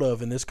get out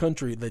of in this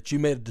country that you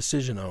made a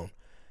decision on,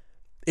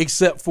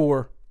 except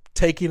for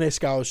taking a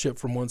scholarship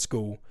from one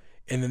school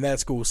and then that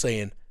school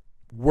saying,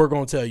 we're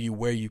going to tell you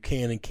where you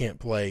can and can't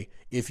play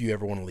if you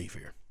ever want to leave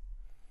here.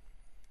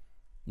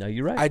 No,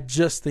 you're right. I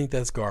just think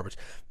that's garbage.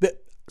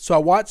 So I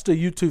watched a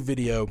YouTube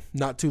video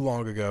not too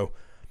long ago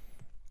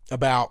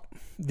about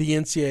the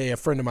NCAA. A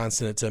friend of mine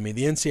sent it to me.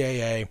 The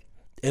NCAA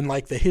and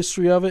like the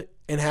history of it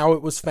and how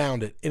it was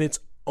founded. And its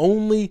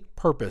only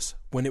purpose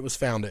when it was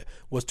founded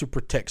was to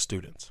protect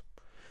students.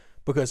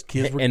 Because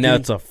kids were now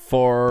it's a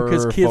far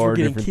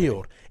getting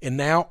killed. And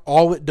now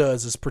all it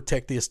does is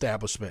protect the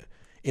establishment.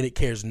 And it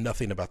cares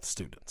nothing about the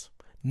students.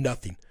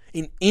 Nothing.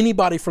 And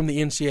anybody from the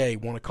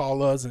NCAA want to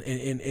call us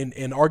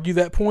and argue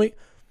that point,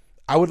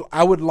 I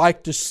would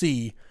like to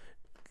see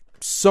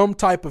some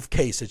type of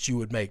case that you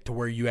would make to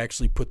where you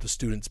actually put the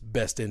student's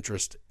best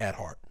interest at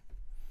heart.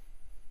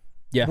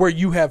 Yeah. Where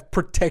you have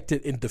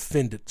protected and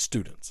defended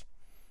students.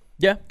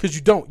 Yeah. Because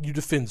you don't. You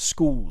defend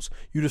schools.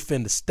 You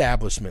defend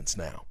establishments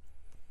now.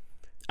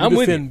 I'm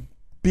with you. defend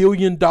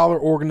billion-dollar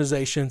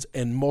organizations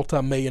and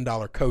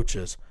multi-million-dollar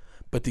coaches.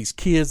 But these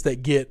kids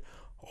that get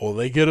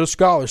a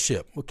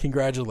scholarship. Well,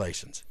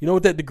 congratulations. You know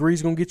what that degree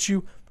is going to get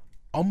you?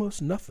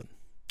 Almost nothing.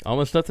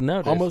 Almost nothing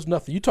nowadays. Almost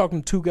nothing. You're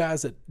talking to two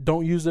guys that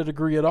don't use their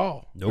degree at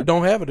all. Nope. Or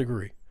don't have a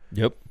degree.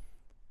 Yep.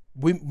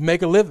 We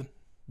make a living.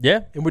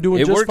 Yeah. And we're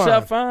doing just fine. It works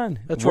out fine.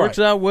 That's right. It works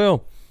out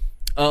well.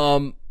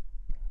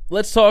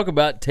 Let's talk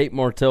about Tate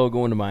Martell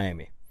going to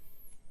Miami.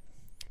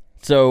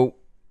 So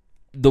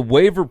the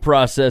waiver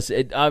process,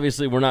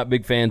 obviously we're not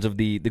big fans of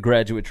the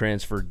graduate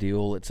transfer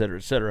deal, et cetera,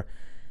 et cetera.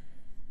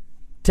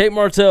 Tate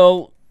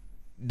Martell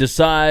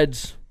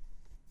decides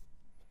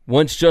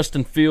once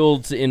Justin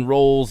Fields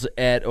enrolls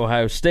at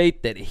Ohio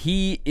State that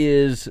he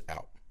is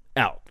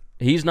out.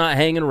 He's not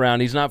hanging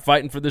around. He's not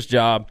fighting for this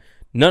job.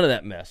 None of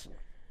that mess.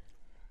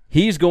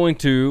 He's going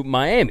to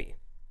Miami.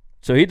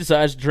 So he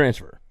decides to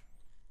transfer.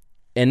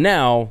 And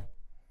now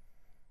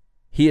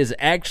he is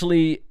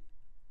actually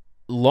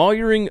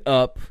lawyering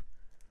up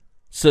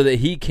so that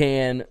he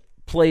can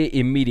play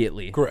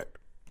immediately. Correct.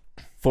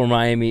 For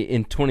Miami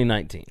in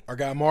 2019. Our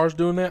guy Mars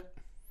doing that?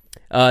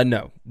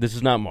 No, this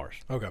is not Mars.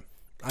 Okay.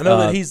 I know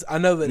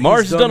that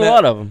Mars he's has done a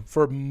lot of them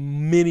for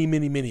many,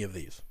 many, many of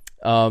these.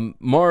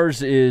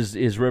 Mars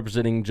is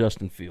representing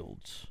Justin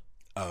Fields.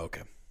 Oh,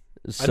 okay.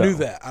 So, I knew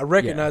that. I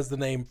recognize the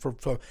name from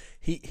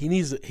he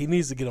needs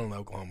to get on the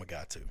Oklahoma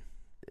guy too.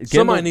 Kendall,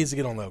 somebody needs to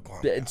get on the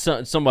Oklahoma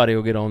guy. Somebody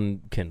will get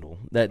on Kendall.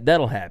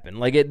 That'll happen.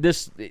 Like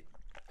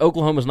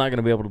Oklahoma's not going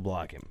to be able to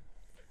block him.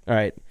 All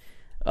right.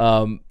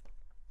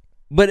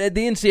 But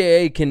the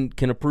NCAA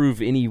can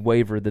approve any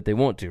waiver that they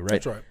want to, right?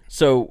 That's right.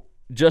 So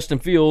Justin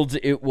Fields,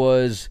 it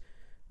was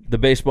the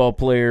baseball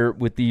player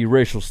with the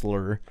racial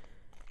slur.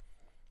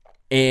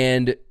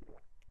 And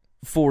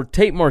for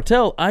Tate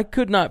Martell, I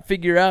could not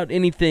figure out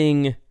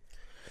anything.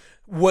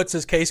 What's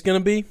his case going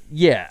to be?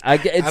 Yeah, I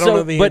don't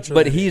know the answer.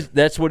 But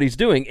that's what he's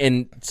doing,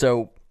 and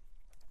so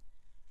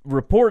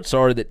reports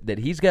are that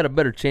he's got a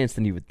better chance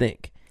than you would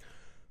think.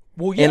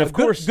 Well, yeah, and of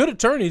course, good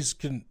attorneys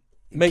can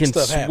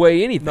stuff happen.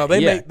 Sway anything. No,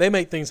 they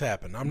make things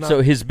happen. I'm not.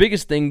 So his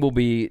biggest thing will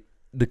be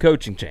the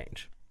coaching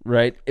change,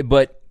 right?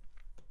 But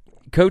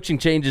coaching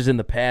changes in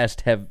the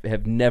past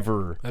have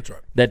never. That's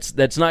right.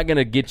 That's not going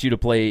to get you to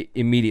play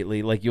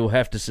immediately. Like you'll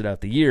have to sit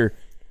out the year,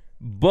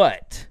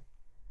 but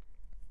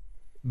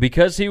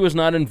because he was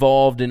not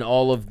involved in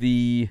all of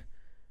the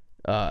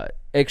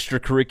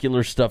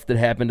extracurricular stuff that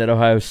happened at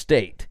Ohio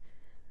State,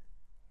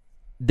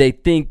 they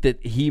think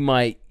that he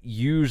might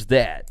use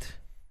that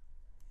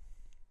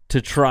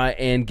to try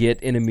and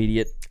get an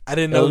immediate. I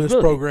didn't know this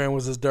program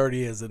was as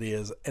dirty as it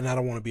is, and I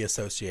don't want to be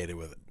associated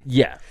with it.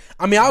 Yeah,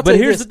 I mean, I'll tell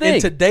you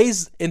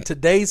this: in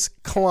today's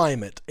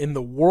climate, in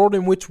the world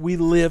in which we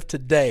live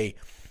today,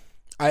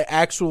 I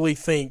actually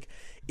think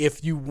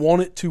if you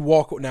wanted to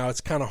walk, now it's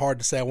kind of hard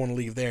to say I want to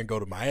leave there and go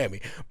to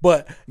Miami,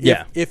 but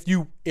if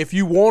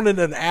you wanted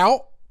an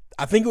out,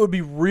 I think it would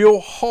be real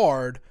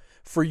hard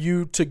for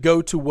you to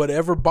go to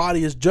whatever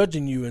body is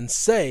judging you and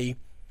say,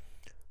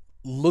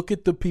 look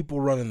at the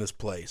people running this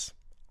place.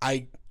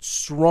 I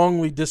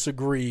strongly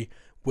disagree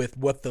with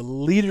what the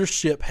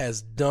leadership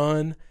has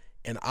done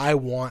and I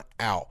want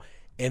out.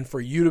 And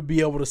for you to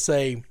be able to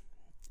say,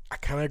 I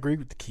kind of agree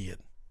with the kid.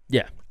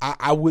 Yeah.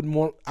 I wouldn't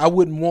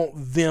want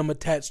them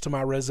attached to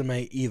my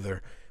resume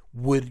either.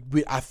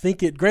 I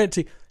think it,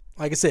 granted,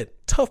 like I said,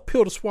 tough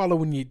pill to swallow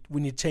when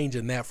you're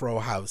changing that for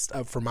Ohio,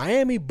 for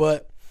Miami,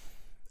 but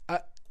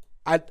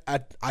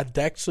I'd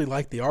actually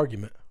like the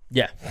argument.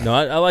 Yeah. No,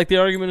 I like the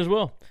argument as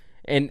well.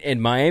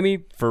 And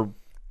Miami, for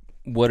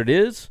what it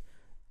is,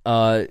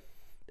 I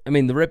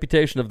mean, the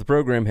reputation of the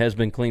program has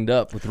been cleaned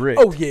up with Rick.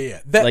 Oh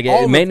yeah. That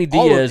Manny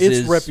Diaz,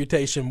 its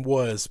reputation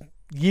was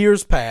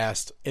years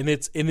past, and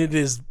it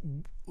is.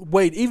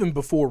 Wait, even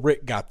before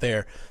Rick got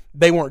there,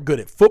 they weren't good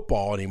at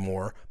football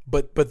anymore.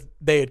 But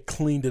they had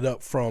cleaned it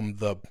up from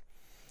the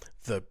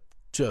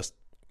just.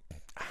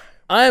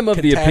 I am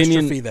of the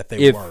opinion that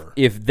they were.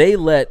 If they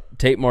let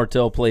Tate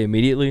Martell play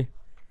immediately,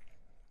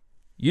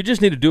 you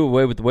just need to do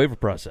away with the waiver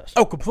process.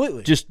 Oh,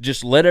 completely.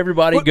 Just let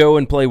everybody go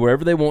and play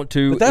wherever they want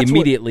to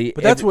immediately.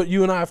 But that's what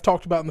you and I have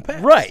talked about in the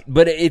past. Right.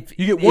 But if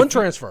you get one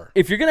transfer.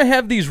 If you're going to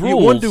have these rules. You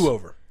get one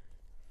do-over.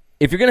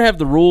 If you're going to have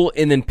the rule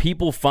and then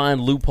people find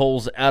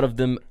loopholes out of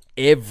them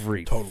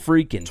every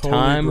freaking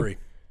time, agree.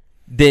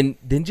 Then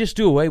just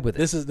do away with it.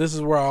 This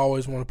is where I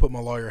always want to put my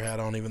lawyer hat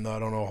on, even though I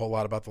don't know a whole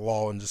lot about the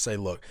law, and just say,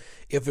 look,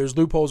 if there's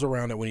loopholes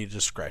around it, we need to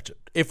just scratch it.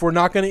 If we're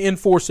not going to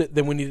enforce it,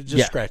 then we need to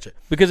just scratch it.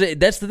 Because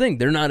that's the thing.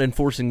 They're not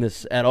enforcing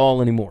this at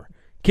all anymore.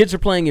 Kids are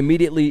playing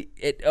immediately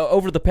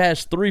over the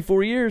past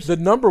 3-4 years. The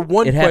number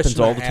one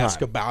question I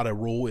ask about a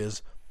rule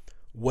is,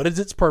 what is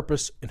its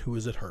purpose and who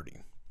is it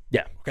hurting?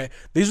 Yeah. Okay.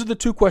 These are the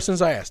two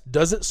questions I asked.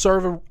 Does it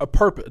serve a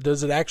purpose?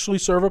 Does it actually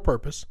serve a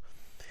purpose?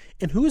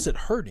 And who is it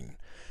hurting?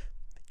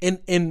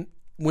 And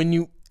when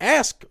you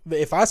ask,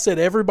 if I said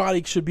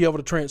everybody should be able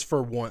to transfer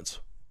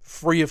once,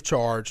 free of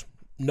charge,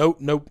 no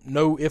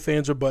ifs,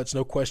 ands, or buts,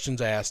 no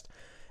questions asked,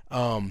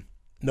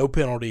 no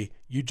penalty,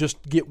 you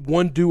just get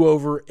one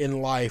do-over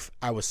in life.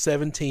 I was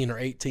 17 or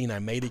 18. I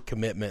made a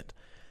commitment.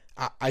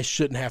 I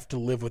shouldn't have to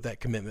live with that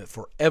commitment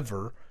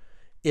forever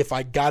if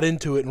I got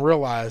into it and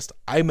realized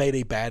I made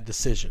a bad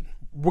decision.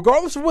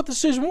 Regardless of what the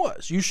decision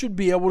was, you should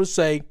be able to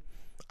say,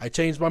 I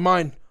changed my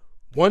mind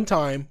one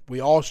time.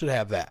 We all should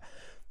have that.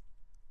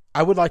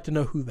 I would like to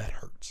know who that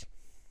hurts.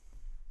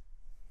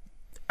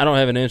 I don't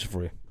have an answer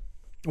for you.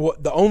 Well,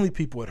 the only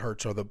people it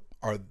hurts are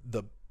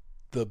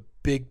the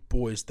big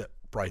boys that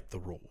write the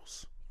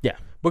rules. Yeah.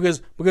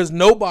 Because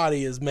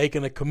nobody is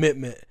making a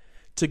commitment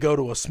to go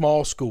to a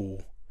small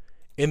school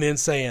and then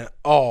saying,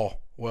 oh,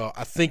 well,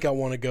 I think I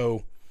want to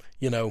go,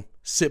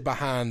 sit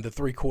behind the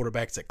 3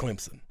 quarterbacks at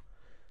Clemson.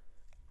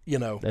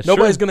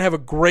 Nobody's going to have a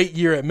great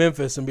year at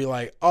Memphis and be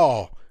like,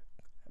 oh,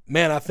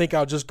 man, I think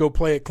I'll just go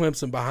play at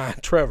Clemson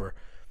behind Trevor.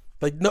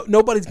 Like,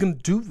 nobody's going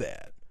to do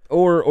that.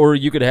 Or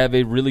you could have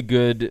a really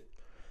good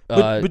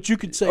but you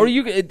could say, or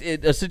you could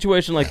a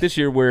situation like this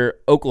year where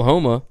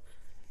Oklahoma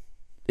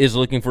is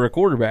looking for a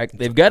quarterback.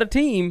 They've got a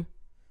team,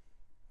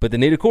 but they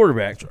need a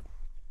quarterback.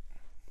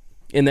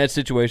 In that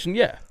situation,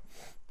 yeah.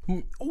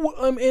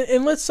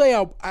 And let's say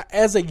I,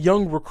 as a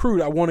young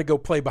recruit, I want to go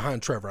play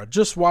behind Trevor. I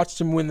just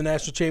watched him win the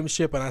national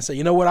championship, and I say,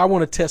 you know what? I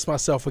want to test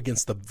myself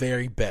against the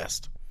very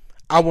best.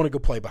 I want to go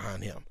play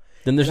behind him.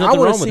 Then there's nothing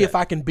wrong with it. I want to see if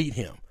I can beat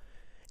him.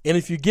 And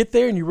if you get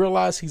there and you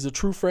realize he's a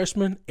true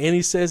freshman and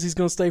he says he's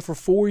going to stay for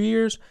 4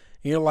 years,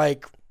 and you're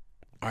like,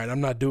 all right,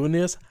 I'm not doing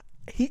this.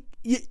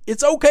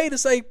 It's okay to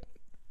say,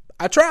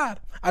 I tried.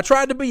 I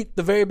tried to beat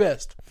the very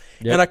best,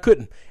 and I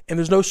couldn't. And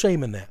there's no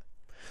shame in that.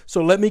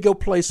 So let me go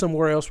play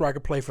somewhere else where I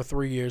can play for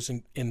 3 years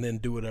and then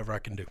do whatever I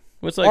can do.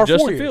 Well, it's like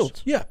Justin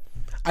Fields. Yeah.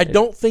 I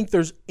don't think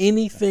there's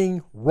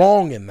anything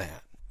wrong in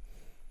that.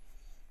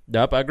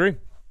 Nope, I agree.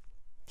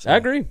 I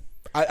agree.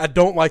 I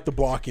don't like the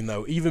blocking,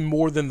 though, even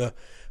more than the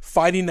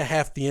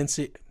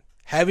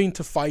having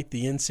to fight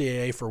the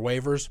NCAA for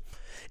waivers.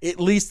 At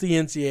least the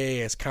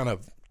NCAA has kind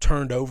of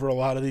turned over a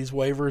lot of these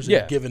waivers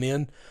and given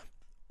in.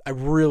 I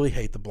really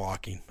hate the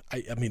blocking.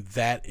 I mean,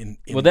 that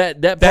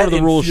that part of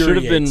the rule should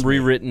have been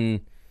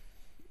rewritten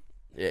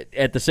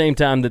at the same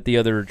time that the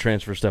other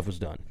transfer stuff was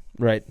done,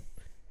 right?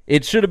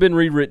 It should have been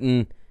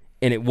rewritten,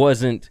 and it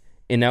wasn't,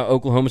 and now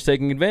Oklahoma's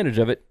taking advantage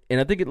of it, and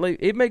I think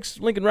it makes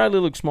Lincoln Riley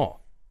look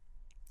small.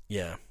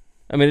 Yeah.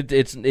 I mean,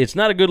 it's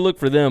not a good look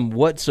for them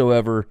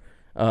whatsoever.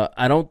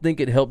 I don't think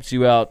it helps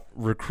you out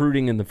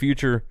recruiting in the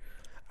future.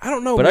 I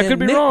don't know, but man. I could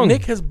be wrong.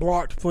 Nick has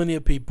blocked plenty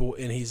of people,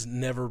 and he's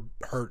never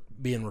hurt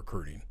being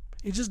recruiting.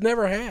 He just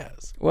never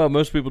has. Well,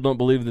 most people don't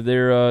believe that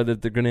they're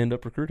going to end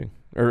up recruiting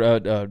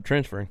or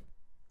transferring.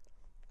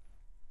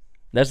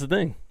 That's the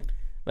thing.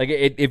 Like,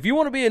 if you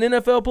want to be an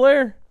NFL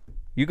player,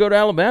 you go to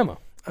Alabama.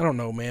 I don't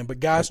know, man. But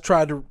guys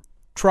tried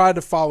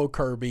to follow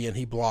Kirby, and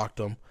he blocked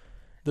them.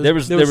 There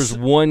was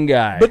one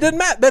guy, but doesn't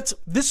matter.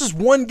 This is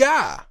one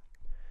guy.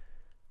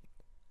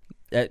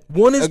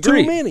 One is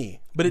too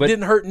many, but it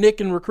didn't hurt Nick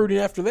in recruiting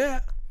after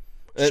that.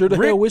 Sure the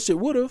hell wish it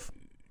would have.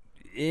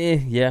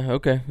 Yeah,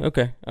 okay,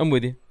 I'm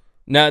with you.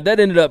 Now that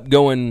ended up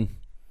going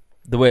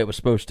the way it was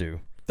supposed to.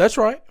 That's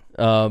right.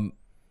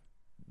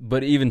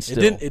 But even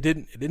still, it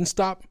didn't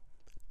stop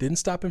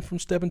him from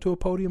stepping to a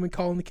podium and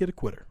calling the kid a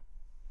quitter.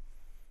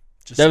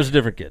 That was a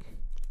different kid.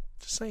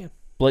 Just saying.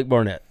 Blake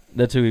Barnett.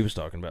 That's who he was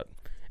talking about.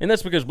 And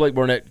that's because Blake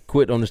Barnett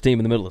quit on his team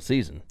in the middle of the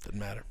season. Doesn't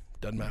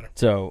matter.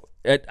 So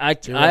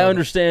I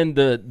understand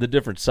the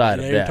different side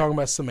of that. You're talking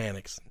about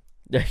semantics.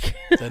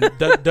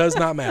 That does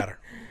not matter.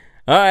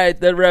 All right,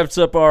 that wraps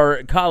up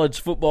our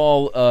college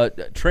football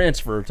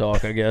transfer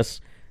talk, I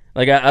guess.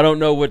 Like, I don't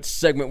know what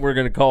segment we're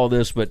going to call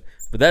this, but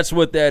that's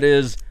what that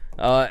is.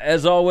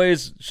 As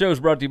always, show is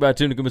brought to you by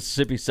Tunica,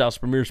 Mississippi, South's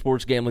premier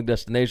sports gambling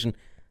destination.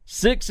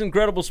 6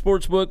 incredible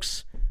sports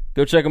books.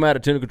 Go check them out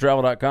at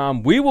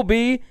tunicatravel.com. We will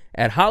be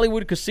at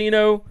Hollywood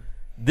Casino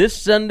this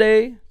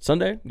Sunday?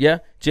 Yeah,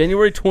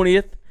 January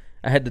 20th.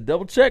 I had to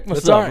double-check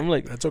myself. That's all right. I'm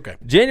like, that's okay.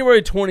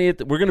 January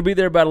 20th. We're going to be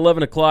there about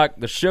 11 o'clock.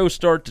 The show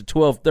starts at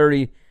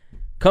 12:30.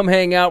 Come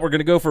hang out. We're going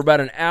to go for about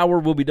an hour.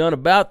 We'll be done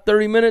about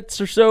 30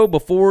 minutes or so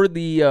before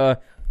the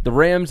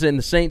Rams and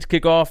the Saints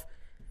kick off.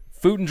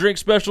 Food and drink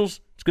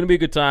specials. It's going to be a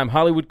good time.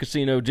 Hollywood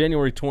Casino,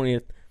 January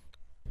 20th.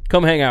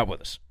 Come hang out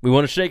with us. We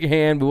want to shake your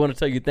hand. We want to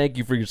tell you thank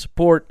you for your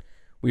support.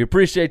 We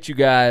appreciate you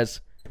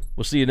guys.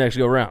 We'll see you next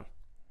go-round.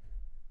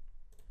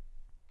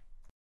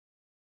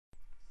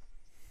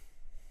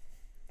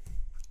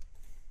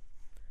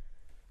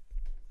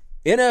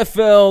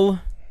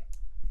 NFL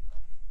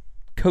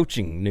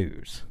coaching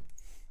news.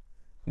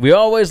 We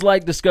always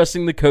like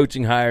discussing the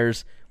coaching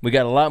hires. We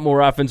got a lot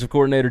more offensive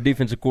coordinator,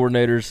 defensive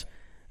coordinators.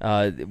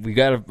 We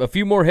got a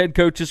few more head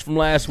coaches from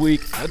last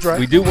week. That's right.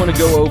 We do want to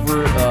go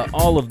over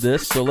all of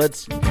this, so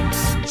let's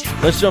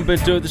jump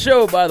into it. The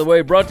show, by the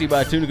way, brought to you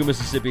by Tunica,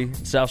 Mississippi,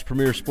 South's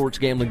premier sports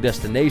gambling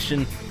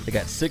destination. They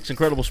got 6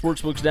 incredible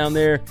sports books down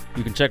there.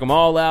 You can check them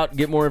all out.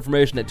 Get more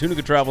information at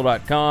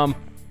tunicatravel.com.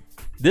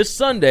 This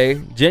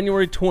Sunday,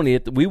 January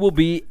 20th, we will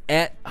be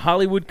at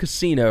Hollywood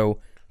Casino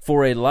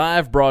for a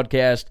live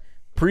broadcast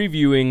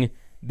previewing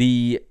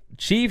the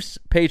Chiefs,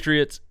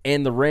 Patriots,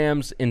 and the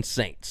Rams and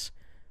Saints.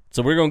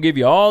 So we're going to give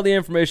you all the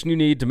information you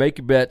need to make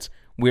your bets.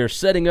 We are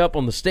setting up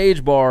on the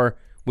stage bar,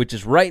 which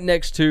is right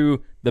next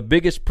to the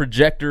biggest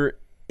projector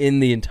in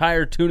the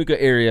entire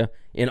Tunica area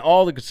in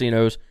all the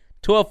casinos,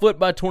 12-foot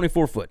by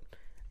 24-foot.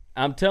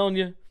 I'm telling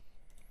you,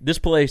 this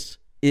place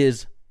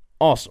is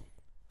awesome.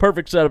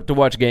 Perfect setup to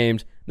watch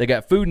games. They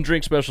got food and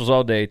drink specials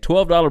all day.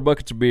 $12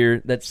 buckets of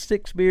beer. That's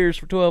 6 beers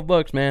for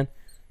 $12, man.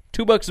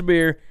 $2 a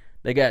beer.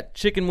 They got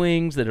chicken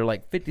wings that are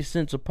like 50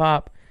 cents a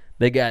pop.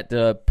 They got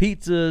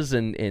pizzas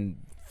and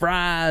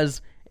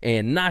fries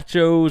and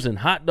nachos and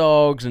hot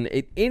dogs and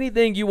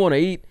anything you want to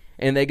eat,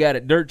 and they got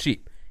it dirt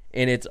cheap.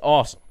 And it's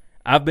awesome.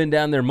 I've been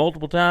down there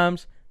multiple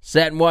times,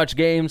 sat and watched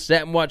games,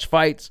 sat and watched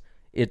fights.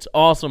 It's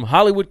awesome.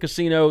 Hollywood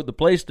Casino, the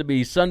place to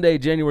be, Sunday,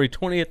 January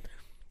 20th.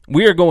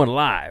 We are going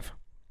live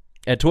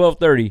at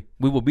 12:30.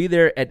 We will be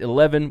there at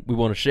 11. We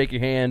want to shake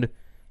your hand,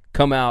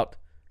 come out,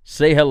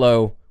 say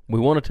hello. We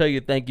want to tell you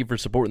thank you for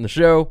supporting the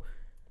show.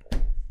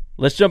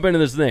 Let's jump into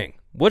this thing.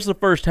 What's the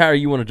first hire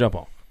you want to jump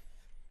on?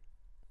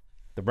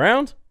 The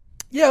Browns?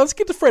 Yeah, let's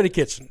get to Freddie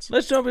Kitchens.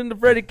 Let's jump into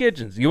Freddie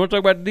Kitchens. You want to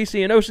talk about the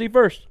DC and OC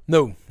first?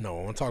 No, I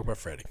want to talk about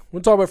Freddie.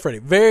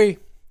 Very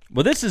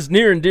well. This is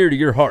near and dear to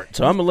your heart,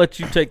 so I'm gonna let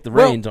you take the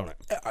reins on it.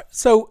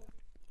 So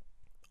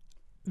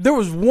there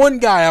was one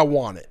guy I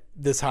wanted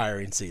this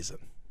hiring season,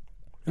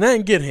 and I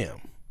didn't get him.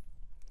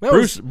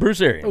 Bruce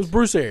Arians. That was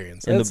Bruce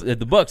Arians, and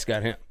the Bucs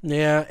got him.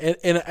 Yeah,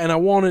 and I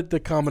wanted the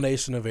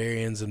combination of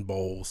Arians and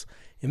Bowles,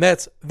 and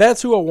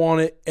that's who I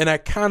wanted. And I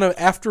kind of,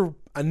 after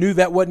I knew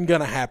that wasn't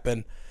going to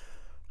happen,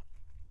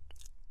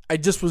 I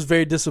just was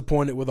very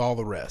disappointed with all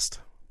the rest.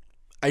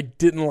 I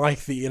didn't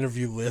like the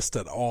interview list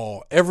at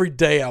all. Every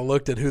day I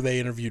looked at who they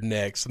interviewed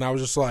next, and I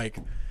was just like,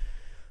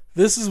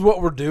 this is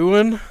what we're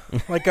doing?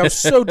 Like, I was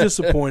so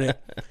disappointed.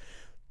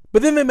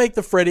 But then they make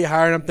the Freddie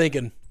hire, and I'm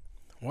thinking,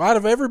 well, out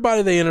of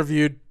everybody they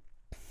interviewed,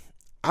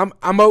 I'm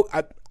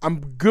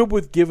good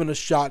with giving a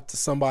shot to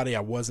somebody I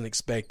wasn't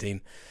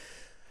expecting,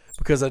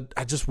 because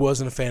I just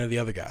wasn't a fan of the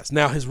other guys.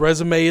 Now, his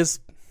resume is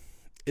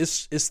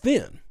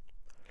thin.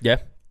 Yeah.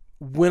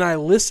 When I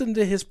listened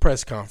to his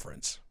press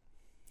conference,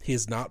 he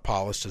is not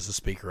polished as a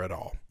speaker at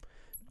all.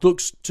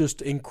 Looks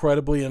just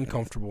incredibly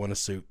uncomfortable in a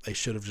suit. They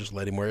should have just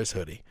let him wear his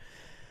hoodie.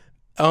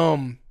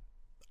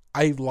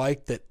 I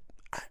like that.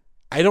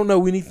 I don't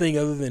know anything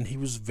other than he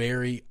was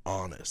very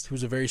honest. He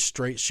was a very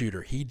straight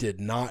shooter. He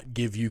did not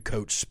give you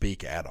coach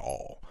speak at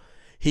all.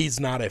 He's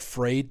not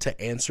afraid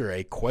to answer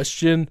a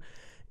question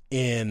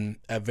in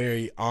a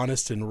very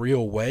honest and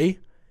real way.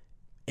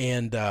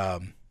 And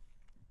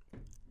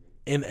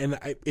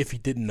if he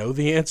didn't know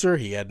the answer,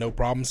 he had no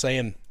problem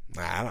saying,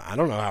 I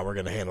don't know how we're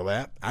going to handle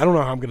that. I don't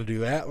know how I'm going to do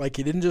that. Like,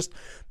 he didn't just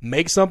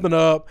make something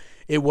up.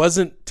 It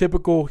wasn't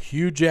typical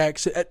Hugh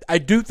Jackson. I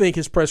do think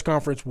his press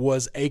conference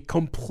was a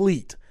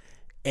complete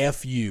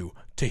F-U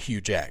to Hugh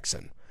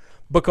Jackson,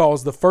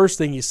 because the first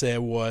thing he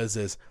said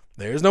is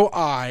there's no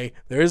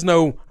there is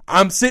no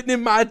I'm sitting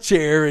in my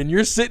chair and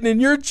you're sitting in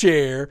your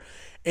chair,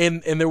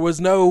 and there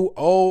was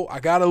no, I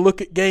got to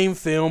look at game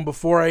film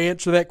before I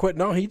answer that question.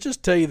 No, he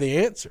just tell you the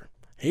answer.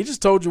 He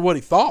just told you what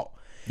he thought.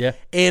 Yeah.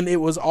 And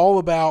it was all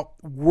about,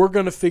 we're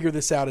going to figure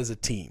this out as a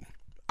team.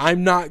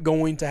 I'm not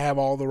going to have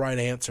all the right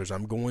answers.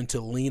 I'm going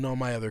to lean on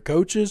my other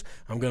coaches.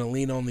 I'm going to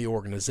lean on the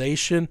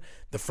organization,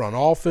 the front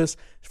office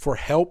for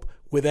help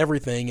with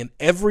everything. And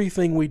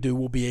everything we do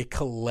will be a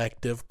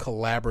collective,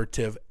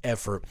 collaborative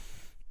effort.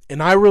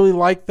 And I really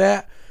like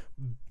that.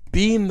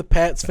 Being the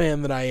Pats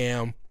fan that I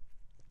am,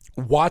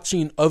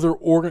 watching other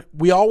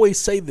we always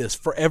say this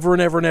forever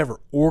and ever and ever.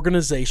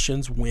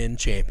 Organizations win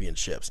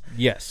championships.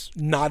 Yes.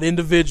 Not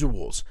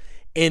individuals.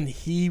 And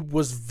he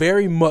was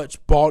very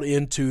much bought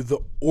into the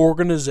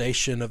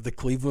organization of the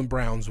Cleveland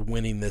Browns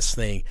winning this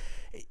thing.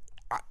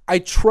 I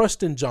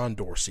trust in John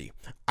Dorsey.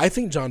 I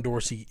think John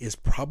Dorsey is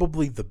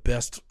probably the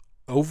best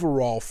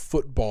overall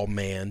football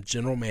man,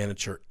 general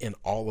manager in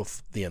all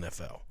of the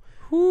NFL.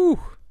 Whew.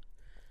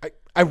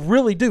 I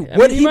really do.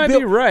 What he might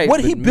be right.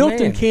 What he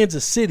built in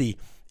Kansas City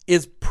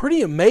is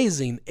pretty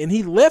amazing, and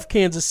he left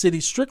Kansas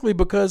City strictly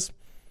because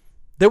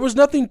there was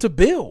nothing to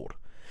build.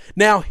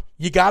 Now,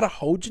 you got to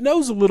hold your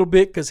nose a little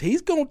bit because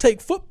he's going to take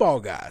football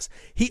guys.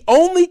 He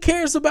only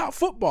cares about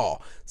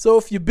football. So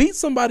if you beat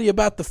somebody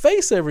about the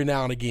face every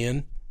now and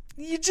again,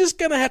 you're just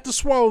going to have to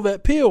swallow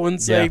that pill and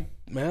say,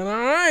 man, all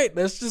right,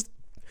 that's just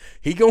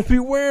 – he's going to be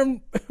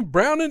wearing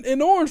brown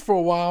and orange for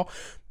a while.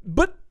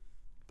 But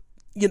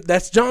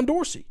that's John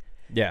Dorsey.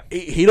 Yeah.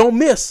 He don't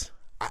miss.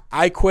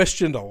 I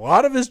questioned a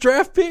lot of his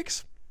draft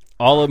picks.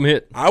 All of them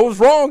hit. I was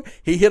wrong.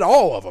 He hit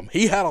all of them.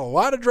 He had a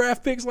lot of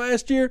draft picks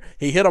last year.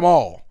 He hit them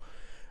all.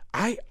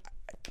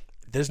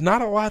 There's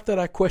not a lot that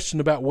I question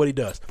about what he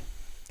does.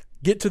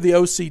 Get to the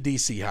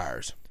OCDC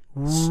hires.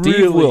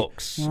 Steve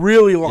Wilks.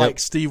 Really like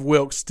Steve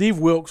Wilks. Steve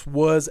Wilks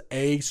was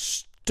a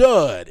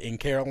stud in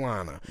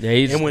Carolina. Yeah,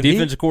 he's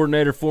defensive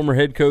coordinator, former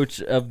head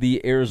coach of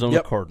the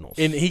Arizona Cardinals.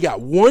 And he got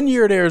 1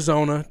 year at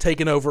Arizona,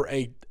 taking over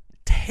a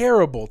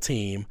terrible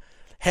team,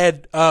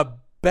 had a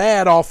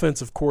bad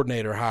offensive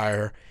coordinator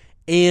hire,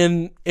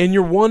 and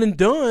you're one and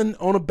done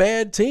on a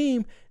bad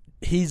team.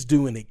 He's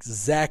doing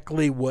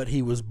exactly what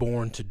he was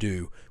born to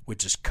do,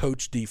 which is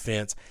coach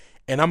defense.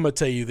 And I'm going to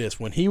tell you this,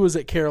 when he was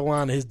at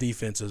Carolina, his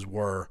defenses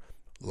were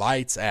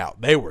lights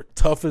out. They were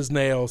tough as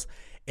nails,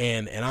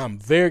 and I'm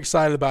very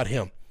excited about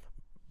him.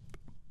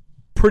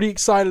 Pretty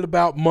excited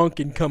about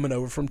Monken coming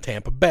over from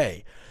Tampa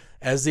Bay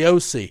as the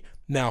OC.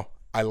 Now,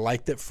 I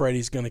like that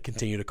Freddie's going to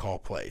continue to call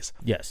plays.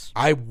 Yes.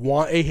 I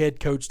want a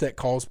head coach that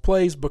calls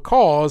plays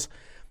because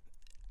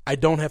I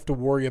don't have to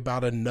worry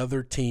about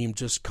another team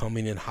just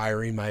coming and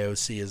hiring my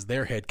OC as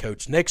their head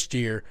coach next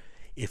year.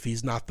 If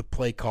he's not the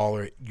play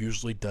caller, it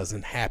usually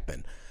doesn't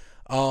happen.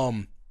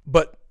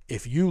 But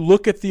if you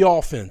look at the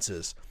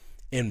offenses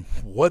and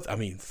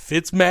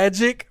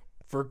Fitzmagic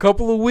for a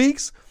couple of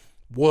weeks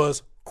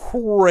was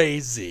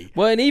crazy.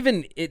 Well, and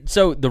even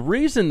so the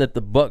reason that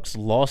the Bucs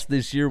lost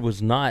this year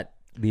was not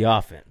the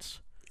offense.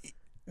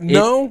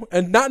 No,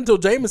 and not until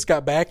Jameis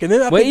got back. And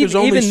then I think there's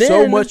only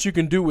so much you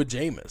can do with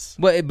Jameis.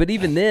 But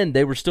even then,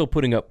 they were still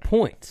putting up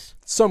points.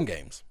 Some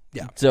games,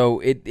 yeah.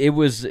 So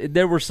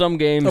there were some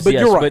games, but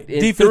you're right.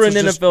 But through an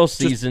NFL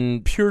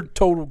season, just pure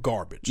total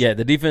garbage. Yeah,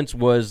 the defense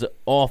was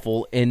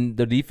awful, and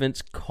the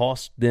defense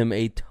cost them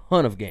a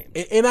ton of games.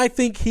 And I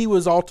think he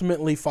was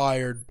ultimately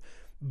fired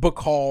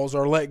because,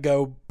 or let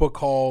go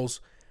because.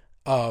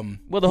 The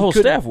whole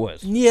staff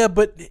was. Yeah,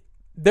 but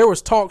there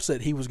was talks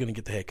that he was going to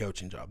get the head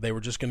coaching job. They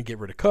were just going to get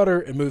rid of Cutter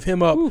and move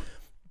him up. Ooh.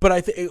 But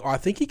I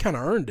think he kind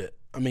of earned it.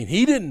 I mean,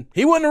 he wasn't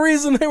the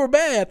reason they were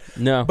bad.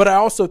 No. But I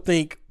also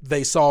think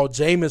they saw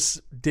Jameis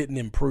didn't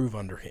improve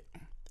under him.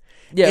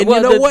 Yeah, and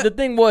well, you know the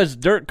thing was,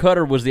 Dirk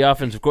Cutter was the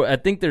offensive coordinator.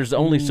 I think there's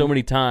only so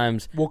many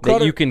times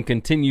that you can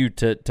continue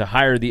to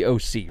hire the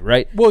OC,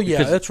 right? Well,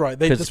 yeah, that's right.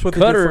 That's what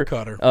they did for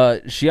Cutter.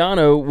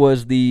 Schiano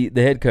was the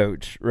head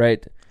coach,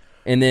 right?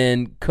 And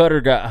then Cutter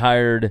got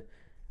hired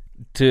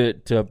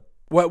to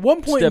well, at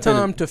one point in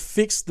time, to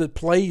fix the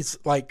plays,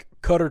 like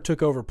Cutter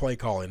took over play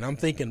calling. I'm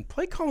thinking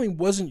play calling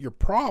wasn't your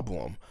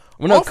problem.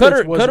 Well, no,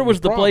 Cutter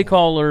was the play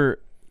caller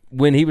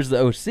when he was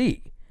the OC.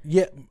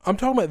 Yeah, I'm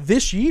talking about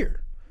this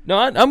year. No,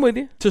 I'm with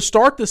you. To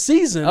start the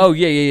season, oh,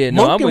 yeah.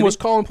 No, Monken was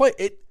calling play.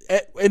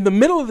 In the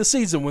middle of the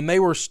season when they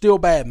were still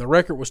bad and the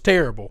record was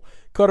terrible,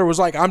 Cutter was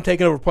like, I'm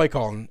taking over play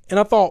calling. And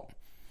I thought,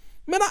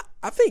 man,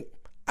 I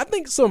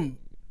think some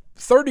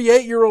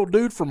 38-year-old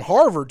dude from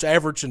Harvard's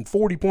averaging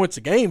 40 points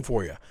a game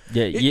for you.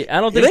 Yeah, I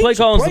don't think play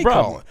calling's the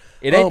problem.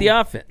 It ain't the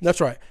offense. That's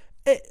right.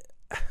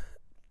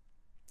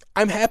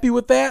 I'm happy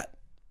with that.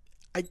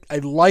 I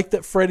like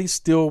that Freddie's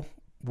still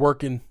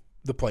working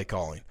the play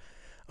calling.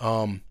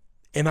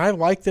 And I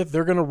like that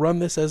they're going to run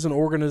this as an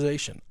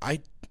organization.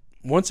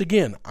 Once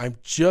again, I'm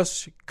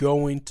just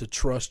going to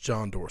trust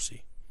John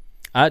Dorsey.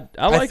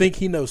 I think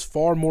he knows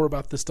far more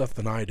about this stuff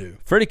than I do.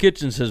 Freddie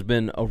Kitchens has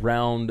been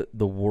around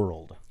the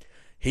world.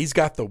 He's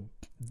got the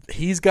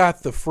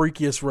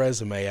freakiest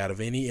resume out of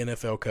any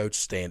NFL coach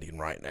standing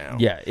right now.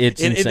 Yeah, it's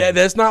insane. And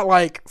that's not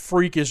like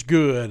freakish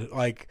good.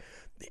 Like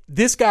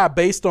this guy,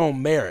 based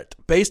on merit,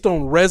 based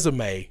on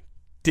resume,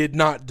 did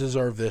not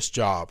deserve this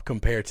job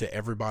compared to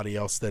everybody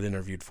else that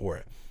interviewed for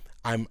it.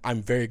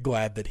 I'm very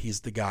glad that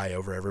he's the guy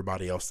over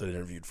everybody else that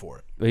interviewed for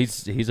it.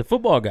 He's a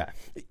football guy.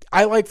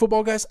 I like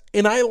football guys,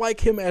 and I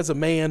like him as a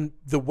man,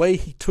 the way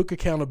he took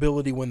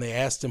accountability when they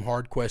asked him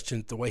hard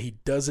questions, the way he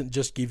doesn't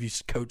just give you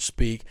coach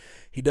speak.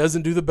 He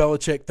doesn't do the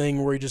Belichick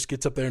thing where he just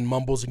gets up there and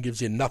mumbles and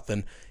gives you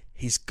nothing.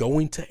 He's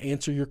going to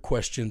answer your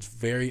questions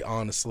very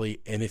honestly,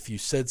 and if you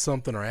said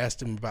something or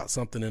asked him about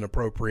something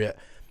inappropriate,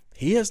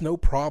 he has no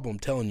problem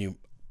telling you,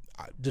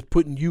 just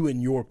putting you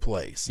in your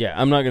place. Yeah,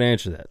 I'm not going to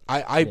answer that.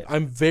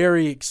 I'm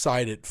very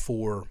excited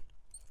for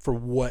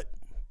what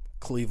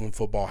Cleveland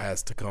football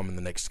has to come in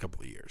the next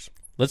couple of years.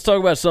 Let's talk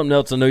about something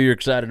else I know you're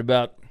excited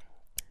about.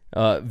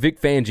 Vic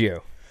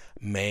Fangio.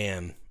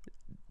 Man.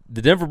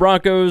 The Denver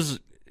Broncos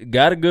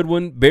got a good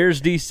one.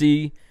 Bears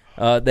DC.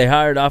 They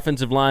hired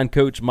offensive line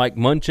coach Mike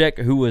Munchak,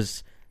 who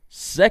was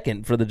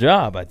second for the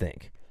job, I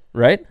think.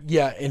 Right?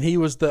 Yeah, and he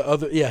was the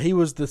other. Yeah, he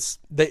was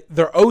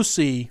their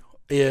OC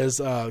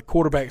is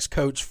quarterback's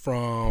coach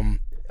from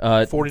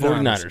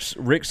 49ers.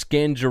 Rick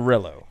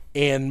Scangarello.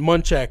 And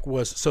Munchak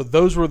was, so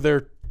those were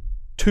their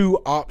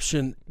two,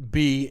 option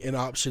B and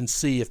option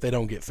C if they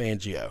don't get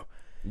Fangio.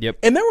 Yep.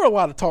 And there were a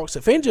lot of talks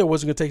that Fangio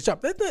wasn't going to take his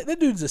job. That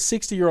dude's a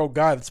 60-year-old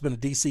guy that's been a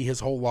DC his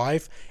whole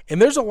life.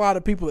 And there's a lot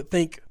of people that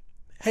think,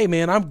 hey,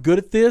 man, I'm good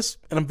at this,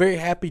 and I'm very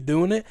happy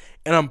doing it,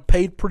 and I'm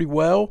paid pretty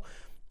well.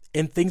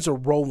 And things are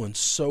rolling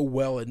so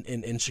well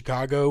in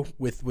Chicago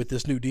with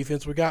this new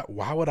defense we got.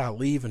 Why would I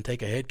leave and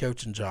take a head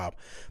coaching job?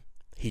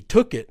 He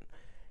took it.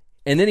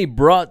 And then he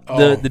brought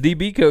the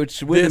DB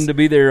coach with him to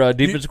be their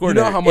defense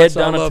coordinator. You know how much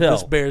Ed I love Donatel.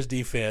 this Bears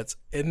defense.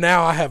 And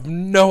now I have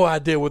no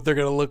idea what they're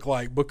going to look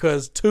like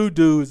because two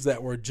dudes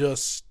that were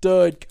just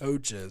stud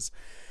coaches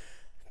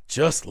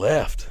just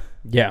left.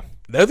 Yeah.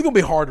 They're going to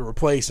be hard to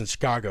replace in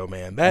Chicago,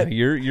 man.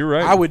 You're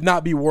right. I would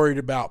not be worried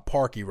about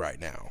Parkey right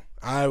now.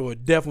 I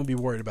would definitely be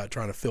worried about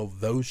trying to fill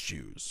those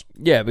shoes.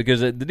 Yeah,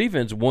 because the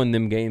defense won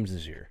them games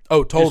this year.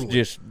 Oh, totally.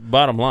 Just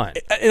bottom line.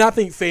 And I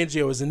think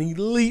Fangio is an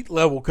elite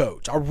level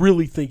coach. I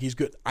really think he's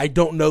good. I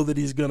don't know that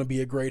he's going to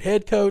be a great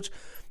head coach.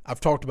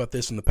 I've talked about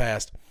this in the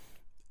past.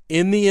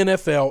 In the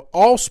NFL,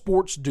 all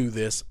sports do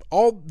this.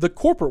 All the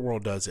corporate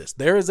world does this.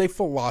 There is a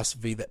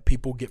philosophy that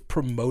people get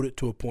promoted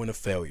to a point of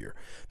failure.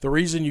 The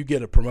reason you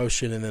get a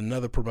promotion and then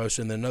another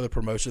promotion, then another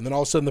promotion, then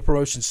all of a sudden the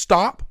promotions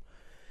stop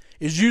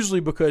is usually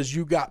because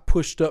you got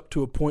pushed up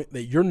to a point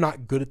that you're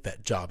not good at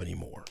that job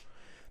anymore.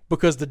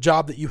 Because the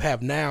job that you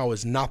have now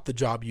is not the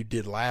job you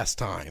did last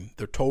time.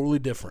 They're totally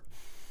different.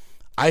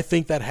 I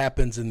think that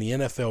happens in the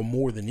NFL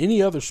more than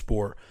any other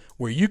sport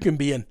where you can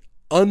be an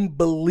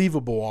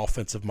unbelievable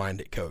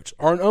offensive-minded coach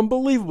or an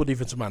unbelievable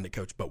defensive-minded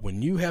coach. But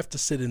when you have to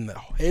sit in the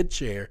head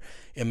chair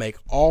and make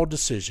all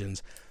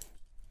decisions,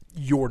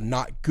 you're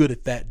not good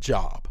at that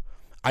job.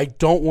 I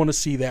don't want to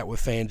see that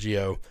with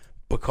Fangio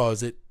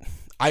because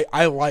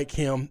I like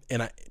him,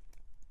 and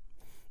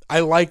I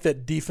like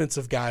that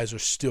defensive guys are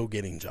still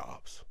getting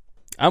jobs.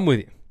 I'm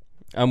with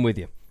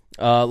you.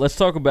 Let's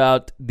talk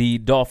about the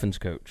Dolphins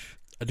coach.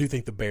 I do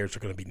think the Bears are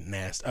going to be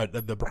nasty.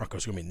 The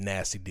Broncos are going to be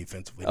nasty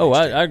defensively. Oh,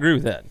 I agree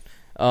with that.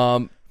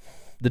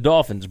 The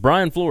Dolphins,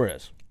 Brian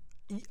Flores.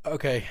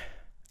 Okay.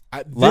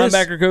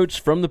 Linebacker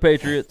coach from the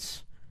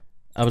Patriots.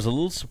 I was a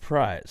little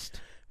surprised.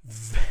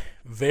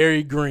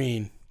 Very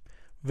green.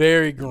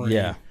 Very green.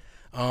 Yeah.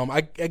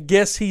 I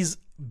guess he's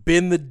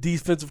been the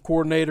defensive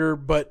coordinator,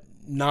 but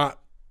not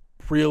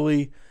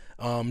really.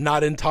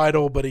 Not in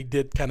title, but he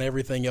did kind of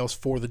everything else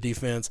for the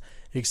defense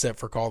except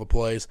for call the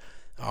plays.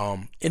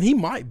 And he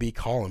might be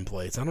calling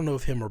plays. I don't know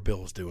if him or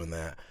Bill's doing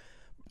that.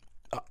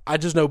 I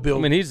just know Bill.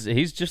 I mean,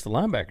 he's just the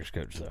linebackers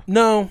coach, though.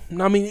 No,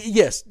 I mean,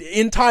 yes,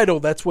 in title,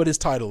 that's what his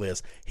title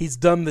is. He's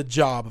done the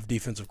job of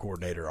defensive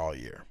coordinator all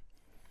year.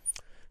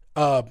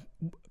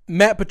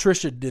 Matt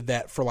Patricia did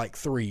that for like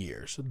 3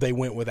 years. They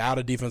went without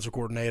a defensive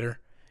coordinator,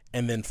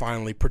 and then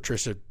finally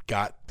Patricia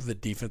got the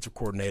defensive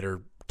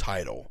coordinator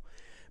title.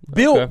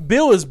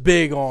 Bill is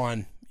big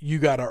on you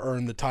got to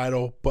earn the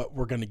title, but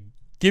we're going to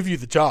give you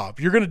the job.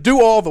 You're going to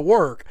do all the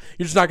work.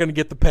 You're just not going to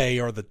get the pay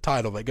or the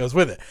title that goes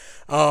with it.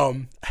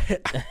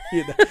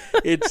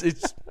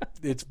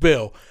 It's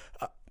Bill.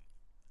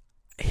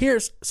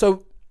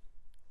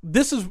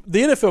 This is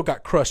the NFL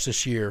got crushed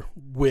this year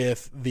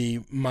with the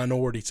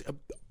minorities.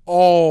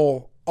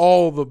 All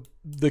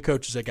the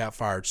coaches that got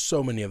fired,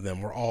 so many of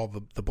them were all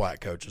the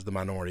black coaches, the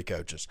minority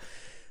coaches.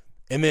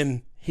 And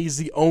then he's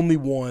the only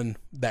one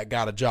that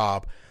got a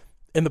job.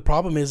 And the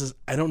problem is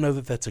I don't know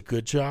that that's a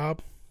good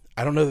job.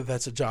 I don't know that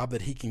that's a job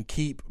that he can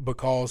keep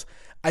because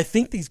I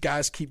think these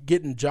guys keep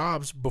getting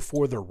jobs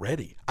before they're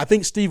ready. I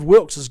think Steve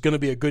Wilkes is going to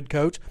be a good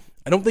coach.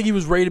 I don't think he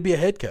was ready to be a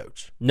head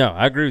coach. No,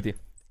 I agree with you.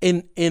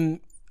 And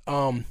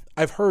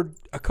I've heard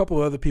a couple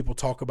of other people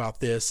talk about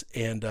this,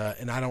 and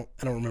I don't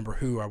remember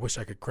who. I wish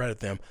I could credit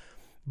them,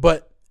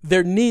 but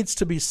there needs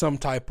to be some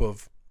type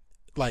of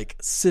like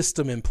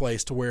system in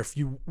place to where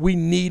we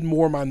need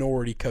more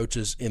minority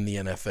coaches in the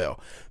NFL.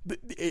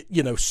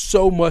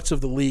 So much of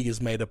the league is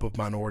made up of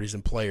minorities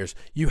and players.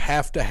 You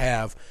have to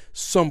have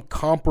some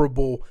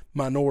comparable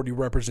minority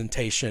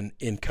representation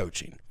in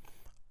coaching.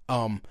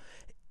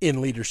 in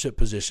leadership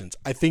positions.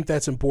 I think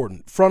that's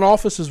important. Front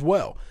office as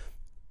well.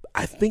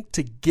 I think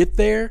to get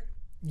there,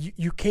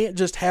 you can't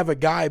just have a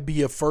guy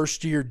be a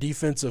first-year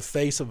defensive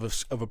face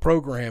of a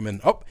program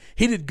and,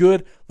 he did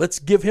good, let's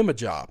give him a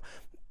job.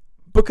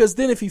 Because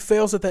then if he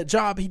fails at that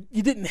job,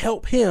 you didn't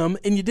help him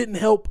and you didn't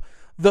help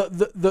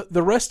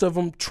the rest of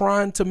them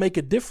trying to make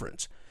a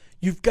difference.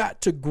 You've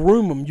got to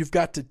groom them. You've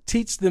got to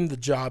teach them the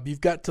job.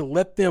 You've got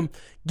to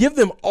give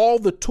them all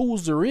the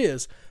tools there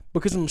is,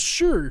 because I'm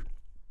sure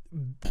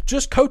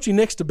just coaching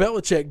next to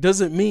Belichick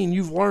doesn't mean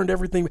you've learned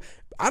everything.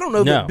 I don't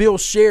know that Bill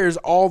shares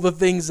all the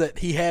things that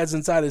he has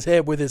inside his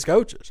head with his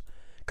coaches,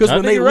 because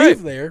when they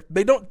leave there,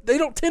 they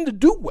don't tend to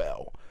do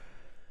well.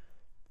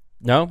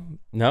 No,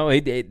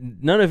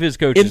 none of his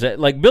coaches.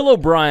 Like Bill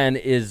O'Brien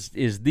is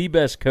the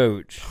best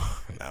coach.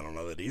 I don't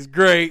know that he's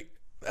great.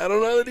 I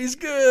don't know that he's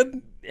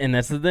good. And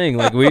that's the thing.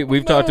 Like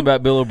we've talked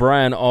about Bill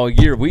O'Brien all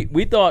year.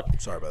 We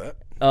thought. Sorry about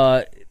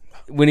that.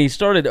 When he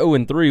started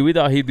 0-3, we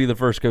thought he'd be the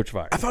first coach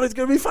fired. I thought he was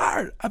going to be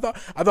fired. I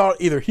thought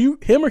either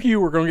him or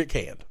Hugh were going to get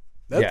canned.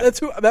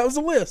 That was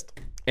the list.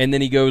 And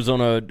then he goes on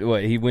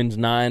he wins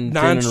 9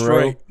 10 in a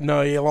straight. row.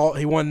 No,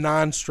 he won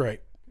 9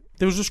 straight.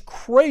 It was just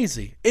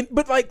crazy.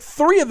 But like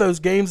 3 of those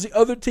games, the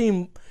other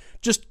team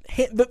just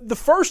the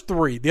first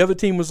 3, the other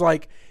team was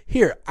like,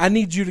 "Here, I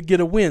need you to get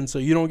a win so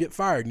you don't get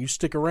fired and you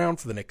stick around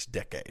for the next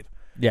decade."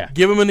 Yeah,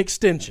 give him an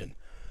extension,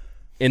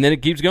 and then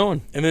it keeps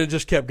going, and then it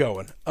just kept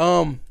going.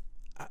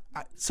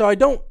 So I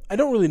don't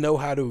really know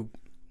how to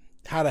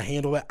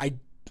handle that.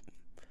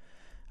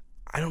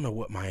 I don't know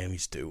what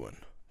Miami's doing.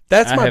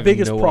 That's my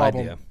biggest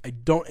problem. Idea. I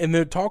don't, and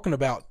they're talking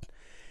about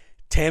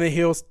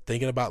Tannehill's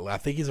thinking about. I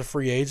think he's a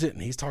free agent,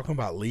 and he's talking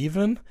about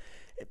leaving.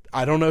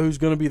 I don't know who's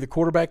going to be the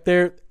quarterback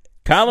there.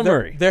 Kyler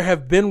Murray. There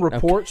have been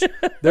reports.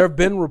 Okay. There have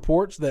been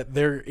reports that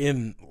they're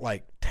in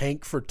like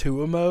tank for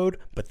Tua mode,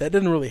 but that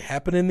doesn't really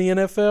happen in the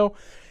NFL.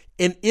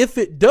 And if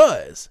it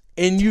does,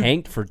 and you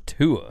tanked for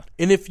Tua,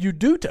 and if you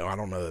do, I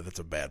don't know that that's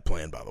a bad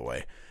plan, by the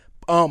way.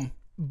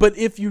 But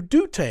if you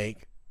do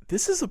tank,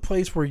 this is a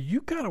place where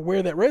you got to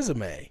wear that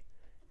resume.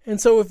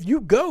 And so if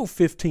you go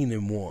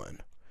 15-1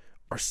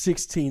 or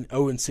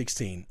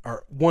 0-16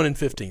 or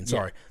 1-15,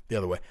 sorry, the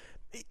other way,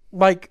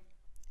 like,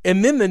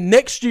 and then the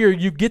next year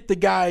you get the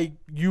guy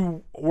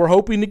you were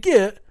hoping to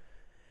get,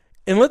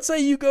 and let's say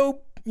you go,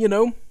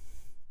 5-11.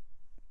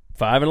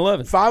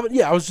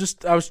 Yeah, I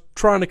was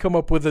trying to come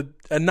up with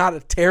a not a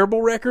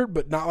terrible record,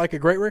 but not like a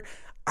great record.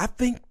 I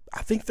think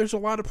there's a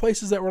lot of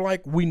places that were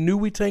like, we knew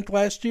we tanked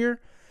last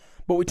year,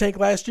 but we tanked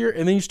last year,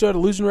 and then you started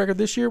a losing record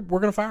this year, we're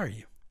going to fire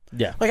you.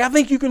 Yeah. Like, I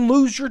think you can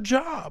lose your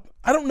job.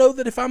 I don't know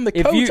that if I'm the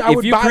coach, I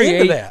would buy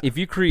into that. If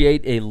you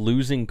create a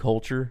losing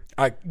culture,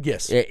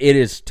 yes, it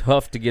is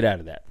tough to get out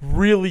of that.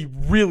 Really,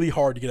 really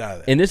hard to get out of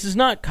that. And this is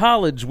not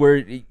college where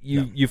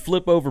you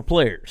flip over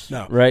players.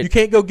 No. Right? You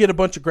can't go get a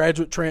bunch of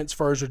graduate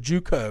transfers or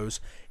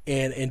JUCOs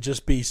and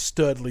just be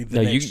studly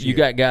the next year. You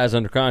got guys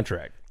under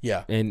contract.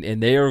 Yeah.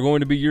 And they are going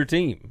to be your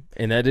team.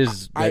 And that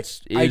is what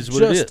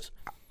it is.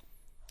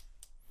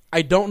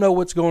 I don't know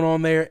what's going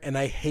on there, and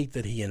I hate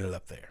that he ended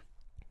up there.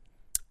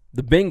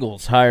 The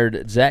Bengals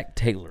hired Zach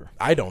Taylor.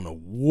 I don't know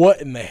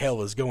what in the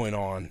hell is going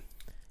on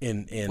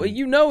in well,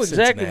 you know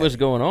exactly Cincinnati. What's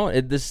going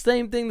on. The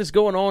same thing that's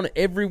going on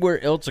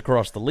everywhere else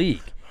across the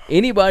league.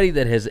 Anybody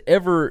that has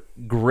ever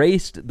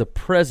graced the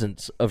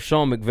presence of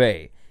Sean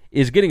McVay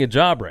is getting a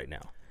job right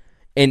now.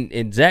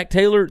 And Zach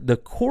Taylor, the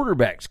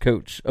quarterback's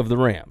coach of the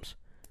Rams,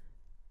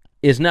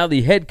 is now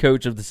the head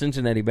coach of the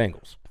Cincinnati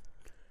Bengals.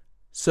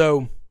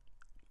 So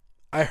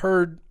I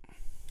heard...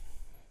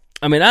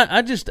 I mean,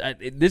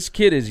 this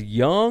kid is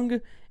young,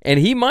 and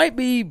he might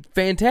be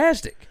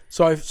fantastic.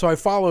 So I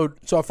followed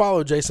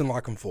Jason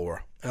Lockenfleur,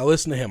 and I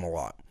listened to him a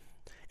lot.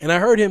 And I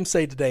heard him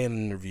say today in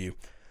an interview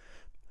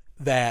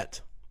that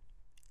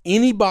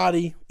any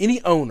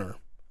owner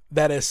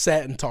that has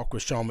sat and talked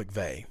with Sean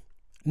McVay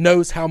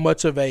knows how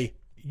much of a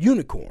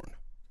unicorn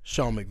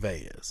Sean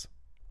McVay is.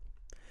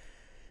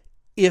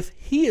 If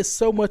he is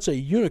so much a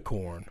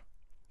unicorn,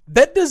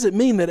 that doesn't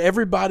mean that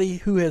everybody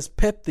who has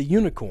pet the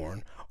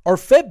unicorn or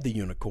fed the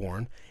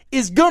unicorn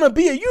is going to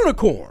be a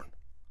unicorn.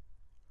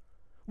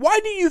 Why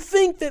do you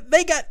think that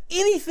they got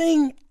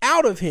anything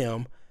out of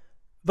him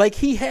like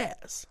he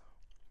has?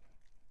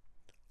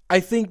 I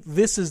think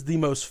this is the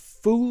most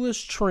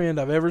foolish trend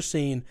I've ever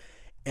seen,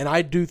 and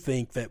I do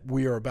think that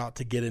we are about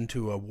to get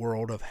into a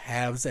world of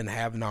haves and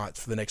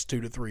have-nots for the next 2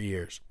 to 3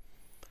 years.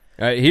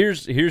 All right,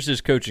 here's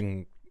his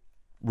coaching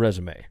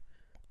resume.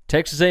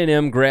 Texas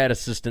A&M grad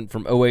assistant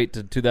from 2008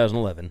 to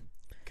 2011.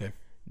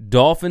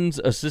 Dolphins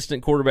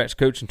assistant quarterbacks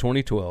coach in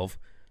 2012.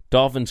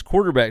 Dolphins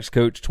quarterbacks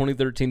coach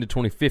 2013 to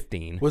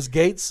 2015. Was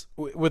Gates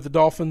with the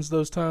Dolphins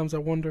those times, I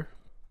wonder?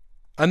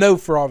 I know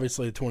for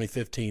obviously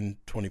 2015,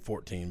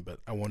 2014, but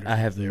I wonder if I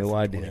have no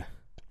idea.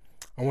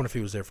 I wonder if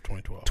he was there for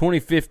 2012.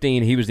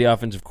 2015, he was the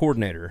offensive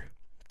coordinator.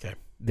 Okay.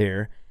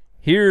 There.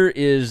 Here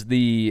is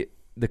the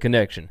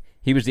connection.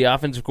 He was the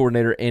offensive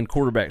coordinator and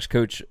quarterbacks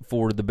coach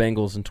for the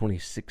Bengals in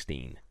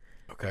 2016.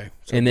 Okay,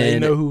 so and they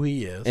know who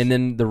he is. And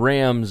then the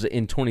Rams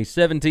in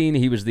 2017,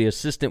 he was the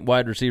assistant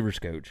wide receivers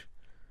coach.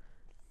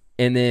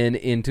 and then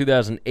in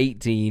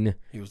 2018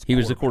 he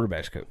was the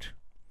quarterbacks coach.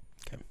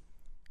 Okay.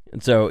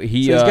 And so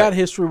he's got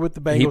history with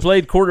the Bengals. He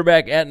played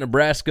quarterback at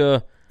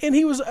Nebraska. And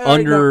he was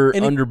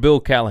under Bill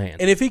Callahan.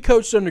 And if he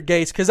coached under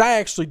Gase, because I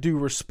actually do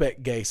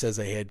respect Gase as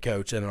a head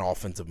coach and an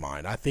offensive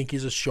mind. I think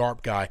he's a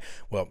sharp guy.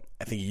 Well,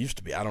 I think he used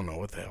to be. I don't know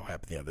what the hell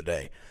happened the other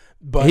day.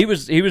 But he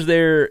was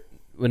there.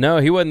 Well, no,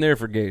 he wasn't there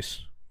for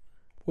Gase.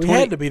 He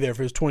had to be there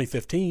for his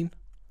 2015.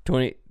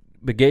 But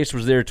Gase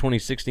was there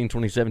 2016,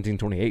 2017,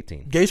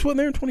 2018. Gase wasn't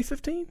there in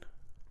 2015?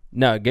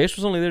 No, Gase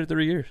was only there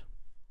 3 years.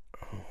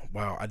 Oh,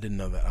 wow, I didn't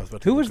know that. I was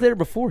about to Who was there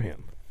before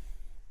him?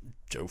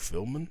 Joe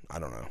Philbin? I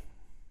don't know.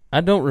 I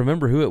don't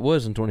remember who it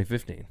was in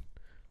 2015.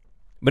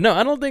 But no,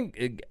 I don't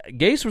think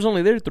Gase was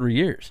only there 3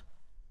 years.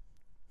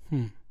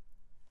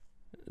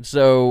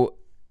 So,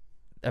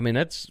 I mean,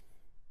 that's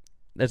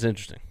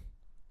interesting.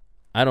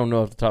 I don't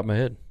know off the top of my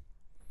head.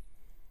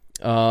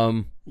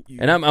 And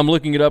I'm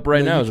looking it up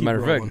right now, as a matter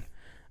of fact.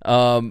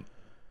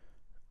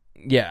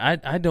 Yeah,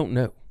 I don't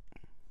know.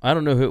 I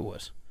don't know who it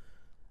was.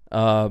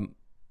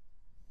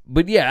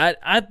 But yeah,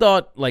 I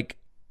thought, like,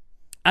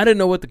 I didn't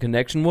know what the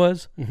connection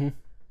was. Mm-hmm.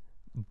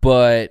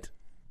 But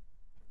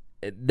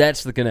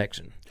that's the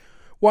connection.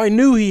 Well, I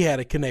knew he had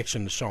a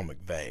connection to Sean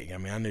McVay. I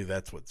mean, I knew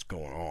that's what's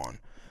going on.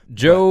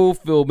 Joe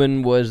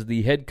Philbin was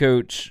the head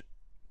coach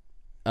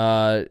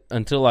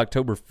until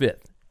October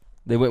 5th.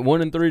 They went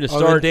 1-3 to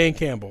start. Dan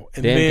Campbell.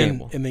 And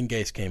then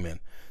Gase came in.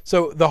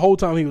 So the whole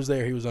time he was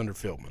there, he was under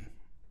Philbin.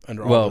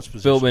 Under all those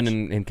positions.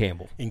 Philbin and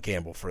Campbell. And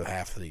Campbell for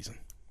half the season.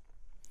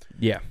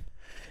 Yeah.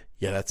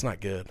 Yeah, that's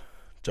not good.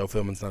 Joe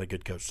Philbin's not a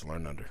good coach to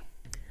learn under.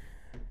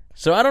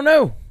 So I don't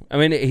know. I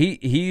mean,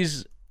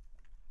 he's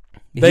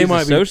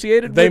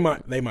associated. They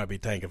might be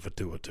tanking for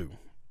 2-2.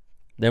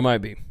 They might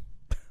be.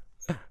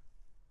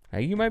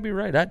 Hey, you might be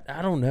right.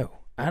 I don't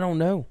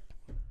know.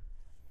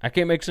 I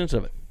can't make sense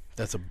of it.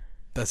 That's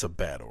a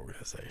bad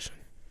organization.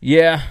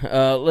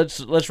 Yeah.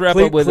 Let's wrap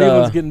up with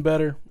Cleveland's getting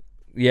better.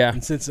 Yeah.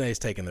 And Cincinnati's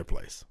taking their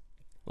place.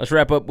 Let's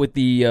wrap up with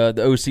the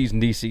OCs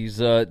and DCs.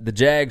 The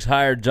Jags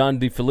hired John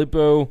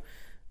DeFilippo,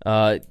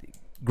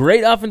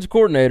 great offensive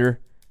coordinator,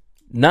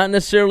 not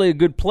necessarily a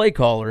good play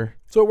caller.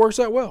 So it works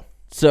out well.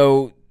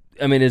 So,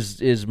 I mean, is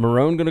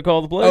Marrone going to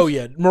call the plays? Oh,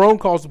 yeah. Marrone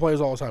calls the plays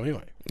all the time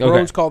anyway.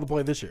 Marone's Okay. called the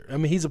play this year. I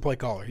mean, he's a play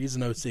caller. He's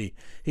an OC.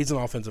 He's an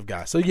offensive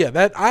guy. So,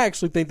 yeah, I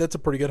actually think that's a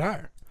pretty good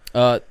hire.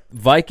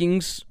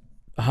 Vikings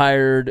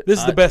hired... This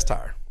is the best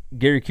hire.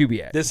 Gary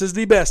Kubiak. This is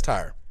the best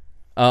hire,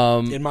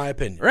 in my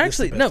opinion. Or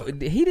actually, no,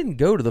 he didn't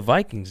go to the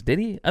Vikings, did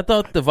he? I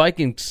thought the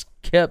Vikings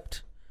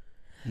kept...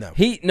 No.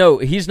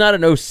 He's not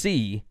an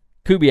OC.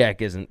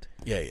 Kubiak isn't.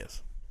 Yeah, he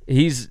is.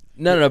 He's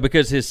no,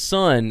 because his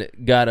son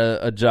got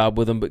a job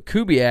with him, but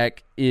Kubiak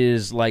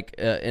is like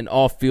an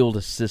off-field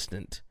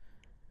assistant.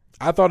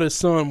 I thought his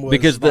son was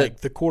because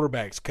the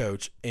quarterback's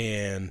coach,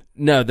 and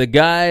no, the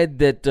guy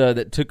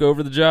that took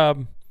over the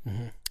job,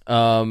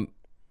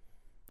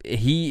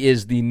 he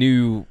is the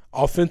new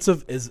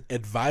offensive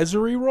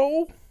advisory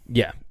role.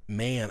 Yeah,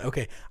 man.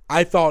 Okay,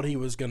 I thought he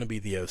was going to be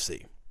the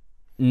OC.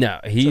 No,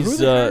 he's so who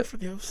they hired for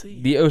the OC.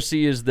 The OC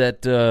is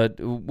that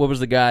what was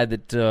the guy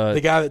that the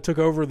guy that took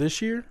over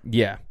this year?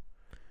 Yeah,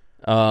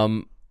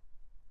 and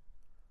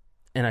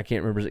I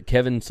can't remember. Is it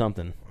Kevin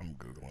something? I'm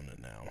googling it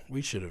now.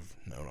 We should have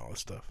known all this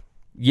stuff.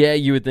 Yeah,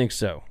 you would think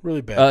so.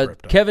 Really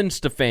bad. Kevin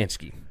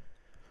Stefanski.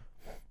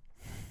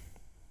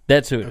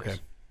 That's who it is.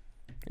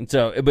 And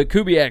so, but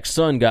Kubiak's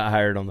son got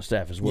hired on the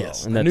staff as well.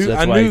 Yes, and I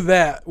knew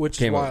that,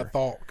 which is why I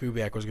thought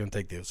Kubiak was going to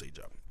take the OC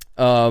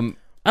job.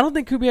 I don't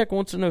think Kubiak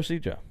wants an OC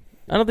job.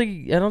 I don't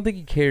think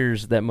he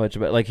cares that much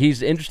about. Like,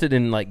 he's interested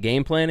in like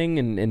game planning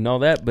and all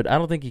that, but I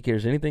don't think he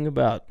cares anything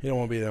about. He don't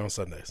want to be there on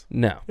Sundays.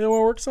 No, he don't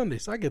want to work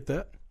Sundays. I get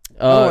that.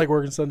 I don't like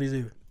working Sundays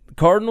either.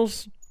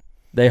 Cardinals.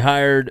 They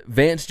hired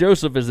Vance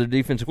Joseph as their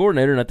defensive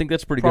coordinator, and I think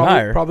that's a pretty good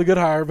hire. Probably good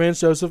hire. Vance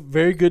Joseph,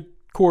 very good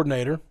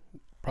coordinator.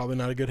 Probably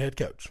not a good head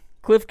coach.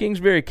 Cliff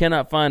Kingsbury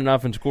cannot find an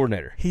offensive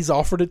coordinator. He's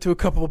offered it to a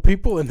couple of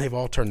people, and they've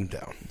all turned him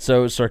down.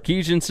 So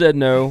Sarkisian said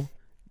no.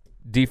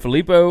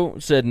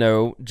 DeFilippo said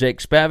no. Jake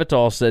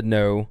Spavital said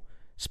no.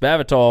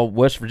 Spavital,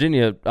 West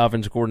Virginia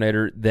offensive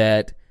coordinator,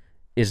 that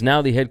is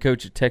now the head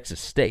coach at Texas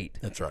State.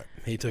 That's right.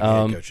 He took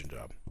a head coaching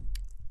job.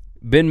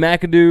 Ben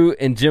McAdoo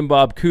and Jim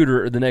Bob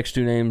Cooter are the next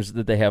two names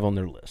that they have on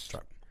their list.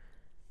 Right.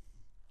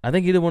 I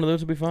think either one of those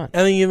will be fine.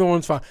 I think either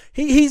one's fine.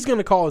 He's going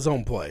to call his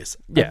own plays.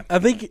 Yeah. I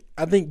think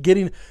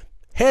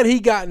had he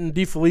gotten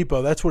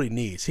DeFilippo, that's what he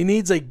needs. He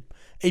needs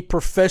a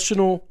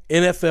professional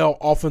NFL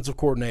offensive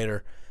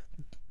coordinator.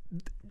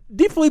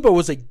 DeFilippo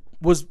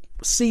was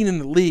seen in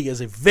the league as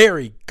a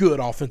very good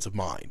offensive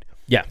mind.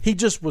 Yeah. He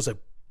just was a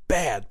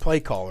bad play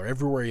caller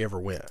everywhere he ever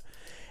went.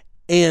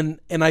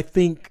 And I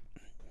think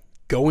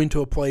going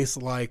to a place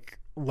like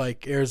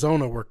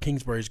Arizona where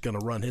Kingsbury's going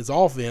to run his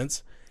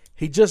offense,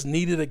 he just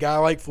needed a guy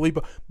like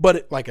Filippo.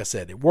 But like I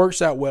said, it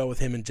works out well with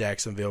him in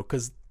Jacksonville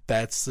because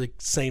that's the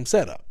same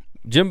setup.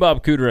 Jim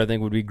Bob Cooter, I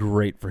think, would be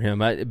great for him.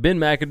 Ben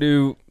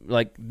McAdoo,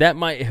 like, that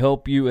might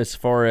help you as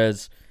far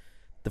as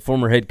the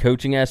former head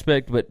coaching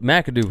aspect, but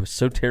McAdoo was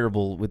so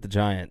terrible with the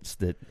Giants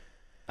that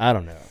I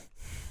don't know.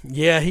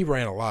 Yeah, he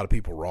ran a lot of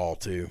people raw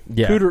too.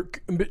 Yeah.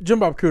 Jim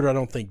Bob Cooter, I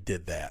don't think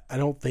did that. I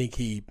don't think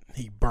he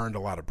burned a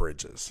lot of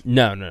bridges.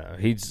 No.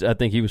 I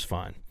think he was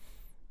fine.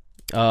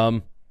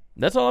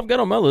 That's all I've got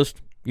on my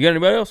list. You got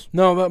anybody else?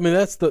 No, I mean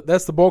that's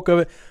the bulk of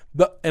it.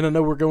 And I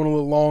know we're going a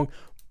little long.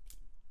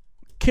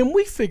 Can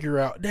we figure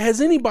out?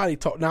 Has anybody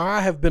talked?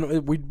 Now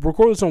we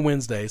record this on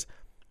Wednesdays.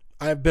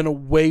 I have been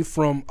away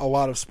from a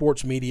lot of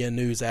sports media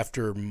news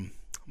after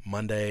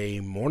Monday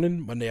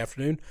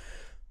afternoon.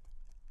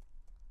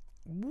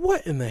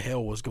 What in the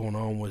hell was going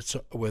on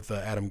with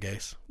Adam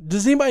Gase?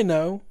 Does anybody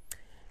know?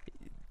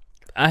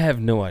 I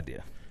have no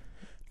idea.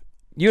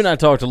 You and I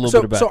talked a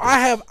little bit about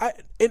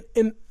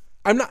this.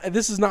 I'm not.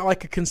 This is not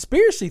like a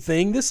conspiracy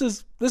thing. This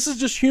is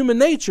just human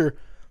nature.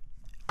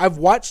 I've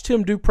watched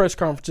him do press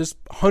conferences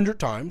 100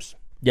 times.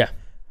 Yeah,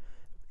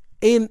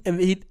 and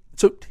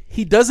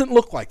he doesn't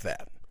look like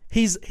that.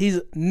 He's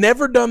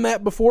never done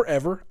that before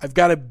ever. I've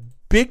got a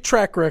big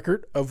track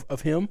record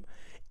of him,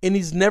 and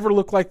he's never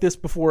looked like this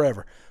before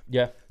ever.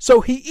 Yeah.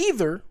 So he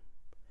either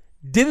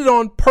did it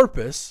on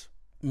purpose,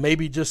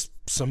 maybe just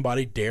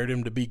somebody dared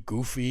him to be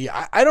goofy.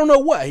 I don't know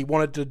what. He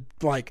wanted to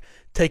like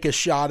take a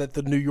shot at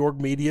the New York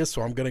media,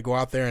 so I'm going to go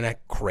out there and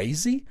act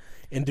crazy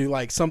and do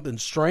like something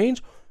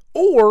strange,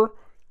 or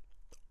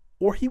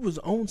he was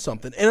on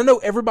something. And I know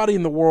everybody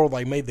in the world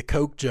like made the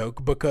Coke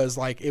joke because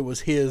like it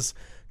was his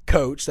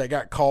coach that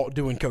got caught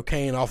doing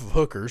cocaine off of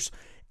hookers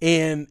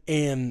and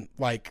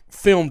like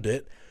filmed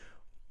it.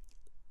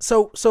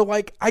 So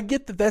like I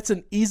get that that's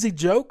an easy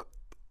joke,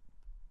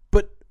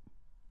 but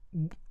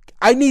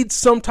I need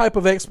some type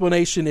of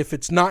explanation if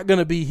it's not going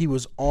to be he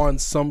was on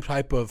some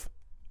type of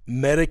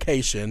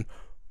medication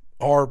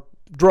or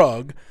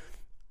drug.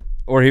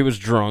 Or he was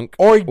drunk.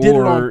 Or he did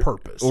it on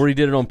purpose. Or he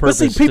did it on purpose.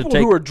 But see, people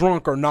who are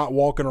drunk are not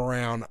walking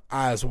around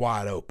eyes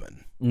wide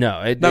open. No.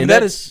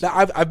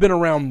 I've been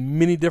around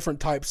many different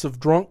types of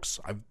drunks.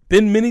 I've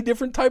been many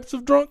different types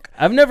of drunk.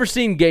 I've never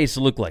seen Gase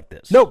look like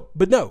this. No.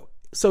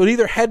 So it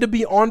either had to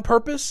be on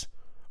purpose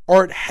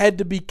or it had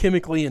to be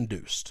chemically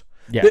induced.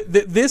 Yeah.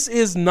 This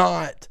is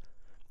not,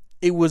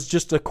 it was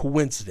just a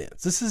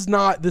coincidence.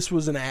 This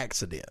was an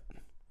accident.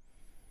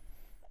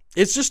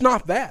 It's just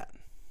not that.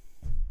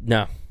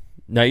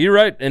 No, you're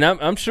right, and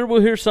I'm sure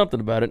we'll hear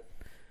something about it.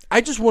 I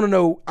just want to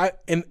know,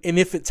 and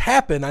if it's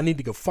happened, I need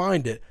to go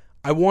find it.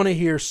 I want to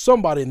hear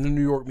somebody in the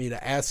New York media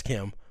ask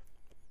him,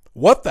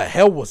 what the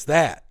hell was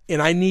that? And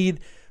I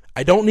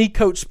don't need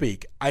coach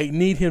speak. I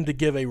need him to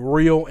give a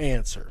real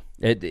answer.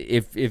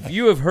 If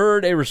you have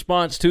heard a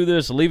response to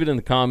this, leave it in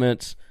the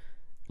comments.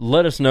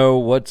 Let us know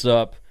what's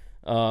up.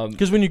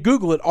 Because when you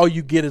Google it, all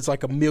you get is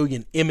like a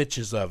million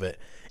images of it,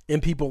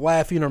 and people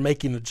laughing or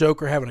making a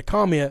joke or having a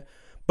comment.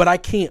 But I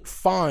can't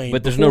find.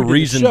 But there's no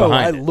reason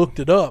behind it. I looked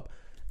it up.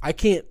 I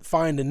can't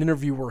find an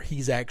interview where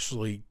he's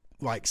actually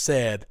like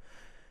said,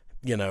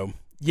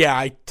 yeah,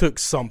 I took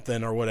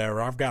something or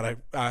whatever. I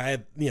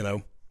had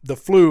the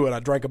flu and I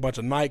drank a bunch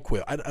of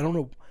NyQuil. I don't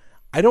know.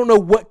 I don't know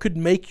what could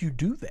make you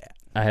do that.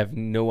 I have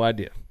no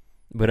idea.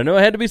 But I know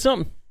it had to be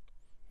something.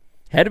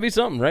 Had to be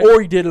something, right?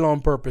 Or he did it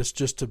on purpose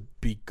just to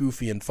be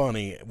goofy and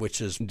funny,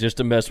 which is... just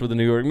to mess with the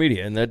New York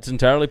media, and that's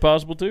entirely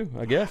possible too,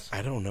 I guess.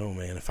 I don't know,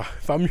 man.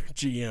 If I'm your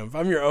GM, if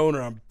I'm your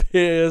owner, I'm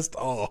pissed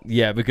off.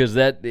 Yeah, because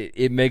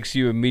it makes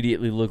you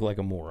immediately look like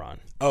a moron.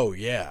 Oh,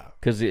 yeah.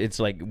 Because it's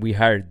like, we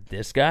hired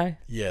this guy?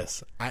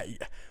 Yes. I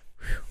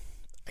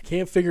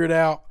can't figure it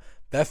out.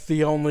 That's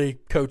the only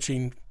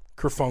coaching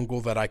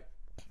kerfungle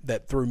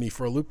that threw me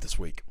for a loop this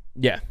week.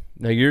 Yeah.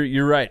 No,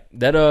 you're right.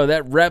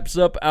 That wraps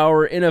up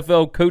our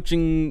NFL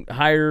coaching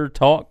hire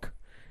talk,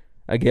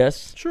 I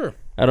guess. Sure.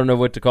 I don't know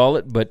what to call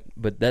it, but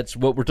that's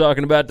what we're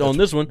talking about on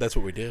this one. That's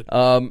what we did.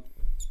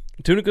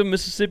 Tunica,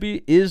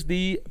 Mississippi is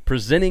the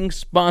presenting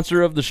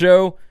sponsor of the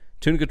show.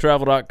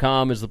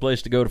 TunicaTravel.com is the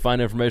place to go to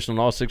find information on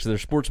all 6 of their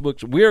sports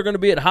books. We are going to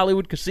be at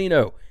Hollywood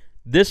Casino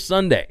this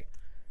Sunday,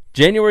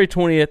 January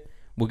 20th.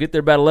 We'll get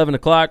there about 11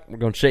 o'clock. We're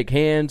going to shake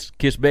hands,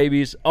 kiss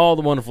babies, all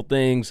the wonderful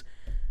things.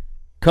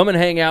 Come and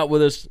hang out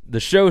with us. The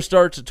show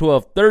starts at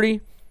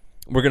 12:30.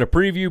 We're going to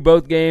preview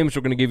both games.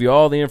 We're going to give you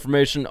all the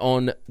information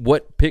on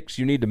what picks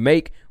you need to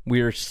make.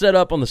 We are set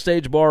up on the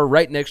stage bar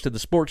right next to the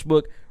sports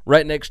book,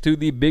 right next to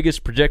the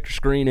biggest projector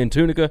screen in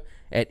Tunica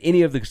at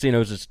any of the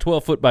casinos. It's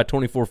 12-foot by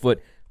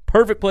 24-foot.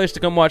 Perfect place to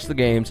come watch the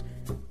games.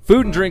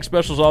 Food and drink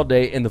specials all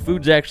day, and the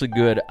food's actually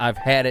good. I've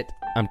had it.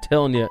 I'm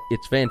telling you,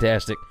 it's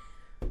fantastic.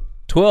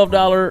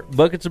 $12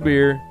 buckets of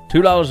beer,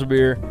 $2 a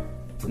beer.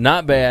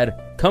 Not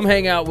bad. Come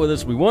hang out with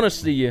us. We want to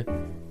see you.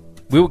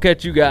 We will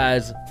catch you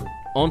guys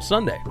on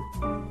Sunday.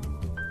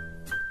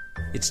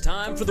 It's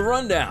time for the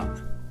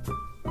rundown.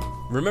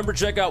 Remember,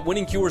 check out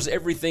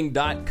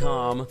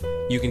winningcureseverything.com.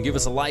 You can give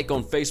us a like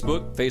on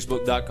Facebook,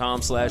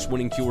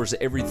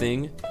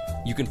 facebook.com/winningcureseverything.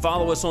 You can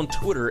follow us on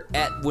Twitter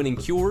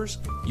 @winningcures.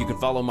 You can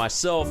follow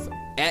myself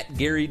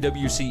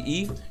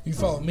 @GaryWCE. You can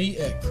follow me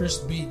at Chris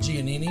B.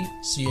 Giannini,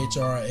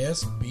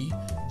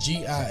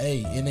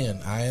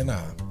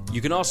 ChrisBGiannini. You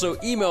can also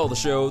email the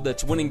show.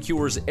 That's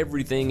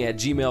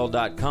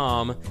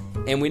winningcureseverything@gmail.com.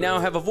 And we now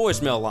have a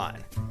voicemail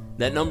line.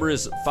 That number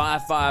is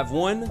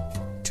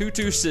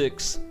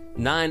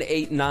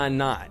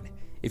 551-226-9899.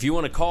 If you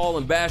want to call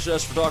and bash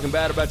us for talking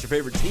bad about your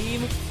favorite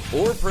team,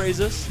 or praise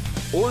us,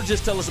 or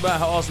just tell us about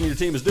how awesome your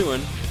team is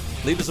doing,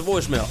 leave us a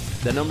voicemail.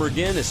 That number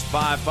again is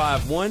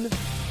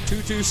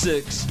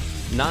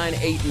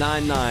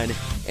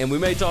 551-226-9899, and we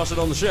may toss it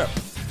on the show.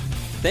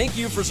 Thank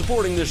you for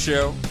supporting this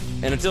show,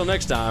 and until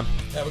next time,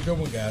 have a good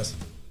one, guys.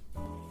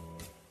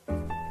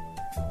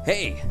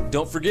 Hey,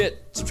 don't forget,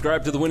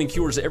 subscribe to the Winning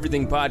Cures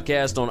Everything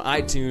podcast on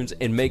iTunes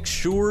and make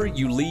sure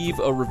you leave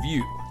a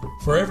review.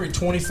 For every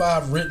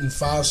 25 written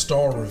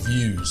 5-star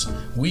reviews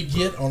we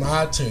get on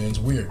iTunes,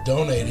 we are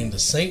donating to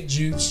St.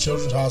 Jude's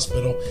Children's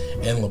Hospital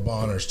and Le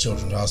Bonheur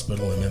Children's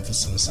Hospital in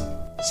Memphis, Tennessee.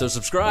 So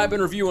subscribe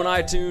and review on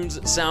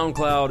iTunes,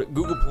 SoundCloud,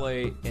 Google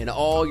Play, and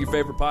all your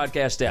favorite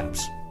podcast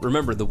apps.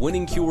 Remember, the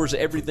Winning Cures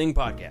Everything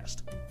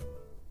podcast.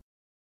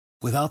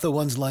 Without the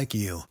ones like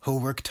you, who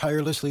work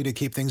tirelessly to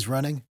keep things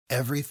running,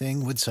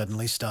 everything would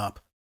suddenly stop.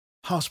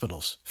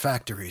 Hospitals,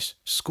 factories,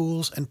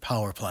 schools, and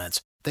power plants,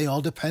 they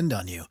all depend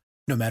on you.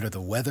 No matter the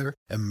weather,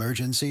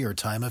 emergency, or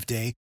time of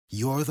day,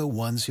 you're the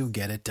ones who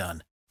get it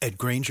done. At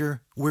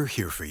Grainger, we're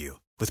here for you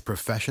with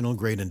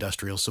professional-grade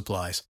industrial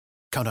supplies.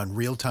 Count on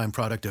real-time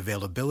product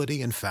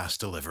availability and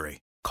fast delivery.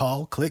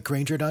 Call,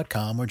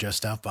 clickgrainger.com, or just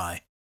stop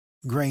by.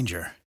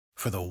 Grainger,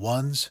 for the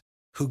ones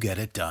who get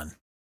it done.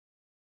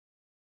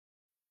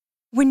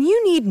 When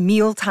you need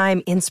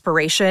mealtime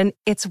inspiration,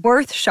 it's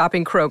worth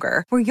shopping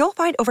Kroger, where you'll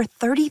find over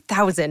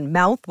 30,000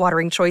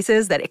 mouth-watering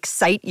choices that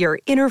excite your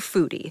inner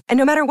foodie. And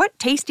no matter what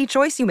tasty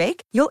choice you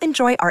make, you'll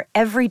enjoy our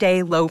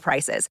everyday low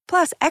prices,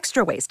 plus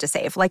extra ways to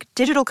save, like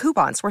digital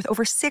coupons worth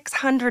over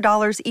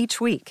 $600 each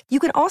week. You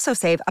can also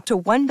save up to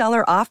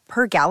 $1 off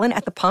per gallon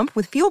at the pump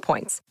with fuel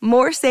points.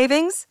 More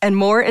savings and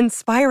more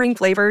inspiring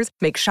flavors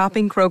make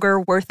shopping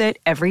Kroger worth it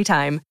every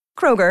time.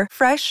 Kroger,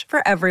 fresh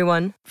for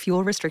everyone.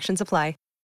 Fuel restrictions apply.